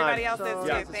giving us some Everybody time. else is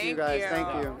Yeah. too. See you Thank guys. you.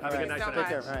 Thank you. Have a good night so tonight. much. Take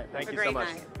care. All right. Thank Have you a so great much.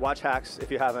 night. Watch Hacks if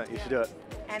you haven't. You should do it.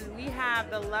 And we have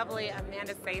the lovely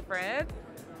Amanda Seyfried.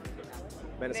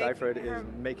 Amanda Seyfried is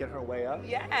making her way up.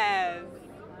 Yes.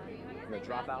 I'm gonna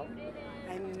drop out.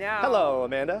 I know. Hello,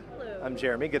 Amanda. I'm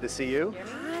Jeremy. Good to see you.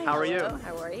 Hi, How are you? hello.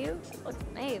 How are you? Look,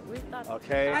 hey, we thought.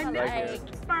 Okay, I'm right here.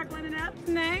 Sparkling it up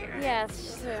tonight.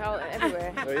 Yes,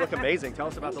 everywhere. Oh, you look amazing. Tell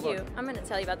us about Thank the you. look. I'm going to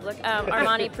tell you about the look.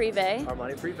 Armani Privé.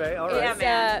 Armani Privé. All right.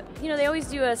 It's, they always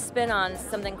do a spin on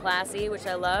something classy, which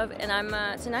I love. And I'm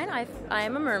tonight. I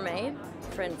am a mermaid,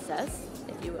 princess,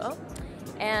 if you will.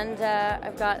 And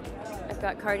I've got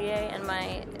Cartier and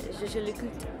my Je le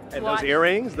coûte. And watch. those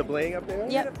earrings, the bling up there.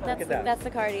 Yep, Look at that. that's the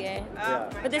Cartier. Yeah.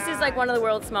 But this is like one of the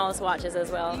world's smallest watches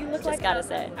as well. You look just like gotta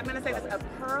say. I'm gonna say this: a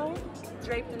pearl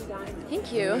draped in diamonds.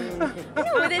 Thank you. No,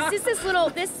 but it's just this little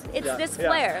this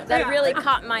flair that Yeah. really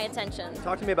caught my attention.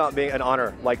 Talk to me about being an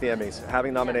honor like the Emmys,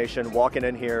 having nomination, walking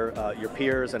in here, your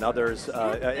peers and others,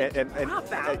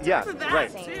 yeah,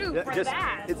 right.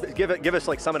 Give us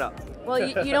like sum it up. Well,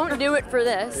 you don't do it for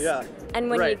this. Yeah. And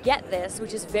when you Right. get this,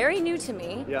 which is very new to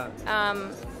me, Yeah.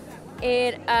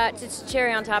 It's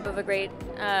cherry on top of a great.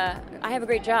 I have a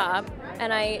great job,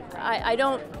 and I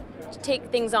don't take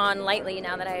things on lightly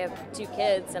now that I have 2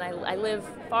 kids and I live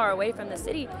far away from the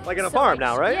city. Like in a farm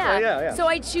now, right? Yeah. Yeah. So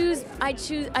I choose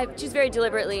very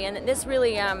deliberately, and this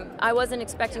really I wasn't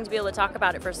expecting to be able to talk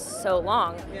about it for so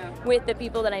long with the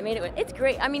people that I made it with. It's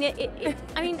great. I mean,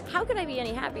 I mean, how could I be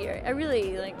any happier? I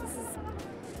really like this is.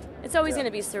 It's always going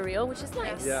to be surreal, which is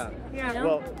nice. Yeah. You know?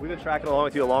 Well, we've been tracking along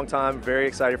with you a long time. Very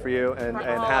excited for you and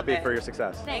all happy of it. for your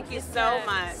success. Thank you so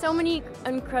much. So many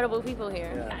incredible people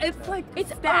here. Yeah. It's like it's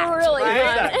stacked, really It is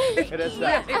fun. stacked. It is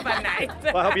stacked. It's a night.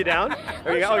 Well, I'll help you down.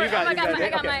 Or you got, sure. you got, I you got got, my- I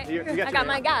got okay. my- You got I got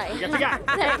my guy. You got your guy.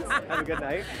 Thanks. Have a good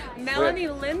night. Melanie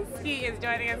Linsky is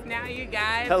joining us now, you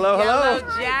guys. Hello, hello. Yellow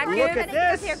jackets. Look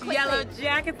at this. Yellow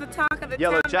jackets, the talk of the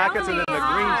Yellow town. jackets and then the green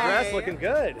Melanie, dress hi. looking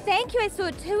good. Thank you. I saw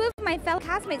 2 of my fellow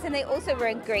castmates and they also were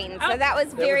in green, so that was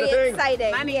That was very the thing.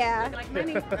 exciting. Money. Yeah.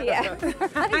 Looking like money.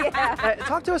 Yeah.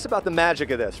 Talk to us about the magic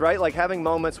of this, right? Like having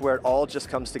moments where it all just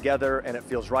comes together and it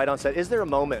feels right on set. Is there a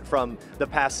moment from the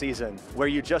past season where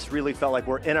you just really felt like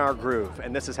we're in our groove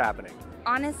and this is happening?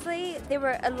 Honestly, there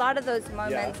were a lot of those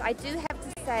moments. Yeah. I do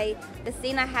have to say, the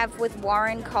scene I have with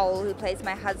Warren Cole, who plays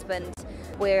my husband,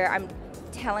 where I'm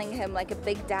telling him like a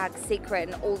big dark secret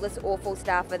and all this awful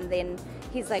stuff, and then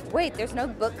he's like, wait, there's no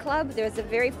book club? There's a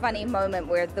very funny moment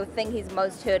where the thing he's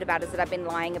most heard about is that I've been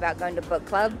lying about going to book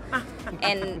club,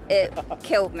 and it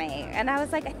killed me. And I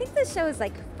was like, I think this show is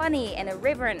like funny and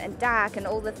irreverent and dark and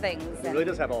all the things. It And really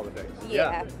does have all the things.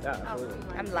 Yeah. Yeah,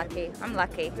 absolutely. I'm lucky. I'm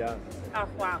lucky. Yeah. Oh,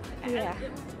 wow. Yeah.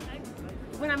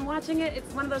 When I'm watching it,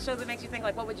 it's one of those shows that makes you think,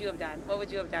 like, what would you have done? What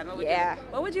would you have done? What would Yeah.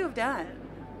 What would you have done?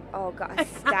 Oh God,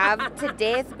 starved to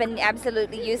death, been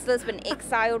absolutely useless, been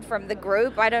exiled from the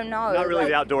group. I don't know. Not really Like-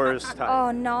 the outdoors type. Oh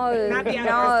no, Not the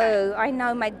outdoors no. I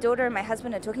know my daughter and my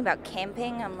husband are talking about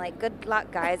camping. I'm like, good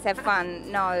luck, guys. Have fun.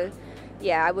 No.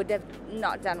 yeah, I would have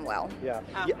not done well. Yeah.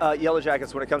 Yellow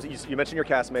Jackets, when it comes to, you mentioned your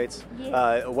castmates.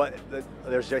 Yes.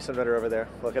 There's Jason Ritter over there.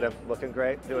 Look at him, looking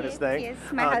great, doing his thing. Yes,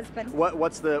 my husband.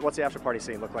 What's the after party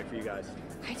scene look like for you guys?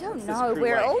 I don't know.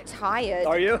 We're all tired.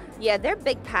 Are you? Yeah, they're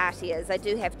big partiers, I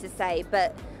do have to say,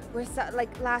 but we're so,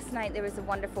 like last night there was a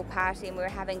wonderful party and we were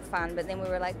having fun, but then we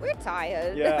were like, we're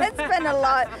tired. Yeah. It's been a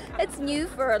lot. It's new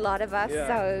for a lot of us,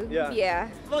 so yeah.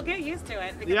 Well, get used to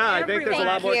it. Because I think there's a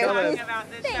lot more coming.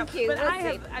 About this Thank show. you. But We'll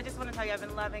I just want to tell you, I've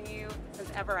been loving you since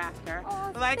ever after.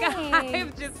 Oh, like thanks.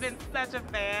 I've just been such a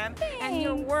fan, and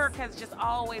your work has just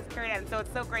always carried on. So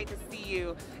it's so great to see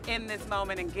you in this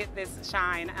moment and get this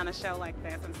shine on a show like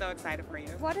this. I'm so excited for you.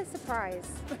 What a surprise.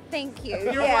 Thank you.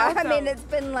 You're I welcome. mean, it's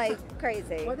been like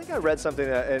crazy. Well, I think I read something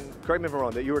that, and correct me if I'm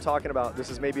wrong, that you were talking about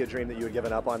this is maybe a dream that you had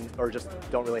given up on or just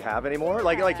don't really have anymore.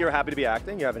 Like you're happy to be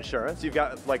acting, you have insurance, you've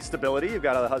got like stability, you've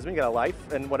got a husband, you got a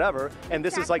life and whatever. And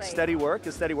this is like steady work,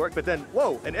 but then,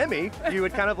 whoa, an Emmy, you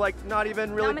would kind of like not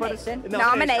even really Nomination. put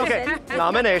Nomination. Okay,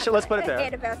 nomination, let's put it there.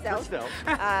 Ahead of ourselves. Still.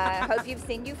 Hope you've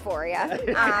seen Euphoria.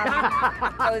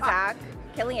 Ozark,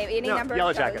 Killing Eve, any number Yellow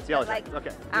of shows. Jackets, Yellow Jackets,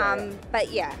 okay.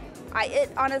 But yeah,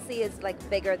 it honestly is like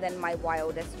bigger than my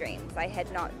wildest dreams. I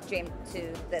had not dreamt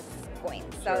to this point.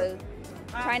 So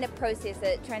trying to process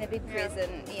it, trying to be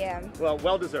present, Well,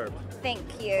 well deserved.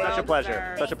 Thank you. Such a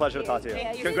pleasure. Such a pleasure to talk to you.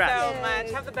 Thank you Congrats. so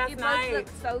much. Have the best night. You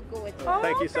both look so good.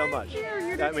 Thank you so much.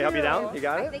 Let me help you down. You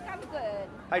got I it? think I'm good.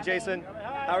 Hi, Jason.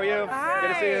 How are you? Hi.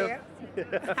 Good to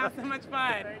see you. Have so much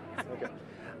fun. Okay.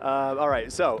 All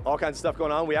right, so all kinds of stuff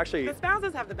going on. We actually, The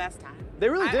spouses have the best time. they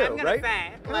really do, I'm gonna right?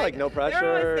 say. Kind of like no They're always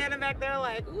pressure. standing back there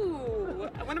like, ooh,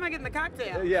 when am I getting the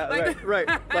cocktail? Yeah, Like- right.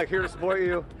 Like here to support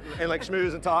you and like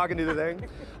schmooze and talk and do the thing.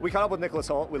 We caught up with Nicholas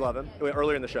Hoult. We love him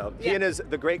earlier in the show. He and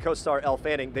the great co-star Elle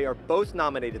Fanning, they are both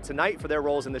nominated tonight for their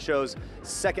roles in the show's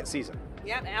second season.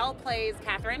 Yep, Elle plays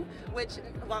Catherine, which,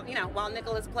 well, you know, while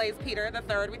Nicholas plays Peter the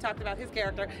Third, we talked about his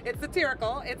character. It's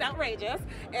satirical, it's outrageous,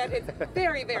 and it's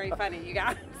very, very funny, you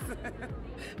guys.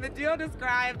 The duo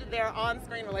described their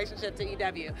on-screen relationship to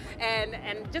EW and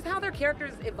just how their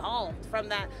characters evolved from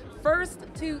that first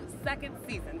to second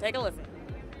season. Take a listen.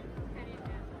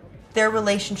 Their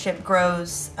relationship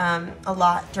grows a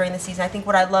lot during the season. I think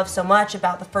what I love so much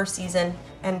about the first season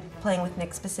and playing with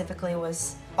Nick specifically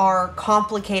was our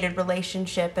complicated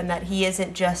relationship and that he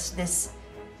isn't just this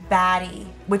baddie,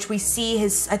 which we see I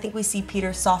think we see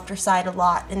Peter's softer side a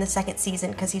lot in the second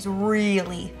season because he's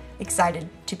really excited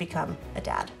to become a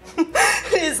dad.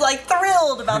 He's like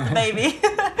thrilled about the baby.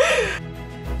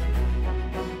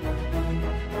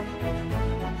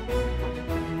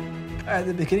 At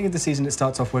the beginning of the season, it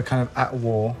starts off, we're kind of at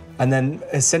war, and then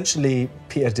essentially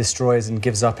Peter destroys and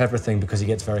gives up everything because he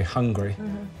gets very hungry,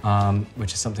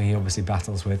 which is something he obviously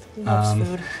battles with. He loves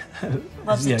food.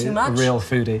 Loves it too much. A real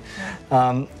foodie.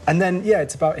 And then,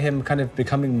 it's about him kind of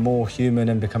becoming more human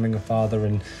and becoming a father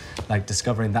and like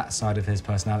discovering that side of his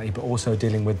personality, but also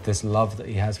dealing with this love that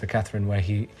he has for Catherine, where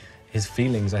his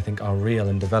feelings, I think, are real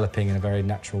and developing in a very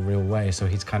natural, real way. So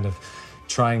he's kind of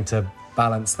trying to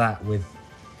balance that with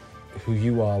who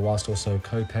you are whilst also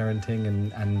co-parenting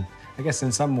and I guess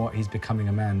in somewhat he's becoming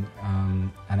a man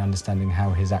and understanding how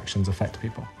his actions affect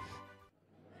people.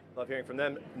 Love hearing from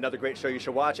them. Another great show you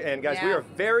should watch. And guys, we are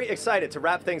very excited to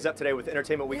wrap things up today with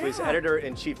Entertainment Weekly's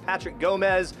editor-in-chief Patrick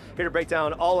Gomez, here to break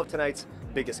down all of tonight's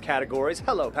biggest categories.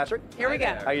 Hello, Patrick. Here we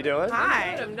go. How you doing?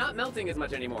 Hi. I'm not melting as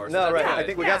much anymore. So No, that's right. good. I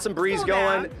think we got some breeze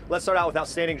going. Let's start out with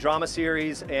Outstanding Drama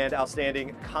Series and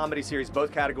Outstanding Comedy Series,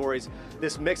 both categories.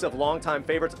 This mix of longtime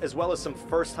favorites as well as some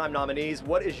first-time nominees.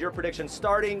 What is your prediction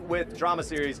starting with Drama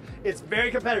Series? It's very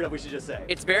competitive, we should just say.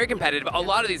 It's very competitive. A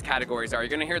lot of these categories are. You're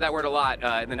going to hear that word a lot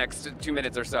in the next 2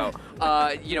 minutes or so.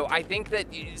 I think that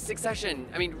Succession,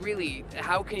 I mean, really,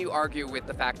 how can you argue with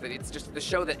the fact that it's just the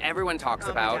show that everyone talks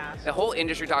about, the whole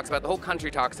industry talks about, the whole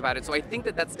country talks about it, so I think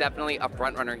that that's definitely a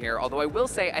front runner here. Although I will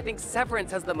say, I think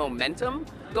Severance has the momentum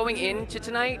going into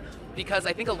tonight because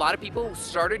I think a lot of people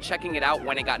started checking it out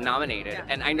when it got nominated,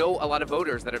 and I know a lot of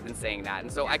voters that have been saying that,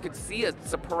 and so I could see a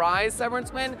surprise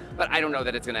Severance win, but I don't know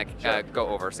that it's going to go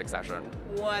over Succession.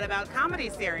 What about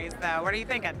Comedy Series, though? What are you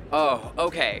thinking? Oh,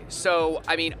 okay. So,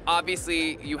 I mean,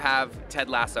 obviously you have Ted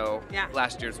Lasso,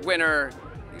 last year's winner.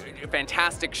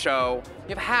 Fantastic show.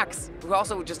 You have Hacks, who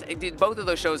also just did both of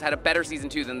those shows, had a better season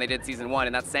 2 than they did season 1,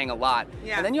 and that's saying a lot.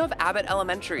 And then you have Abbott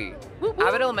Elementary.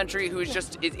 Abbott Elementary, who is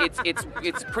just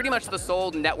it's pretty much the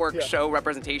sole network show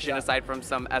representation aside from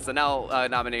some SNL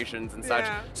nominations and such.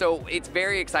 So it's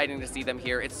very exciting to see them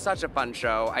here. It's such a fun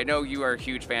show. I know you are a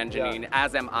huge fan, Janine,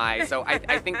 as am I. So I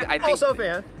think also a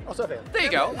fan. Also a fan. There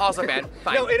you go. Also a fan.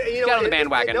 Fine. No, Get on the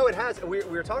bandwagon. No, it has. We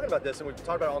were talking about this, and we've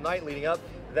talked about it all night leading up.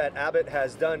 that Abbott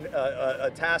has done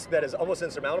a task that is almost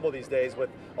insurmountable these days with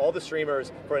all the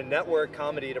streamers for a network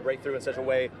comedy to break through in such a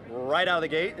way right out of the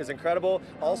gate is incredible.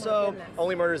 Also,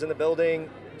 Only Murders in the Building,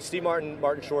 Steve Martin,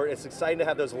 Martin Short. It's exciting to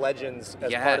have those legends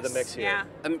as part of the mix here. Yeah.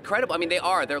 Incredible. I mean,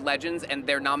 they're legends, and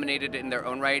they're nominated in their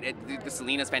own right.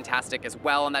 Selena's fantastic as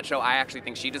well on that show. I actually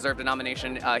think she deserved a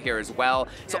nomination here as well.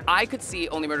 So I could see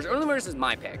Only Murders. Only Murders is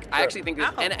my pick. I actually think,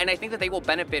 and I think that they will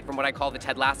benefit from what I call the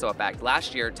Ted Lasso effect.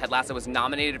 Last year, Ted Lasso was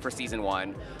nominated for season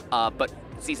 1, but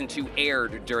season 2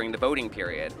 aired during the voting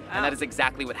period, and that is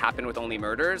exactly what happened with Only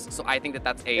Murders. So I think that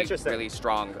that's a really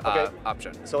strong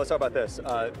option. So let's talk about this.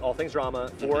 All things drama,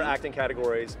 4 acting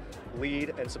categories,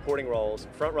 lead and supporting roles,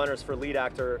 front runners for lead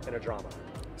actor in a drama.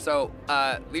 So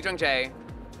Lee Jung-jae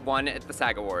won at the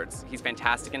SAG Awards. He's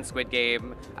fantastic in Squid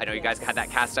Game. I know you guys had that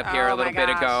cast up here a little bit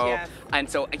ago. And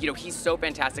so, he's so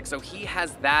fantastic. So he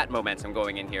has that momentum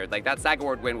going in here. Like, that SAG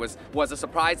Award win was a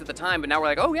surprise at the time, but now we're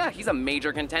like, oh yeah, he's a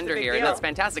major contender here, and that's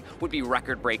fantastic. Would be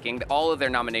record-breaking. All of their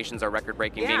nominations are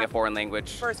record-breaking, being a foreign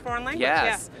language. First foreign language,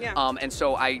 yes. And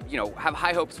so I, have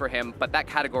high hopes for him, but that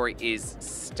category is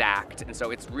stacked, and so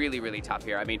it's really, really tough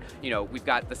here. I mean, we've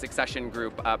got the Succession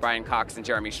group, Brian Cox and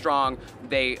Jeremy Strong.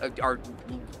 They are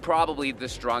probably the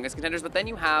strongest contenders, but then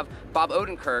you have Bob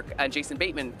Odenkirk and Jason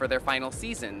Bateman for their final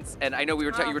seasons. And I know you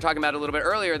were talking about it a little bit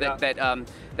earlier that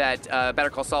Better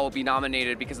Call Saul will be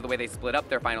nominated because of the way they split up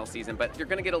their final season, but you're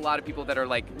going to get a lot of people that are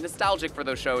like nostalgic for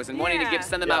those shows and wanting to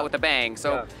send them out with a bang.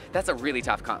 So that's a really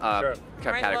tough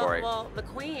category. Well, the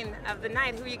queen of the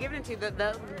night, who are you giving it to?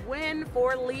 The win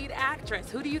for lead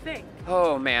actress. Who do you think?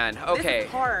 Oh man, okay. This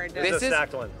is hard. This is a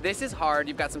stacked one. This is hard.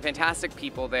 You've got some fantastic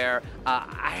people there.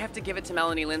 I have to give it to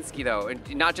Melanie Linsky though,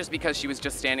 and not just because she was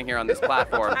just standing here on this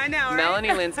platform. I know, right? Melanie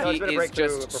Linsky is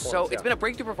just so. It's been a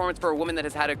breakthrough performance for a woman that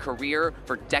has had a career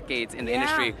for decades in the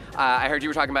industry. I heard you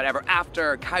were talking about Ever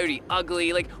After, Coyote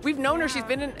Ugly. Like, we've known her. She's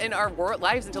been in our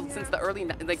lives since the early,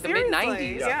 the mid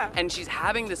 '90s, and she's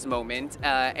having this moment,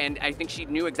 and I think she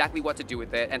knew exactly what to do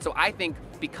with it. And so I think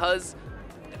because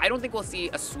I don't think we'll see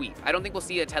a sweep. I don't think we'll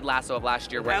see a Ted Lasso of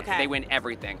last year where they win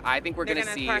everything. I think we're going to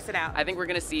see. Parse it out. I think we're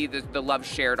going to see the love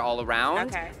shared all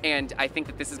around. And I think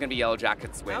that this is going to be Yellow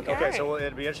Jackets' win. Okay, so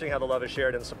it'd be interesting how the love is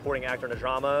shared in supporting actor in a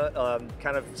drama.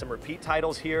 Kind of some repeat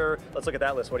titles here. Let's look at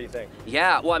that list. What do you think?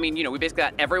 Yeah, well, I mean, we basically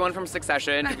got everyone from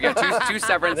Succession. We got two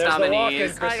Severance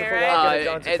nominees. Christopher Walken,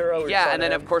 John Turturro. And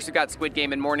then of course we've got Squid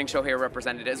Game and Morning Show here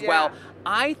represented as well.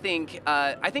 I think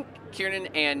Kieran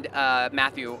and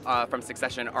Matthew from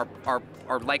Succession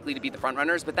are likely to be the front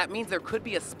runners, but that means there could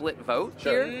be a split vote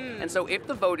here. And so if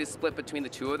the vote is split between the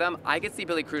two of them, I could see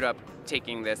Billy Crudup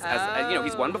taking this as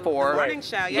he's won before. Morning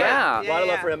Show, a lot of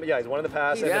love for him. Yeah, he's won in the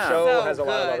past, and the show has a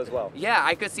lot of love as well. Yeah,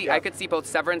 I could see both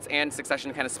Severance and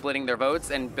Succession kind of splitting their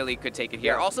votes, and Billy could take it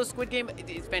here. Also, Squid Game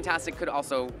is fantastic. Could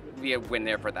also be a win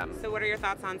there for them. So what are your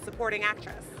thoughts on supporting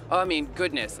actress? Oh, I mean,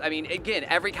 goodness. I mean, again,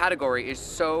 every category is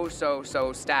so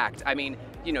stacked. I mean,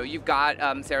 you've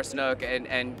got Sarah Snook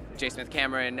and J.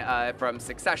 Smith-Cameron from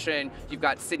Succession. You've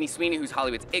got Sydney Sweeney, who's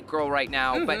Hollywood's it girl right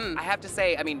now. But I have to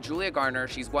say, I mean, Julia Garner,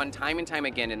 she's won time and time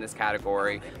again in this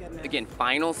category. Again,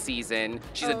 final season.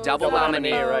 She's a double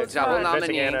nominee. Double nominee.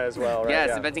 Inventing Anna as well, right?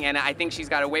 Yes, Inventing Anna. I think she's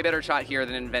got a way better shot here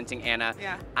than Inventing Anna.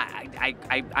 Yeah.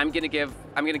 I'm gonna give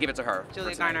it to her.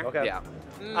 Julia Garner. Okay. Yeah.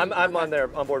 I'm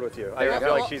on board with you. I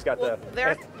feel like she's got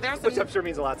which I'm sure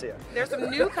means a lot to you. There's some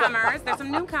newcomers. There's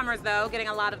some newcomers though, getting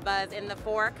a lot of buzz in the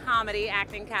 4 comedy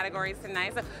acting categories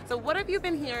tonight. So what have you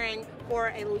been hearing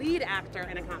for a lead actor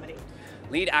in a comedy?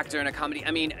 Lead actor in a comedy.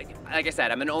 I mean, like I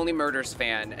said, I'm an Only Murders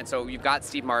fan, and so you've got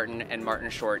Steve Martin and Martin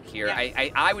Short here.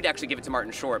 I would actually give it to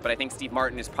Martin Short, but I think Steve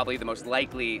Martin is probably the most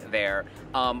likely there.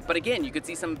 But again, you could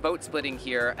see some vote splitting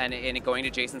here and it going to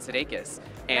Jason Sudeikis.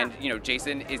 And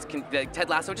Jason is Ted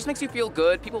Lasso just makes you feel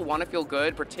good. People want to feel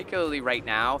good, particularly right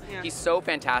now. He's so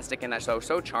fantastic in that show,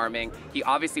 so charming. He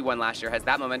obviously won last year, has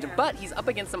that momentum, but he's up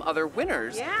against some other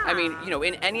winners. I mean,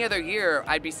 in any other year,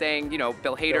 I'd be saying,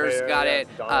 Bill Hader's got it,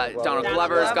 Donald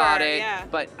Glover's got it,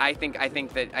 but I think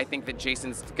that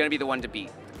Jason's going to be the one to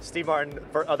beat. Steve Martin,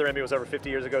 for other Emmy, was over 50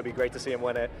 years ago. It'd be great to see him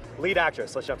win it. Lead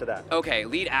actress, let's jump to that. Okay,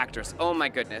 lead actress. Oh my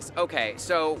goodness. Okay,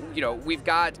 so we've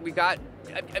got.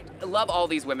 I love all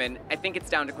these women. I think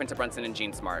it's down to Quinta Brunson and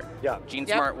Jean Smart. Yeah. Jean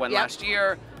Smart won last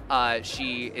year.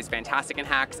 She is fantastic in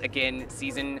Hacks. Again,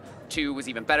 season 2 was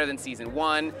even better than season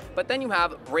 1. But then you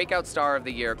have breakout star of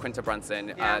the year, Quinta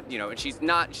Brunson. And she's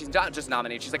not just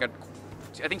nominated. She's like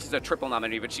I think she's a triple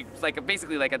nominee, but she's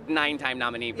basically like a 9-time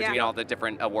nominee between all the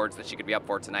different awards that she could be up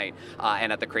for tonight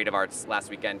and at the Creative Arts last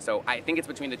weekend. So I think it's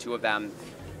between the two of them.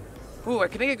 Ooh, I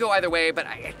think it could go either way, but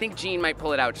I think Jean might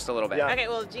pull it out just a little bit. Okay,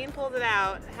 well, if Jean pulls it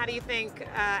out, how do you think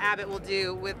Abbott will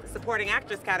do with supporting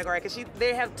actress category? Because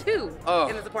they have 2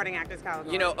 in the supporting actress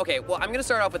category. You know, okay, well, I'm going to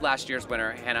start off with last year's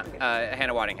winner, Hannah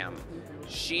Waddingham.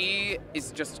 She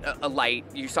is just a light.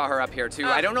 You saw her up here too.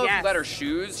 I don't know if you got her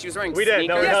shoes. She was wearing sneakers. We did.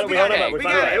 No, we held them up. We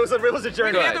got it. It was a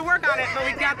journey. We had to work on it, but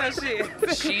we got those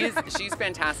shoes. She's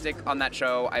fantastic on that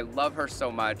show. I love her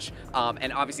so much.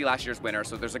 And obviously last year's winner,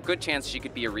 so there's a good chance she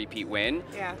could be a repeat win.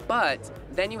 Yeah. But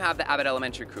then you have the Abbott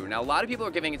Elementary crew. Now a lot of people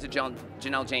are giving it to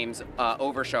Janelle James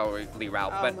over Shirley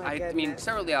Ralph, but I mean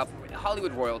Shirley Ralph,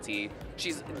 Hollywood royalty.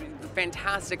 She's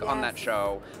fantastic on that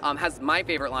show. Has my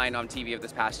favorite line on TV of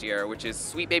this past year, which is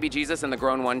 "Sweet baby Jesus" and the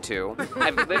grown one too.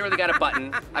 I've literally got a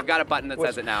button. I've got a button that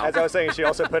says it now. As I was saying, she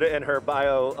also put it in her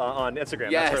bio on Instagram.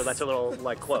 Yes. That's her little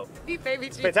like quote. Sweet baby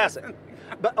Jesus. Fantastic.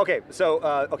 But okay, so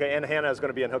and Hannah is going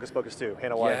to be in Hocus Pocus too.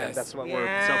 Hannah Waddingham. Yes. That's what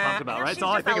we're so pumped about, right? That's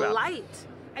all I think about. Light.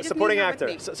 Supporting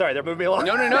actor. Sorry, they're moving me along.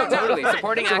 No, totally.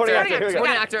 Supporting actor.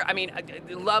 Supporting actor. I mean,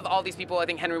 I love all these people. I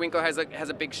think Henry Winkler has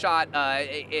a big shot.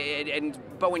 And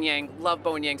Bowen Yang, love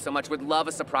Bowen Yang so much. Would love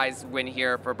a surprise win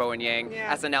here for Bowen Yang.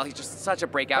 Yeah. SNL, he's just such a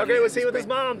breakout. Okay, was he with his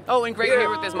mom? Oh, and great here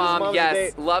with his mom. Yes,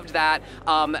 date. loved that.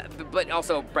 But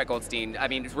also Brett Goldstein. I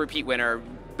mean, repeat winner.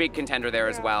 Big contender there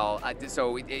as well.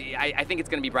 So I think it's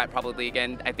going to be Brett probably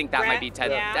again. I think that might be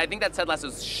Ted. Yeah. I think that's Ted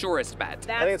Lasso's surest bet.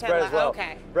 I think it's Brett as well.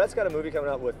 Okay. Brett's got a movie coming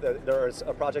up with, there's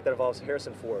a project that involves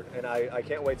Harrison Ford, and I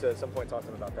can't wait to at some point talk to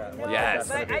him about that. Yes.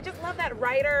 But I just love that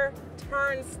writer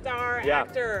turn star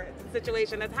actor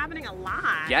situation that's happening a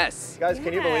lot. Yes. Guys,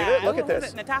 can you believe it? Look at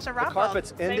this. Natasha The Rothwell.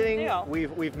 carpet's Same ending. deal.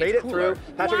 We've made it through.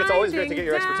 Patrick, it's always great to get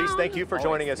your expertise. Thank you for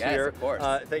joining us here. Of course.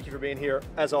 Thank you for being here.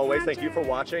 As always, thank you for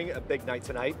watching a big night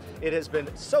tonight. It has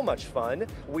been so much fun.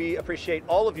 We appreciate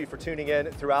all of you for tuning in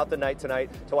throughout the night tonight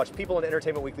to watch People in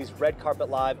Entertainment Weekly's Red Carpet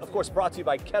Live. Of course, brought to you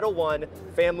by Kettle One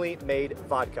Family Made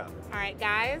Vodka. All right,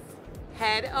 guys.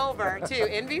 Head over to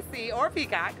NBC or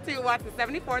Peacock to watch the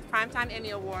 74th Primetime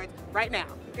Emmy Awards right now.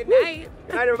 Good night.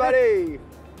 Good night, everybody.